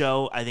week-to-week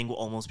show, I think, will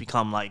almost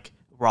become like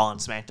Raw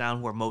and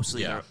SmackDown, where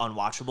mostly they're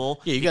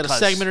unwatchable. Yeah, you got a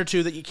segment or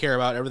two that you care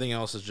about. Everything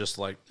else is just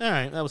like, all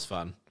right, that was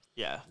fun.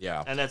 Yeah.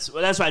 Yeah. And that's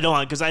what I don't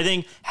want, because I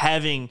think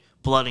having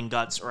Blood and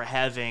Guts or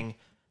having,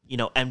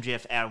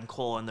 MJF, Adam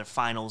Cole in their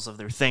finals of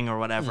their thing or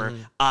whatever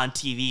on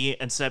TV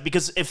instead,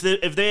 because if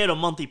they had a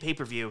monthly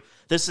pay-per-view,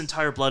 this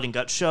entire Blood and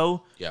Guts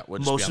show,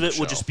 most of it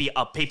would just be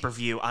a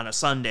pay-per-view on a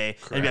Sunday.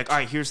 Correct. And be like, all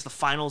right, here's the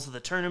finals of the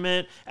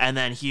tournament, and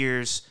then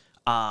here's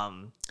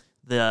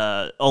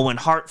the Owen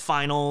Hart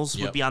finals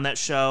would be on that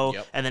show,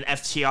 and then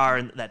FTR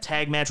and that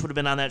tag match would have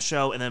been on that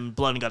show, and then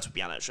Blood and Guts would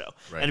be on that show.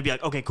 Right. And it'd be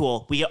like, okay,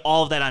 cool. We get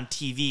all of that on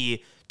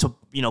TV to,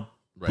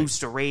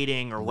 boost a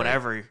rating or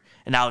whatever.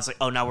 And now it's like,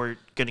 oh, now we're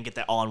going to get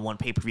that all in one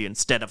pay-per-view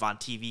instead of on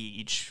TV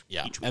each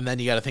week. And then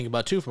you got to think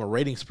about, too, from a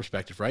ratings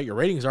perspective, right? Your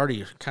ratings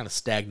already kind of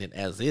stagnant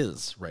as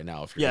is right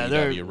now if you're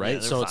AEW, right?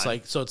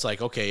 It's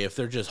like, okay, if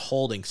they're just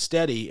holding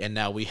steady and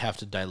now we have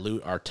to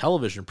dilute our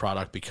television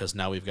product because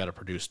now we've got to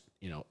produce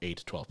 8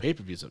 to 12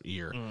 pay-per-views a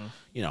year,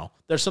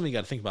 there's something you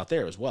got to think about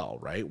there as well,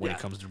 right? When it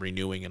comes to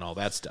renewing and all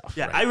that stuff.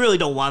 Yeah, right? I really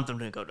don't want them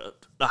to go to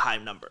the high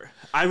number.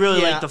 I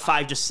really like the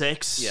 5 to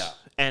 6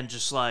 and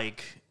just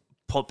like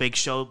put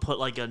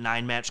like a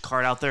 9-match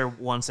card out there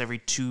once every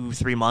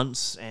 2-3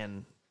 months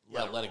and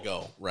let it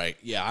go. Right.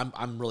 Yeah,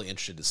 I'm really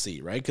interested to see,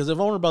 right? Because if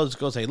Warner Brothers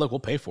goes, hey, look, we'll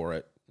pay for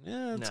it.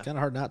 Yeah, it's kind of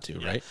hard not to,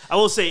 right? I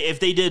will say,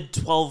 if they did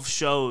 12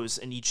 shows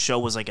and each show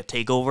was like a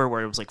takeover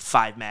where it was like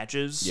 5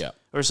 matches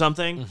or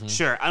something,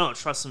 sure. I don't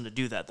trust them to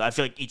do that, though. I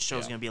feel like each show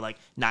is going to be like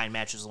 9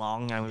 matches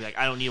long. I'm like,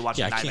 I don't need to watch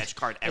a 9-match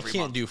card every month. I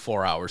can't do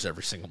 4 hours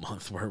every single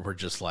month where we're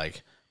just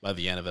like, by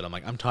the end of it, I'm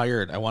like, I'm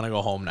tired. I want to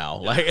go home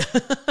now. Yeah. Like,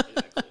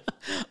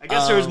 I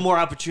guess there was more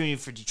opportunity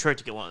for Detroit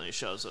to get one of these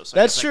shows, though. So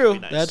that's true.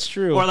 Nice. That's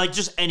true. Or like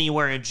just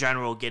anywhere in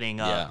general getting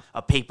a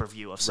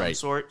pay-per-view of some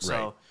sort. So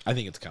right. I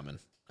think it's coming.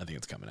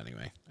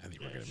 Anyway. I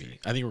think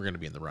we're gonna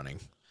be in the running.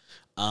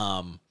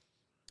 I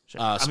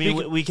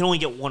mean, we can only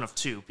get one of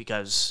 2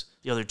 because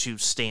the other 2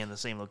 stay in the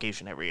same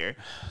location every year.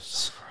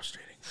 So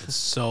frustrating. It's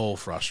so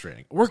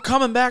frustrating. We're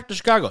coming back to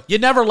Chicago. You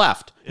never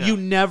left. Yeah. You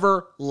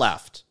never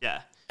left.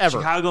 Yeah. Ever.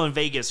 Chicago and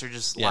Vegas are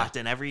just locked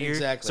in every year.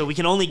 Exactly. So we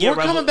can only get...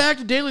 We're coming back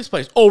to Daly's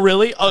place. Oh,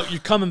 really? Oh, you're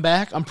coming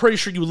back? I'm pretty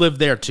sure you live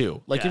there,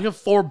 too. Like, if you have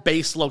 4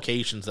 base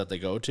locations that they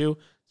go to,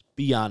 it's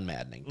beyond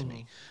maddening to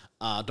me.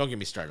 Don't get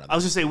me started on that. I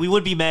was going to say, we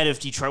would be mad if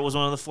Detroit was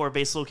one of the 4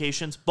 base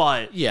locations,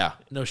 but... Yeah,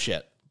 no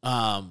shit.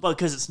 But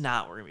because it's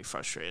not, we're going to be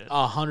frustrated.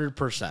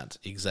 100%.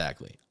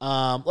 Exactly.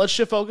 Let's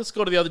shift focus.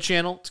 Go to the other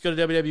channel. Let's go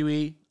to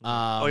WWE. You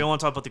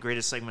want to talk about the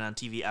greatest segment on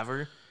TV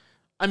ever?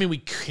 I mean, we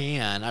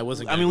can. I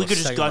wasn't. We could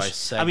just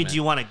gush. I mean, do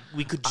you want to?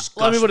 We could just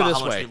gush about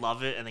how much we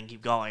love it and then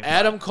keep going.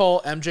 Adam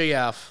Cole,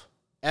 MJF,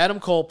 Adam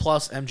Cole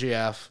plus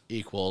MJF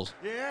equals.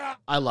 Yeah.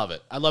 I love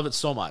it. I love it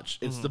so much.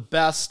 It's the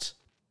best.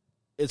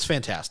 It's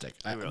fantastic.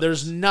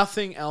 There's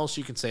nothing else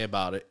you can say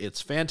about it. It's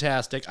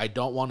fantastic. I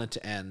don't want it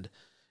to end.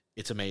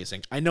 It's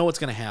amazing. I know what's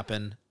going to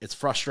happen. It's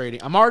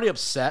frustrating. I'm already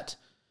upset,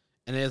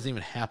 and it hasn't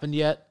even happened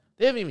yet.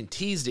 They haven't even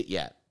teased it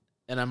yet,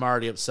 and I'm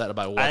already upset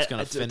about what's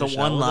going to finish. The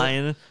one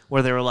line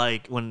where they were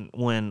like, when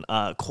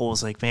Cole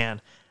was like,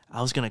 man,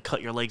 I was going to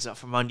cut your legs out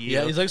from under you.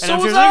 Yeah, he's like, so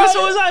was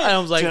I. And I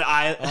was like, dude,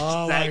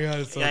 oh my God,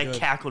 it's so that good.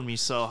 cackled me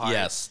so hard.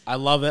 Yes, I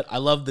love it. I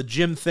love the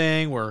gym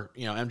thing where,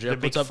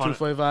 MJF puts up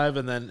 245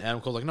 and then Adam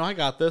Cole's like, no, I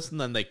got this.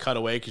 And then they cut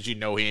away because he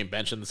ain't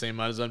benching the same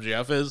amount as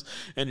MJF is.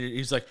 And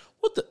he's like,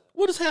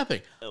 what is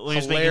happening? When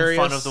he's making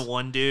fun of the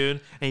one dude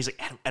and he's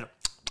like, Adam.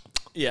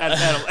 Yeah.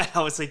 Adam.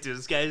 I was like, dude,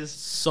 this guy is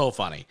so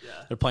funny. Yeah.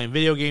 They're playing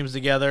video games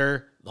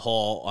together. The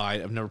whole,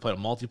 I've never played a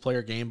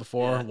multiplayer game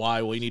before. Yeah.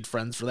 Why? Well, you need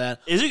friends for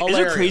that. Is it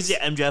crazy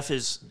that MJF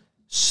is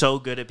so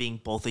good at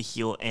being both a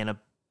heel and a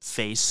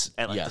face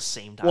at the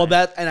same time? Well,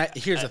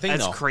 here's the thing,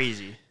 that's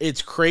crazy.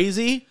 It's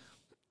crazy,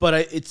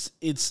 but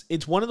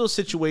it's one of those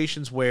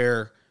situations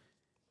where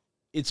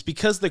it's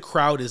because the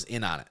crowd is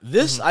in on it.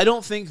 This I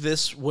don't think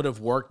this would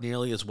have worked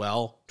nearly as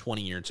well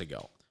 20 years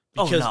ago.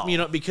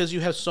 Because because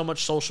you have so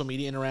much social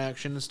media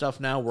interaction and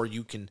stuff now where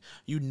you can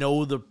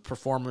the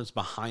performance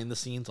behind the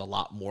scenes a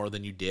lot more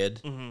than you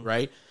did,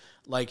 right?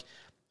 Like,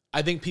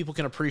 I think people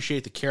can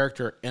appreciate the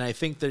character, and I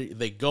think that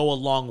they go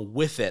along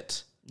with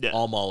it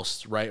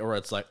almost, right? Or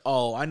it's like,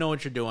 oh, I know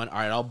what you're doing. All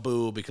right, I'll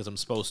boo because I'm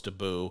supposed to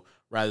boo,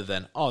 rather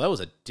than, oh, that was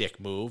a dick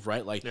move,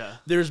 right? Like,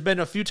 there's been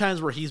a few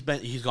times where he's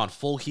gone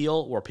full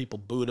heel, where people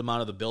booed him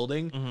out of the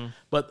building,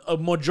 but a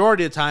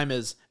majority of the time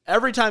is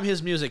every time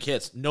his music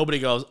hits, nobody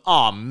goes,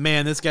 oh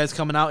man, this guy's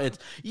coming out. It's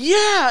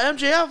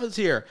MJF is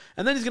here,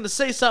 and then he's gonna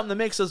say something that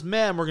makes us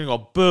mad, and we're gonna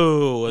go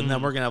boo, and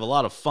then we're gonna have a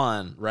lot of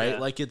fun, right?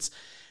 Like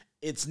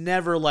it's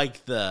never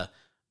like the,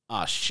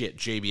 shit,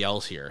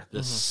 JBL's here.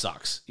 This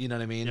sucks. You know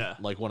what I mean? Yeah.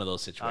 Like one of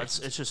those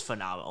situations. It's just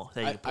phenomenal.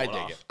 I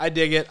dig it. I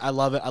dig it. I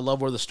love it. I love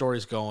where the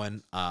story's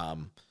going.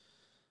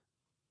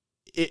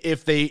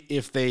 If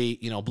they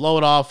blow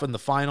it off in the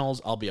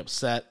finals, I'll be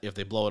upset. If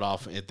they blow it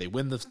off, if they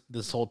win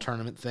this whole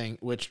tournament thing,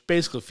 which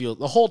basically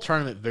the whole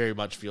tournament very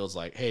much feels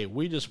like, hey,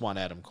 we just want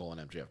Adam Cole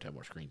and MJF to have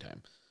more screen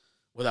time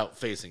without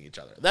facing each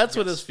other. That's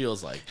what this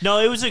feels like. No,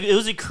 it was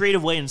a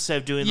creative way instead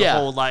of doing the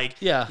whole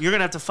you're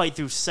gonna have to fight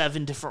through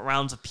 7 different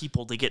rounds of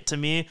people to get to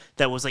me.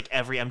 That was like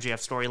every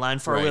MJF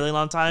storyline for a really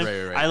long time.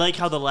 Right. I like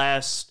how the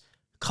last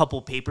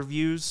couple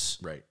pay-per-views,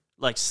 right,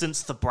 like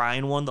since the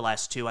Bryan one, the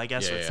last 2, I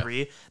guess, or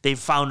 3, they've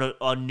found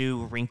a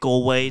new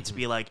wrinkle way to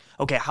be like,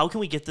 okay, how can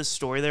we get this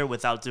story there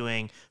without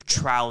doing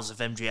trials of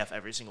MJF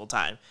every single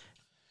time?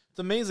 It's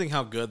amazing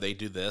how good they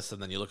do this,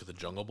 and then you look at the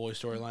Jungle Boy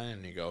storyline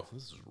and you go,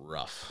 this is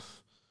rough.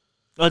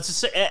 Well,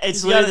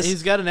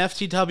 he's got an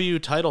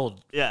FTW title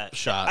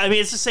shot. I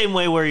mean, it's the same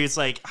way where it's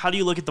like, how do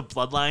you look at the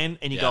bloodline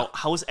and you go,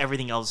 how is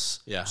everything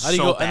else how do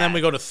you go? Bad? And then we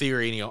go to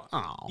Theory and you go,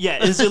 oh. Yeah,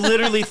 it's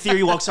literally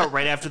Theory walks out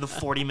right after the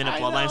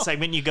 40-minute bloodline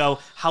segment and you go,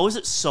 how is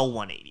it so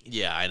 180?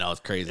 Yeah, I know.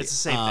 It's crazy. It's the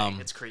same thing.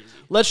 It's crazy.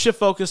 Let's shift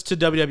focus to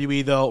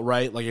WWE, though,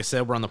 right? Like I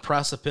said, we're on the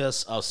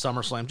precipice of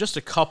SummerSlam, just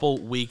a couple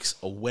weeks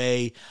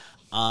away.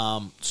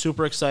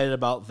 Super excited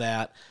about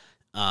that.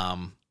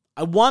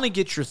 I want to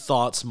get your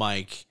thoughts,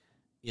 Mike,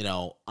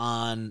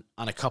 on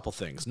a couple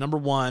things. Number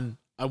one,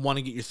 I want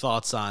to get your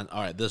thoughts on,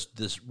 all right,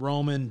 this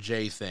Roman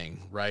J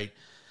thing, right?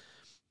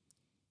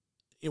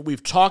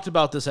 We've talked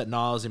about this ad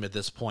nauseum at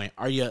this point.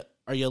 Are you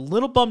a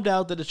little bummed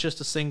out that it's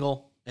just a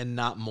single and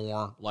not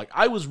more? Like,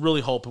 I was really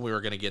hoping we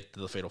were going to get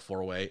to the Fatal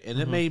 4-Way, and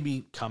it may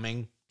be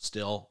coming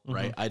still,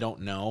 right? I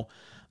don't know.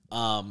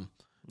 Not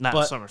at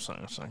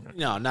SummerSlam.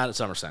 No, not at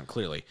SummerSlam,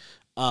 clearly.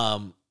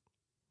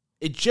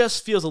 It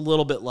just feels a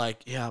little bit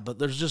like, but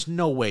there's just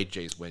no way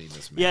Jay's winning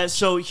this match. Yeah,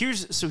 so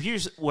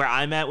here's where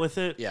I'm at with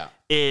it. Yeah.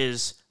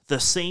 Is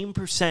the same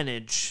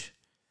percentage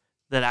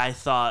that I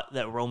thought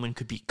that Roman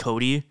could beat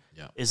Cody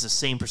is the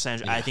same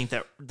percentage I think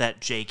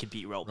that Jay could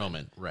beat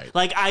Roman. Right.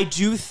 Like, I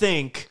do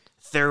think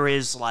there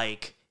is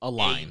like a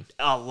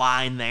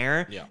line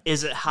there. Yeah.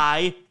 Is it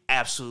high?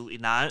 Absolutely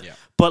not. Yeah.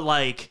 But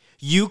like,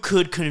 you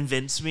could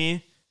convince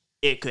me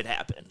it could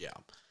happen. Yeah.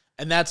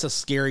 And that's a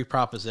scary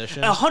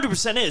proposition.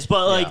 100% is,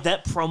 but like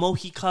that promo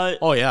he cut.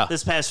 Oh yeah.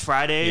 This past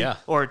Friday,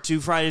 or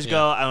 2 Fridays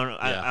ago. I don't know.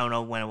 I don't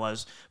know when it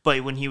was,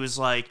 but when he was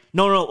like,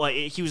 no, like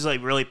he was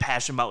like really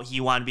passionate about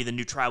he wanted to be the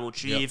new tribal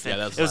chief, and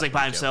it was like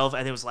by himself. I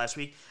think it was last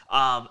week.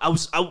 I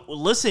was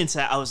listening to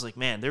that. I was like,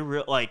 man, they're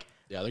real. Like,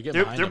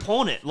 they're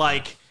pulling it.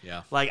 Like,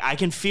 like I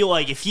can feel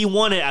like if he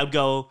won it, I would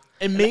go.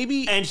 And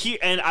maybe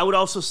and I would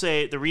also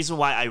say the reason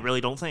why I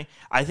really don't think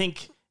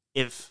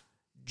if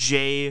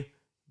Jay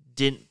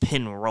didn't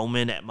pin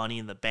Roman at Money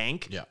in the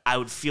Bank, I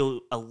would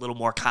feel a little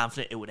more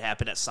confident it would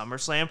happen at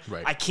SummerSlam.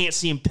 Right. I can't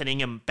see him pinning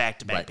him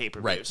back-to-back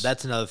pay-per-views. Right,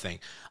 that's another thing.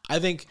 I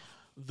think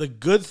the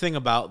good thing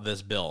about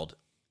this build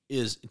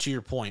is, to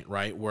your point,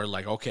 right, where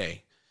like,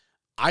 okay,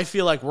 I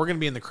feel like we're going to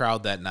be in the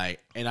crowd that night,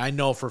 and I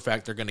know for a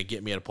fact they're going to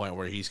get me at a point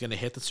where he's going to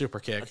hit the super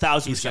kick.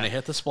 1,000%. He's going to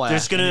hit the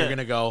splash. And you're going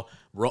to go,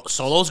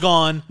 Solo's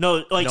gone.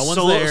 No, like no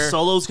one's there.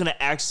 Solo's going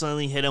to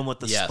accidentally hit him with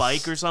the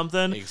spike or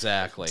something.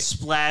 Exactly.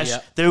 Splash.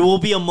 Yep. There will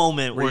be a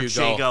moment where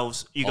Jay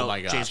goes,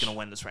 my gosh. Jay's going to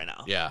win this right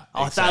now. Yeah.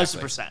 Oh,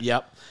 exactly. 1,000%.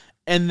 Yep.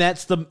 And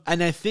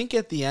I think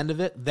at the end of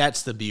it,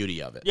 that's the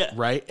beauty of it. Yeah.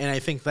 Right? And I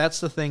think that's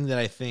the thing that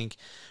I think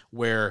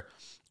where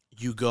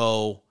you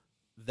go,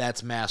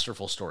 that's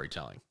masterful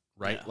storytelling.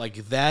 Right? Yeah. Like,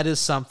 that is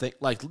something,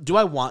 like, do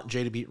I want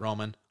Jay to beat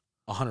Roman?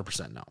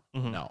 100% no.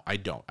 Mm-hmm. No, I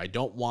don't. I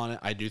don't want it.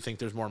 I do think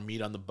there's more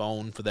meat on the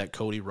bone for that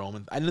Cody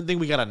Roman. I didn't think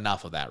we got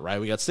enough of that,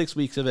 right? We got 6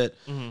 weeks of it,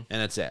 and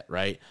that's it,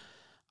 right?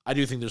 I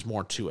do think there's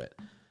more to it.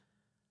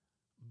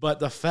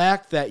 But the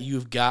fact that you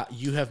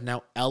have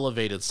now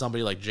elevated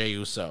somebody like Jey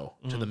Uso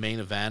to the main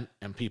event,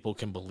 and people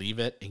can believe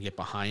it and get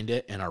behind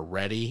it and are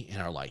ready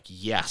and are like,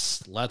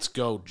 yes, let's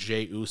go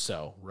Jey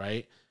Uso,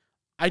 right?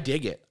 I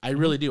dig it. I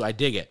really do. I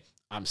dig it.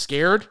 I'm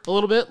scared a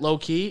little bit, low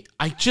key.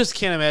 I just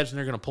can't imagine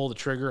they're going to pull the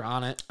trigger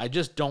on it. I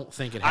just don't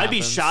think it happens. I'd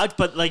be shocked,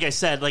 but like I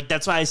said, like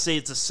that's why I say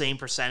it's the same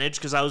percentage,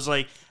 because I was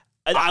like,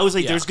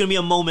 there's going to be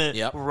a moment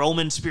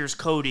Roman spears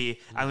Cody.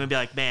 I'm going to be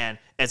like, man,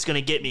 it's going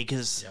to get me,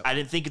 because I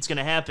didn't think it's going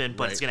to happen,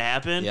 but it's going to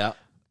happen. Yeah.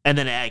 And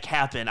then it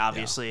happened,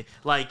 obviously. Yeah.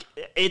 Like,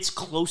 it's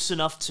close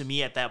enough to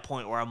me at that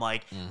point where I'm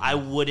like, I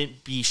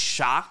wouldn't be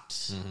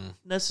shocked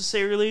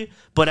necessarily,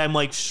 but I'm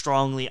like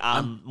strongly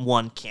on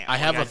one camp. I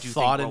have a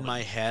thought in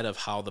my head of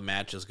how the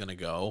match is going to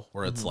go,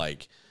 where it's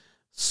like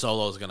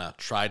Solo's going to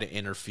try to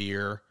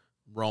interfere.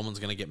 Roman's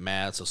going to get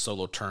mad, so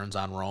Solo turns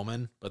on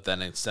Roman. But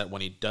then instead,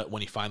 when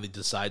he finally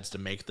decides to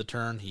make the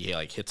turn, he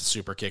like hits a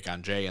super kick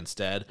on Jay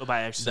instead.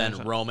 By accident.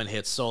 Then Roman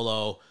hits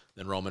Solo.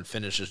 Then Roman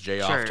finishes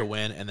Jay off to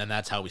win, and then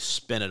that's how we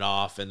spin it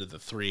off into the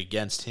 3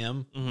 against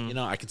him. You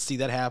know, I could see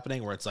that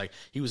happening, where it's like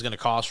he was going to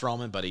cost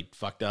Roman, but he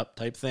fucked up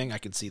type thing. I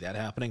could see that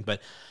happening,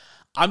 but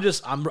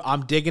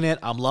I'm digging it.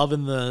 I'm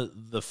loving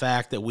the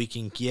fact that we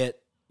can get,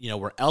 you know,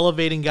 we're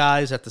elevating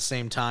guys at the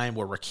same time,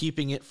 where we're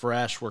keeping it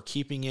fresh. We're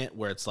keeping it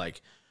where it's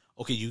like,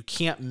 okay, you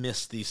can't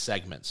miss these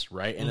segments,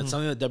 right? And it's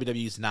something that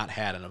WWE's not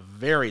had in a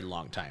very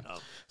long time. Oh.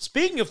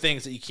 Speaking of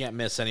things that you can't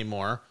miss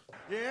anymore,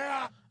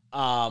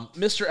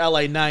 Mr.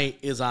 LA Knight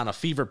is on a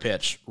fever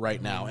pitch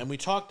right now. And we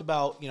talked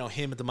about, you know,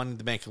 him at the Money in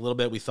the Bank a little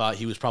bit. We thought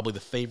he was probably the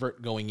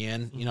favorite going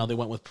in. You know, they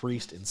went with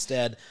Priest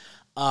instead.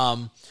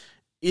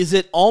 Is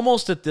it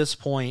almost at this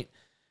point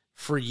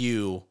for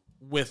you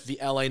with the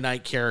LA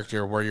Knight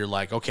character where you're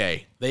like,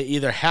 okay, they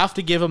either have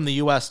to give him the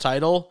U.S.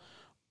 title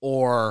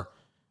or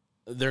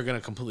they're going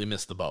to completely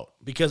miss the boat?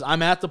 Because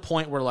I'm at the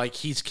point where, like,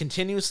 he's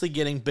continuously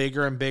getting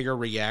bigger and bigger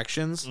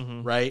reactions,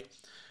 right?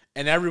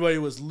 And everybody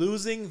was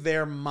losing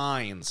their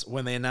minds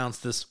when they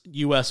announced this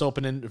U.S.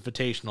 Open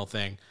Invitational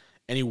thing,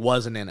 and he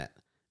wasn't in it.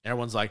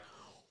 Everyone's like,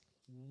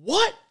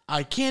 what?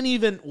 I can't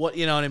even, what,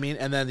 you know what I mean?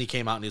 And then he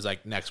came out and he's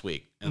like, next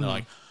week. And they're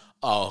like,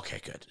 oh, okay,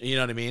 good. You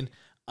know what I mean?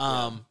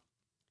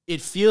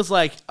 It feels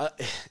like,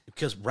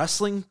 because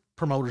wrestling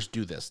promoters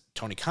do this.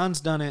 Tony Khan's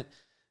done it.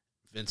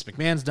 Vince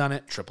McMahon's done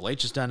it. Triple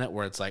H has done it,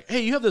 where it's like,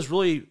 hey, you have this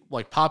really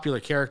like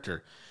popular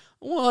character.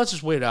 Well, let's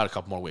just wait it out a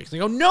couple more weeks.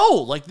 And they go, no,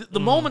 like the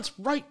moment's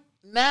right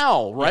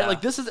now, right?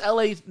 Like, this is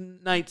LA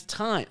Knight's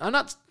time. I'm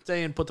not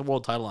saying put the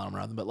world title on him,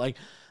 rather, but like,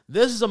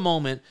 this is a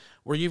moment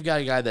where you've got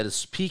a guy that is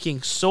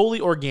speaking solely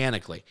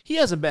organically. He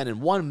hasn't been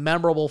in one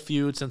memorable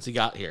feud since he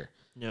got here.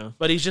 Yeah.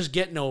 But he's just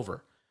getting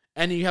over.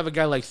 And you have a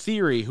guy like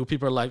Theory, who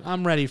people are like,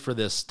 I'm ready for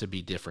this to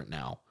be different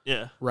now.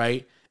 Yeah.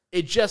 Right?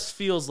 It just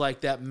feels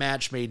like that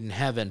match made in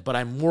heaven, but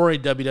I'm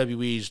worried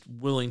WWE's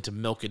willing to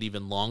milk it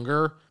even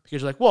longer,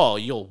 because you're like, well,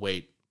 you'll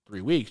wait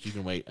 3 weeks, you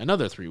can wait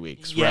another 3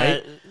 weeks,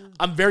 right?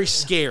 I'm very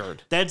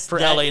scared for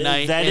LA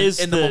Knight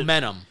and the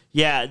momentum.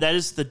 Yeah, that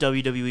is the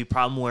WWE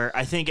problem, where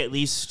I think at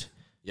least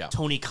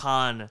Tony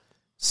Khan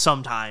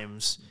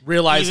sometimes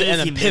realizes and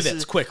then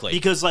pivots quickly,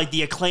 because like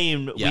the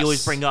Acclaimed we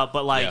always bring up,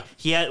 but like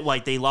he had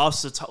like they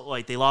lost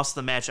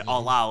the match at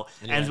All Out,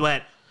 and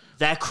went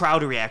that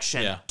crowd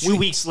reaction 2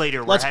 weeks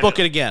later. Let's book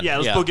it again. Yeah,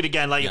 let's book it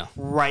again, like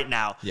right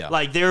now. Yeah.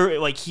 Like they're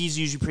like, he's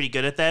usually pretty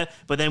good at that,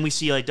 but then we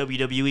see like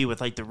WWE with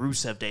like the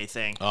Rusev Day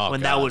thing,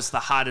 that was the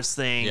hottest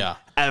thing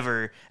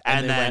ever,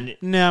 and then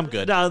went, nah, I'm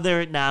good.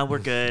 We're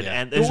good,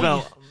 and there's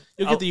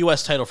you'll get the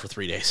U.S. title for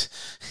 3 days.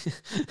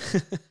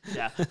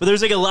 But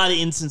there's like a lot of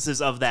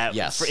instances of that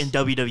in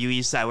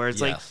WWE side, where it's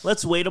like,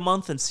 let's wait a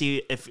month and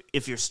see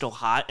if you're still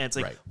hot, and it's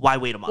like, why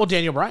wait a month? Well,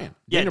 Daniel Bryan.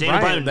 Daniel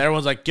Bryan.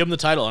 Everyone's like, give him the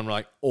title, and we're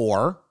like,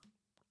 or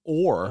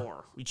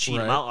we cheat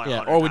him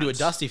out. Or we do a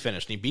Dusty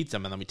finish and he beats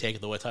him, and then we take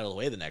the title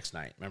away the next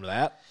night. Remember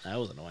that? That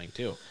was annoying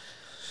too.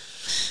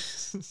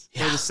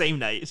 Or the same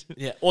night.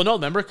 Yeah. Well, no,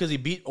 remember, because he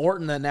beat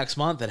Orton the next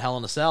month at Hell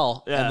in a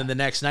Cell, and then the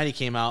next night he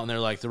came out and they're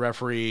like, the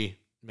referee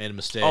made a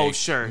mistake. Oh,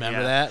 sure.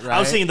 Remember that? Right? I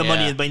was thinking the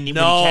money when he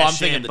I'm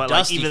thinking the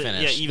Dusty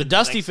finish. The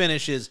Dusty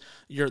finish is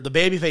the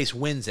babyface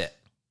wins it,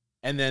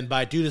 and then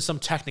due to some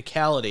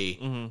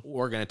technicality,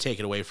 we're going to take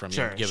it away from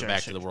you and give it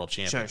back to the world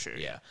champion. Sure.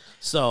 Yeah.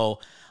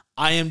 So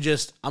I'm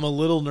a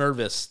little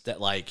nervous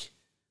that, like,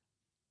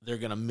 they're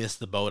going to miss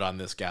the boat on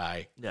this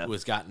guy who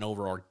has gotten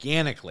over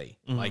organically.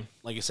 Like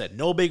I said,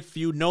 no big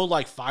feud, no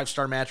like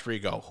 5-star match where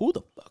you go, who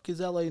the fuck is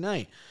LA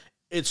Knight?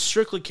 It's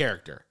strictly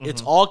character.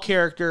 It's all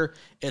character.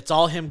 It's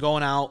all him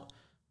going out,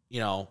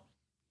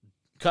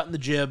 cutting the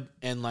jib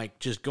and like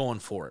just going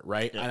for it,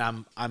 right? Yeah.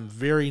 And I'm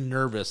very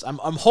nervous. I'm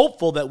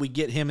hopeful that we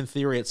get him in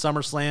theory at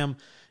SummerSlam.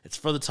 It's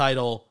for the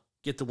title,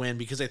 get the win,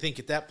 because I think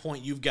at that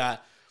point you've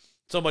got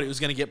somebody who's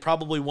going to get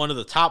probably one of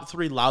the top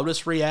 3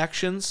 loudest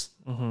reactions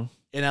in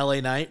LA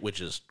Knight, which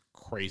is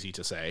crazy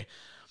to say.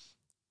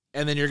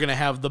 And then you're going to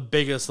have the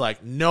biggest,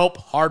 like, nope,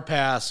 hard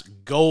pass,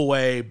 go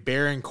away,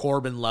 Baron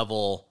Corbin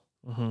level,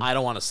 I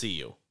don't want to see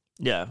you.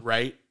 Yeah.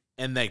 Right?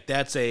 And like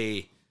that's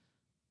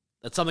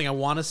something I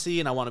want to see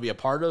and I want to be a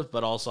part of,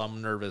 but also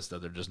I'm nervous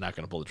that they're just not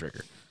going to pull the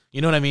trigger.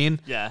 You know what I mean?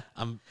 Yeah.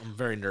 I'm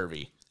very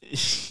nervy.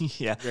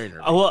 Yeah. Very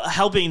nervy. Well,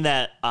 helping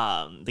that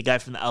the guy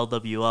from the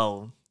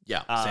LWO,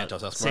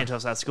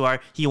 Santos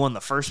Escobar, he won the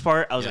first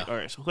part. I was like, all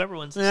right, so whoever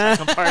wins the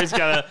second part is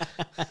got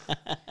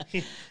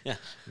to...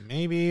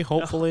 Maybe,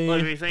 hopefully.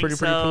 Pretty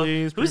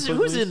pleased.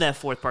 Who's in that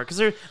fourth part? Because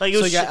they're like,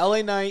 so you got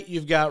LA Knight,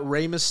 you've got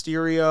Rey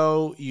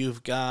Mysterio,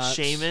 you've got...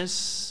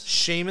 Sheamus.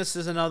 Sheamus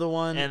is another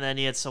one. And then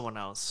he had someone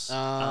else.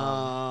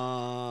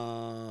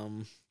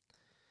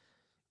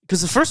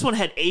 Because the first one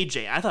had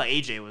AJ. I thought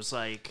AJ was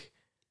like...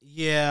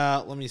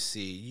 Yeah, let me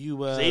see.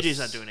 US... AJ's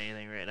not doing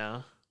anything right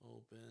now.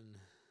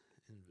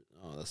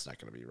 Oh, that's not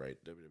going to be right.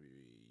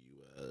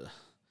 WWE.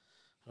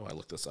 How do I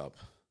look this up?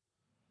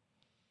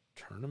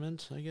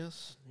 Tournament, I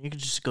guess? You could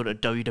just go to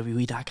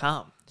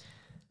WWE.com.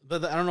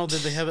 But I don't know.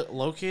 Did they have it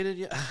located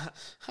yet?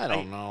 I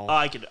don't know. Oh,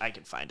 I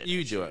can find it.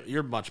 You do it.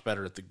 You're much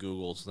better at the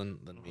Googles than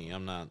me.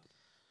 I'm not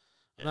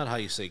how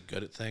you say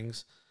good at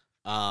things.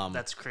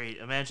 That's great.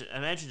 Imagine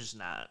just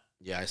not.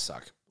 Yeah, I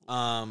suck.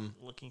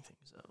 Looking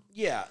things up.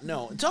 Yeah,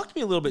 no. Talk to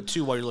me a little bit,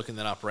 too, while you're looking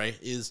that up, right?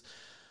 Is...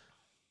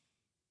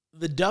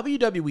 the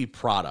WWE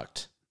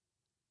product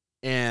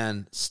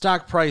and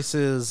stock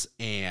prices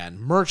and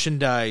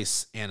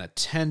merchandise and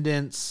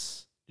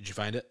attendance. Did you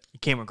find it?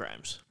 Cameron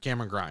Grimes.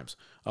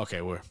 Okay,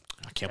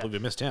 I can't believe we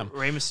missed him.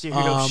 Rey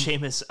Mysterio,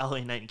 Sheamus, LA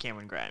Knight, and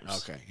Cameron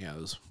Grimes. Okay, yeah,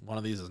 one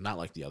of these is not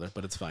like the other,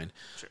 but it's fine.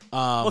 Sure.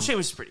 Well,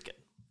 Sheamus is pretty good.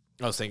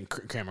 I was saying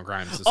Cameron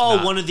Grimes is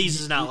one of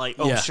these is not like...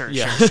 Oh, sure.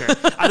 I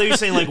thought you were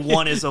saying like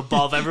one is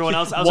above everyone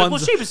else. I was like, well,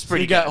 Sheamus is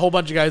pretty good. You got a whole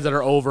bunch of guys that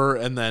are over,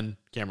 and then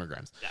Cameron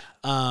Grimes. Yeah.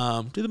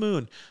 To the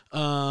moon.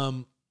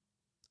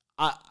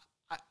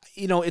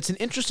 It's an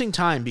interesting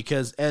time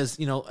because as,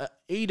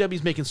 AEW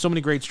is making so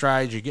many great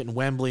strides. You're getting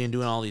Wembley and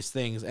doing all these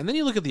things. And then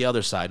you look at the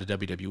other side of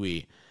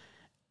WWE,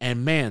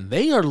 and man,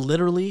 they are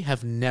literally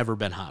have never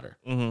been hotter.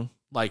 Mm-hmm.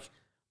 Like,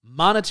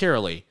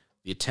 monetarily,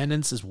 the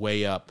attendance is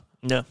way up.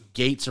 Yeah.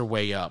 Gates are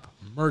way up.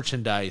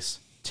 Merchandise,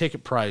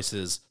 ticket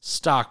prices,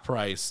 stock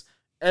price,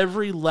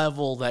 every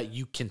level that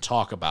you can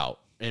talk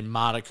about in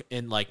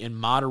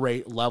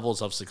moderate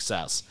levels of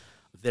success,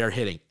 they're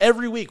hitting.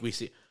 Every week we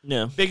see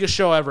biggest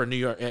show ever in New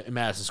York at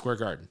Madison Square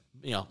Garden.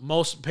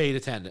 Most paid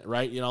attendant,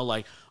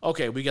 right?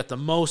 Okay, we got the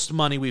most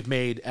money we've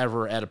made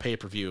ever at a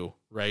pay-per-view,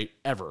 right?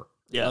 Ever.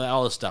 Yeah.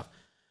 All this stuff.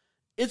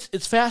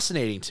 It's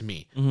fascinating to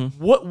me.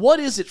 Mm-hmm. What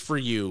is it for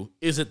you?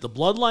 Is it the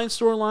Bloodline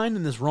storyline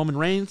and this Roman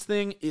Reigns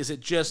thing? Is it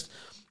just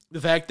the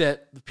fact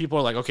that people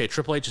are like, okay,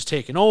 Triple H is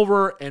taking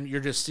over, and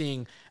you're just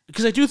seeing...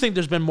 Because I do think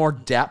there's been more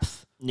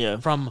depth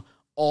from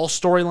all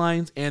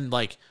storylines, and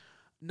like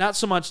not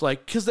so much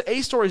like... Because the A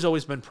story's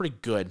always been pretty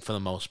good for the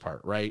most part,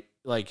 right?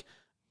 Like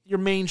your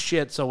main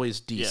shit's always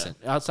decent,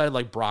 outside of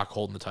like Brock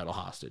holding the title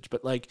hostage.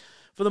 But like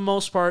for the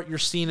most part, your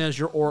Cenas,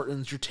 your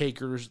Ortons, your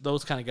Takers,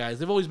 those kind of guys,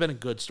 they've always been in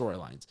good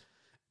storylines.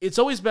 It's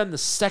always been the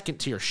second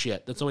tier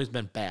shit that's always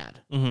been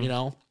bad,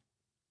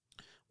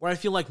 Where I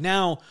feel like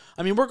now,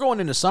 we're going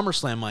into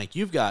SummerSlam, Mike.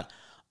 You've got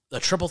a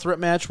triple threat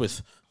match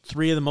with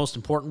 3 of the most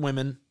important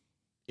women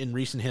in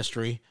recent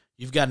history.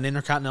 You've got an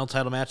Intercontinental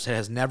title match that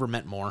has never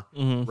meant more,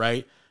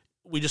 right?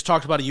 We just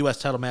talked about a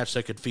U.S. title match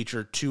that could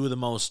feature 2 of the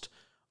most,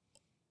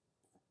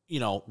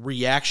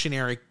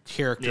 reactionary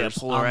characters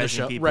on the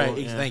show. People,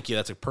 right, thank you.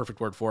 That's a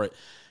perfect word for it.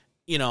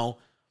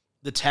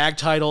 The tag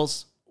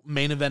titles,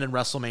 main event in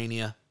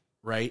WrestleMania,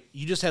 right?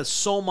 You just have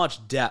so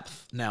much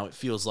depth now, it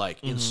feels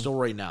like, in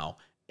story now.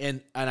 And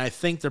I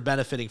think they're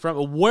benefiting from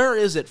it. Where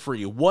is it for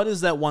you? What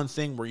is that one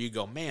thing where you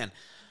go, man,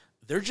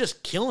 they're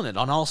just killing it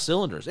on all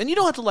cylinders? And you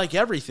don't have to like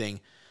everything,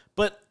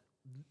 but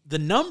the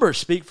numbers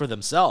speak for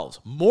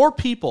themselves. More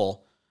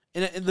people,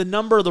 and the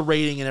number of the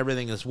rating and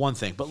everything is one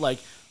thing, but like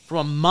from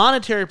a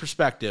monetary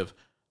perspective,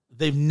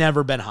 they've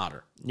never been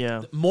hotter.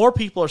 Yeah. More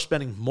people are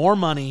spending more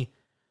money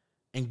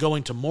and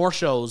going to more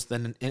shows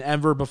than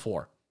ever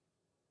before.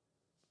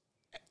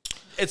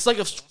 It's like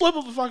a flip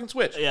of a fucking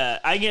switch. Yeah,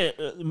 I get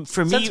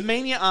for me. Since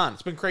Mania on,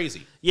 it's been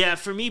crazy. Yeah,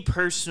 for me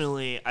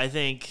personally, I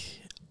think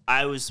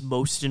I was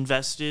most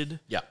invested.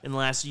 In the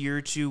last year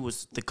or two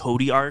was the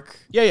Cody arc.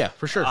 Yeah,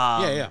 for sure.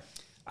 I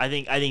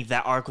think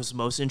that arc was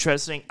most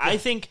interesting. Yeah. I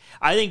think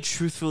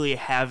truthfully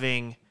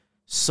having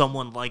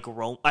someone like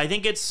Roman, I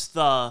think it's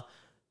the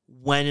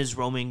when is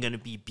Roman going to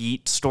be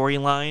beat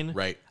storyline.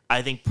 Right.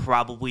 I think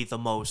probably the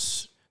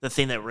most the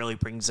thing that really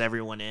brings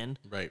everyone in.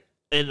 Right.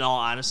 In all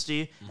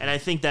honesty. And I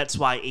think that's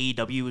why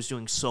AEW was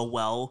doing so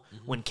well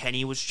when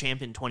Kenny was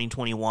champ in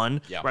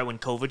 2021, right when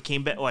COVID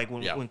came back, like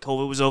when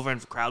COVID was over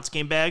and crowds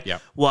came back,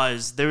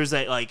 was there was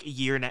that like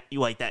year,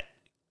 like that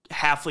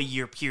half a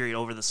year period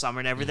over the summer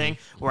and everything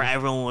where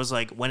everyone was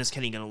like, when is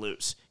Kenny going to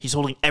lose? He's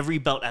holding every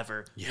belt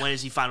ever. When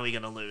is he finally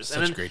going to lose?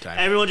 Such a great time.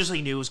 Everyone just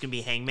like knew it was going to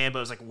be Hangman, but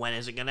it was like, when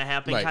is it going to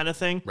happen kind of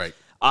thing. Right.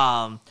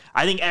 I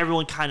think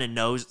everyone kind of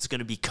knows it's going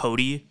to be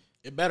Cody.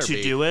 It better to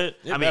be. do it.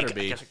 I mean, I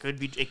guess it could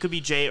be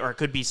Jay, or it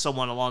could be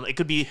someone along. It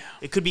could be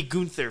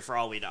Gunther for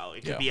all we know.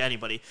 It could be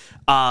anybody.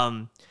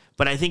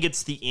 But I think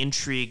it's the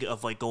intrigue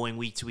of like going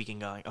week to week and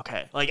going,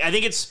 okay. Like I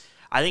think it's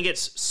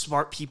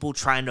smart people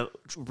trying to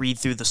read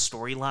through the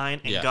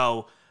storyline and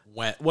go,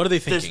 what are they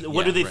thinking?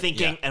 What are they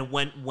thinking? And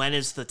when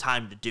is the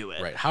time to do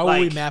it? Right. How are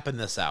we mapping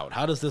this out?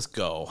 How does this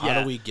go? How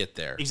do we get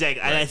there?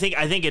 Exactly. Right. And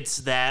I think it's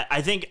that.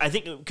 I think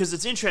because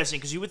it's interesting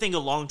because you would think a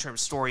long-term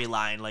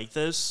storyline like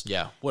this.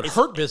 Yeah. Would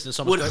hurt business.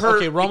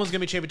 Okay, Roman's going to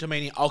be champion till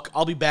Mania.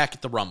 I'll be back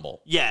at the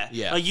Rumble. Yeah.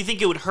 Yeah. Like you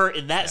think it would hurt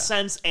in that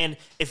sense. And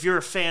if you're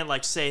a fan,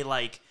 like say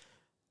like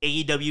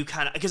AEW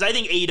kind of, because I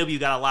think AEW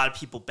got a lot of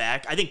people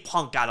back. I think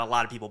Punk got a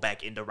lot of people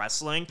back into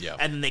wrestling. Yeah.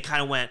 And then they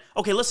kind of went,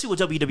 okay, let's see what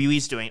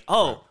WWE's doing.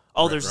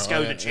 There's this guy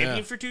who's been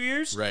champion for 2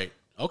 years? Right.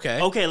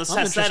 Okay, let's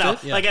test that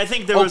out. Yeah. Like, I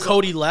think there was...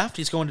 Cody left.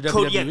 He's going to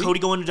WWE. Cody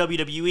going to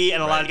WWE,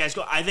 and a lot of guys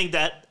go... I think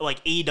that,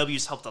 like,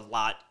 AEW's helped a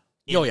lot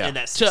in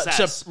that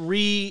success. To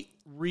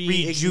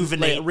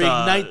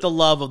reignite the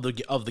love of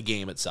the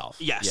game itself.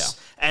 Yes.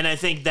 Yeah. And I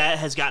think that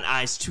has gotten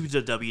eyes to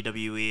the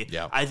WWE.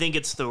 Yeah. I think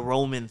it's the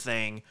Roman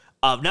thing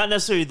of not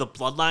necessarily the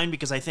bloodline,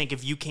 because I think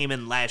if you came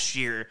in last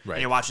year and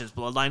you're watching this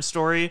bloodline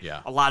story,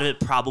 a lot of it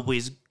probably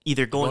is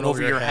either going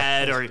over your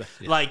head or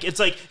like it's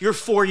like you're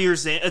 4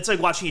 years in. It's like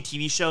watching a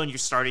TV show and you're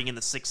starting in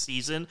the 6th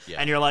season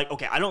and you're like,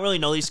 okay, I don't really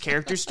know these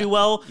characters too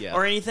well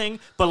or anything,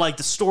 but like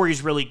the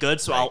story's really good,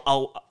 so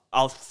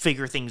I'll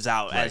figure things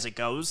out as it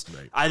goes.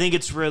 Right. I think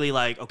it's really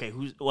like, okay,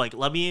 who's like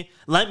let me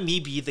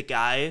be the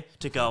guy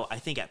to go. I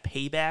think at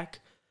Payback,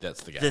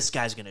 that's the guy. This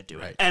guy's gonna do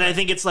it, and I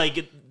think it's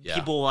like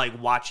people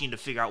like watching to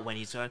figure out when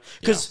he's going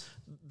because.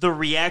 The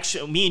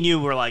reaction, me and you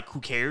were like,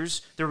 who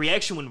cares? The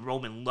reaction when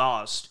Roman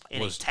lost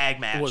in a tag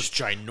match was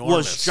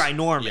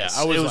ginormous. Yeah,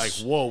 I was like,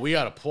 whoa, we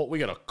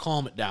gotta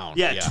calm it down.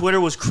 Yeah,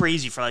 Twitter was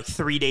crazy for like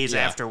 3 days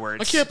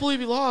afterwards. I can't believe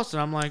he lost,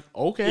 and I'm like,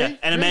 okay. Yeah.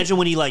 And imagine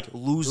when he like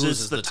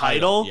loses the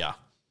title. Yeah.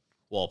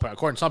 Well,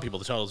 according to some people,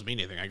 the title doesn't mean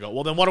anything. I go,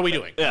 well, then what are we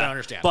doing? I don't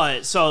understand.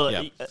 But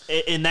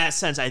in that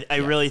sense, I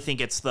really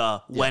think it's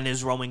the when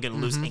is Roman going to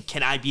lose, and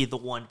can I be the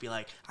one to be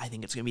like, I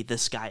think it's going to be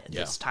this guy at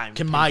this time.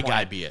 Can my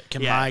guy be it?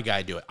 Can my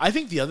guy do it? I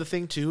think the other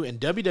thing, too,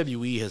 and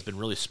WWE has been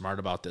really smart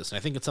about this, and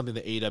I think it's something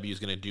that AEW is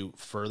going to do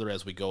further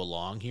as we go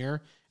along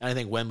here, and I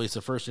think Wembley's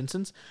the first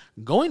instance,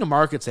 going to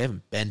markets they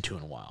haven't been to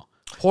in a while.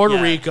 Puerto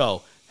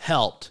Rico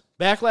helped.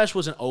 Backlash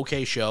was an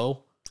okay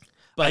show.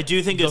 But I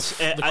do think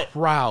the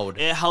crowd.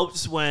 It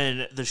helps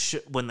when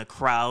the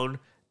crowd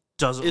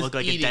doesn't look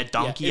like a dead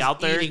donkey out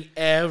there. Eating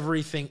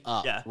everything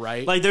up,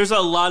 right? Like there's a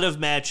lot of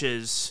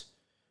matches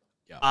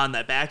on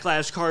that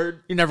Backlash card.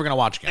 You're never going to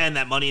watch again. And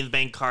that Money in the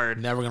Bank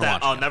card. Never going to watch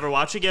again. I'll never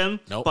watch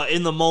again. Nope. But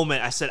in the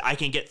moment, I said, I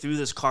can get through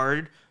this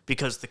card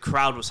because the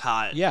crowd was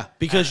hot. Yeah,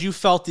 because you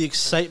felt the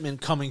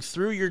excitement coming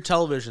through your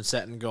television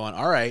set and going,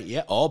 all right,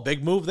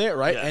 big move there,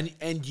 right? Yeah.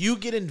 And you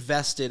get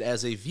invested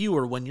as a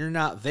viewer when you're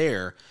not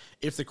there.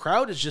 If the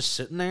crowd is just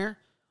sitting there,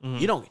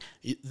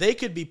 they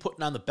could be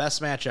putting on the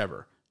best match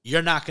ever.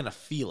 You're not going to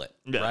feel it,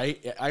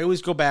 right? I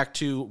always go back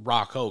to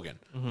Rock Hogan.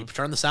 You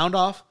turn the sound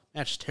off,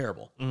 match is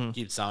terrible.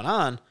 Keep the sound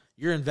on,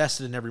 you're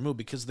invested in every move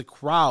because the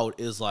crowd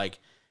is like,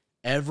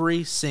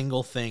 every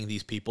single thing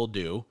these people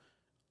do,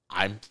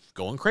 I'm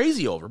going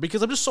crazy over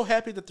because I'm just so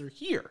happy that they're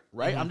here,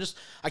 right?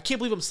 I can't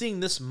believe I'm seeing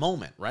this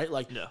moment, right?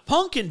 Like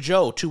Punk and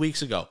Joe 2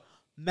 weeks ago,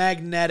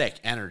 magnetic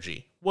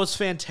energy was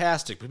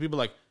fantastic. But people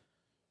are like,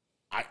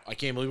 I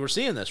can't believe we're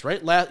seeing this,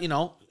 right?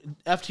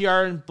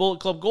 FTR and Bullet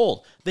Club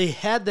Gold, they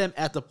had them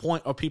at the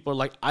point where people are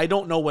like, I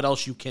don't know what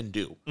else you can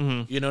do.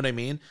 You know what I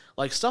mean?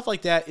 Like stuff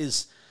like that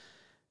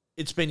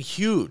it's been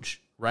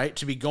huge, right?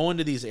 To be going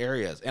to these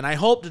areas. And I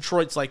hope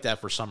Detroit's like that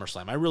for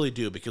SummerSlam. I really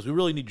do, because we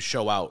really need to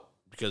show out.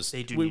 Because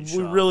we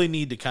really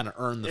need to kind of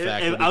earn the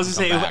fact that I was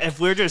going to say, if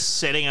we're just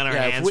sitting on our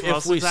hands for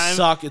most of the time,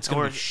 suck, it's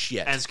going to be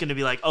shit. And it's going to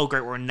be like, oh,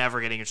 great, we're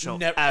never getting a show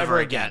ever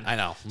again. I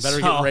know.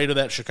 Better get ready to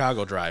that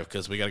Chicago drive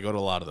because we got to go to a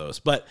lot of those.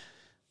 But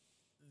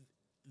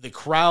the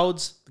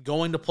crowds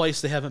going to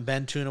place they haven't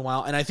been to in a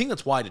while, and I think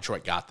that's why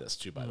Detroit got this,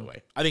 too, by the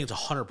way. I think it's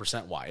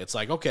 100% why. It's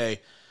like, okay,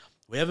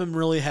 we haven't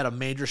really had a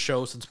major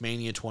show since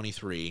Mania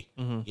 23,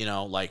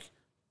 like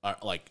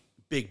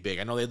big.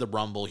 I know they had the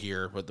Rumble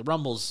here, but the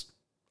Rumble's,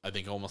 I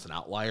think, almost an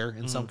outlier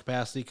in some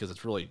capacity because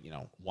it's really,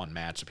 one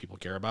match that people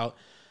care about.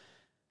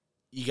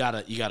 You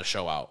gotta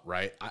show out,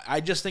 right?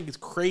 I just think it's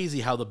crazy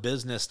how the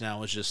business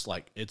now is just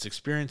like it's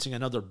experiencing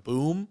another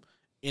boom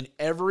in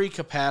every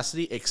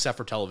capacity except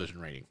for television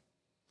rating.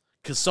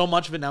 Because so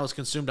much of it now is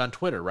consumed on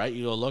Twitter, right?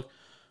 You go look,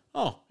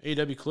 oh,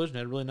 AEW Collision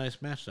had a really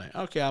nice match tonight.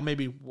 Okay, I'll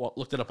maybe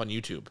look it up on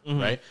YouTube,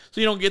 right?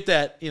 So you don't get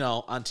that,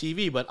 on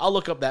TV, but I'll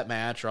look up that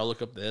match or I'll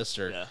look up this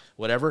or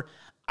whatever.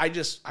 I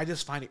just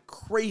find it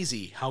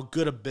crazy how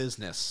good a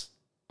business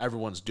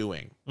everyone's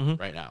doing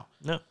right now.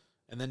 No.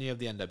 And then you have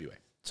the NWA.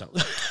 So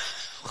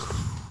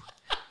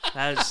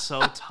that is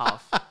so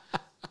tough.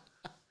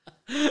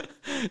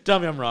 Tell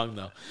me I'm wrong,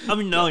 though. I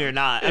mean, no, you're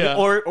not. Yeah.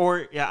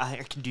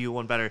 I can do you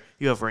one better.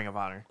 You have Ring of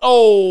Honor.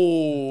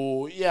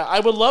 Oh, yeah. I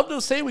would love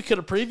to say we could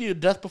have previewed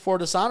Death Before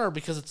Dishonor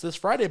because it's this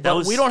Friday,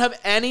 but we don't have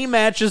any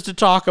matches to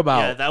talk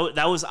about. Yeah,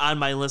 that was on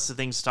my list of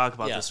things to talk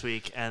about this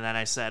week. And then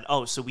I said,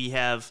 so we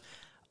have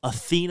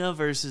Athena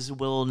versus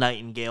Willow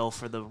Nightingale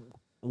for the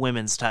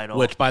women's title.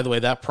 Which, by the way,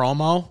 that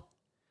promo...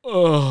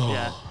 Oh.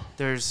 Yeah.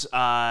 There's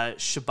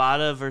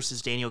Shibata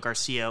versus Daniel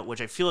Garcia, which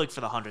I feel like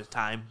for the 100th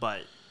time,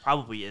 but...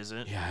 probably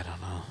isn't. Yeah, I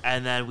don't know.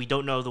 And then we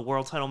don't know the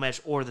world title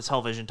match or the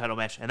television title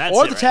match, and that's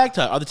tag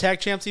title. Are the tag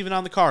champs even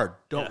on the card?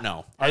 Don't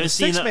know. Haven't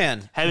seen them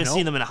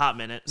in a hot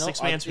minute. Nope.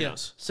 6 mans, who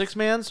knows? 6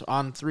 mans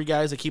on 3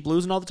 guys that keep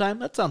losing all the time.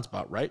 That sounds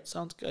about right.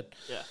 Sounds good.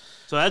 Yeah.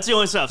 So that's the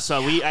only stuff.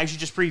 So we actually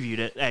just previewed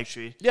it.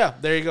 Actually. Yeah.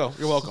 There you go.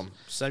 You're welcome.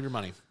 Save your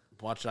money.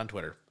 Watch it on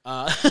Twitter.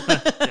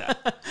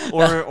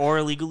 Or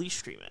illegally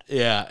stream it.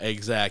 Yeah,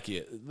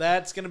 exactly.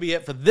 That's going to be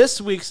it for this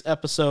week's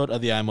episode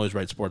of the I'm Always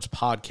Right Sports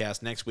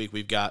podcast. Next week,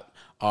 we've got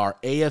our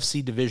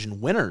AFC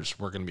division winners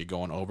we're going to be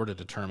going over to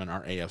determine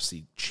our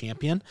AFC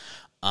champion.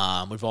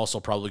 We've also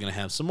probably going to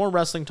have some more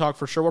wrestling talk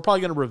for sure. We're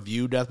probably going to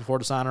review Death Before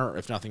Dishonor,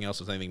 if nothing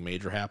else, if anything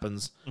major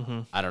happens.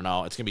 I don't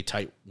know. It's going to be a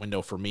tight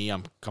window for me.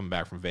 I'm coming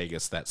back from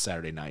Vegas that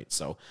Saturday night,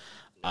 so...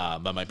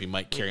 that might be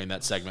Mike carrying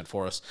that segment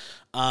for us.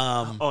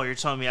 You're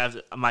telling me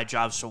my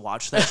job's to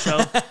watch that show?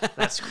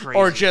 That's crazy.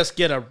 Or just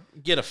get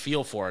a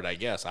feel for it, I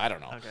guess. I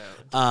don't know.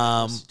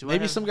 Okay.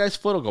 Maybe some guy's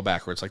foot will go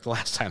backwards like the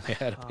last time they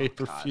had a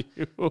pay-per-view.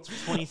 It's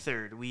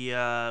 23rd.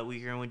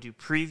 We're going to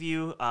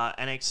preview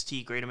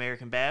NXT Great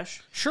American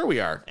Bash. Sure we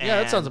are. Yeah,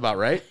 that sounds about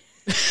right.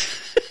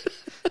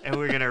 And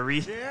we're gonna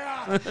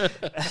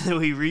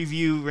we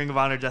review Ring of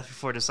Honor Death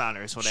Before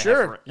Dishonor is what I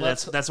have.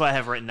 That's what I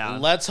have written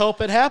down. Let's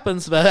hope it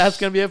happens. But that's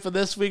gonna be it for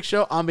this week's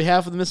show. On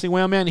behalf of the Missing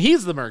Whale Man,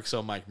 he's the Merc,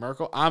 so Mike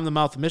Merkel. I'm the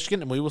Mouth of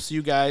Michigan, and we will see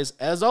you guys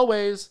as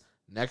always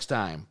next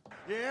time.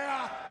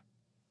 Yeah.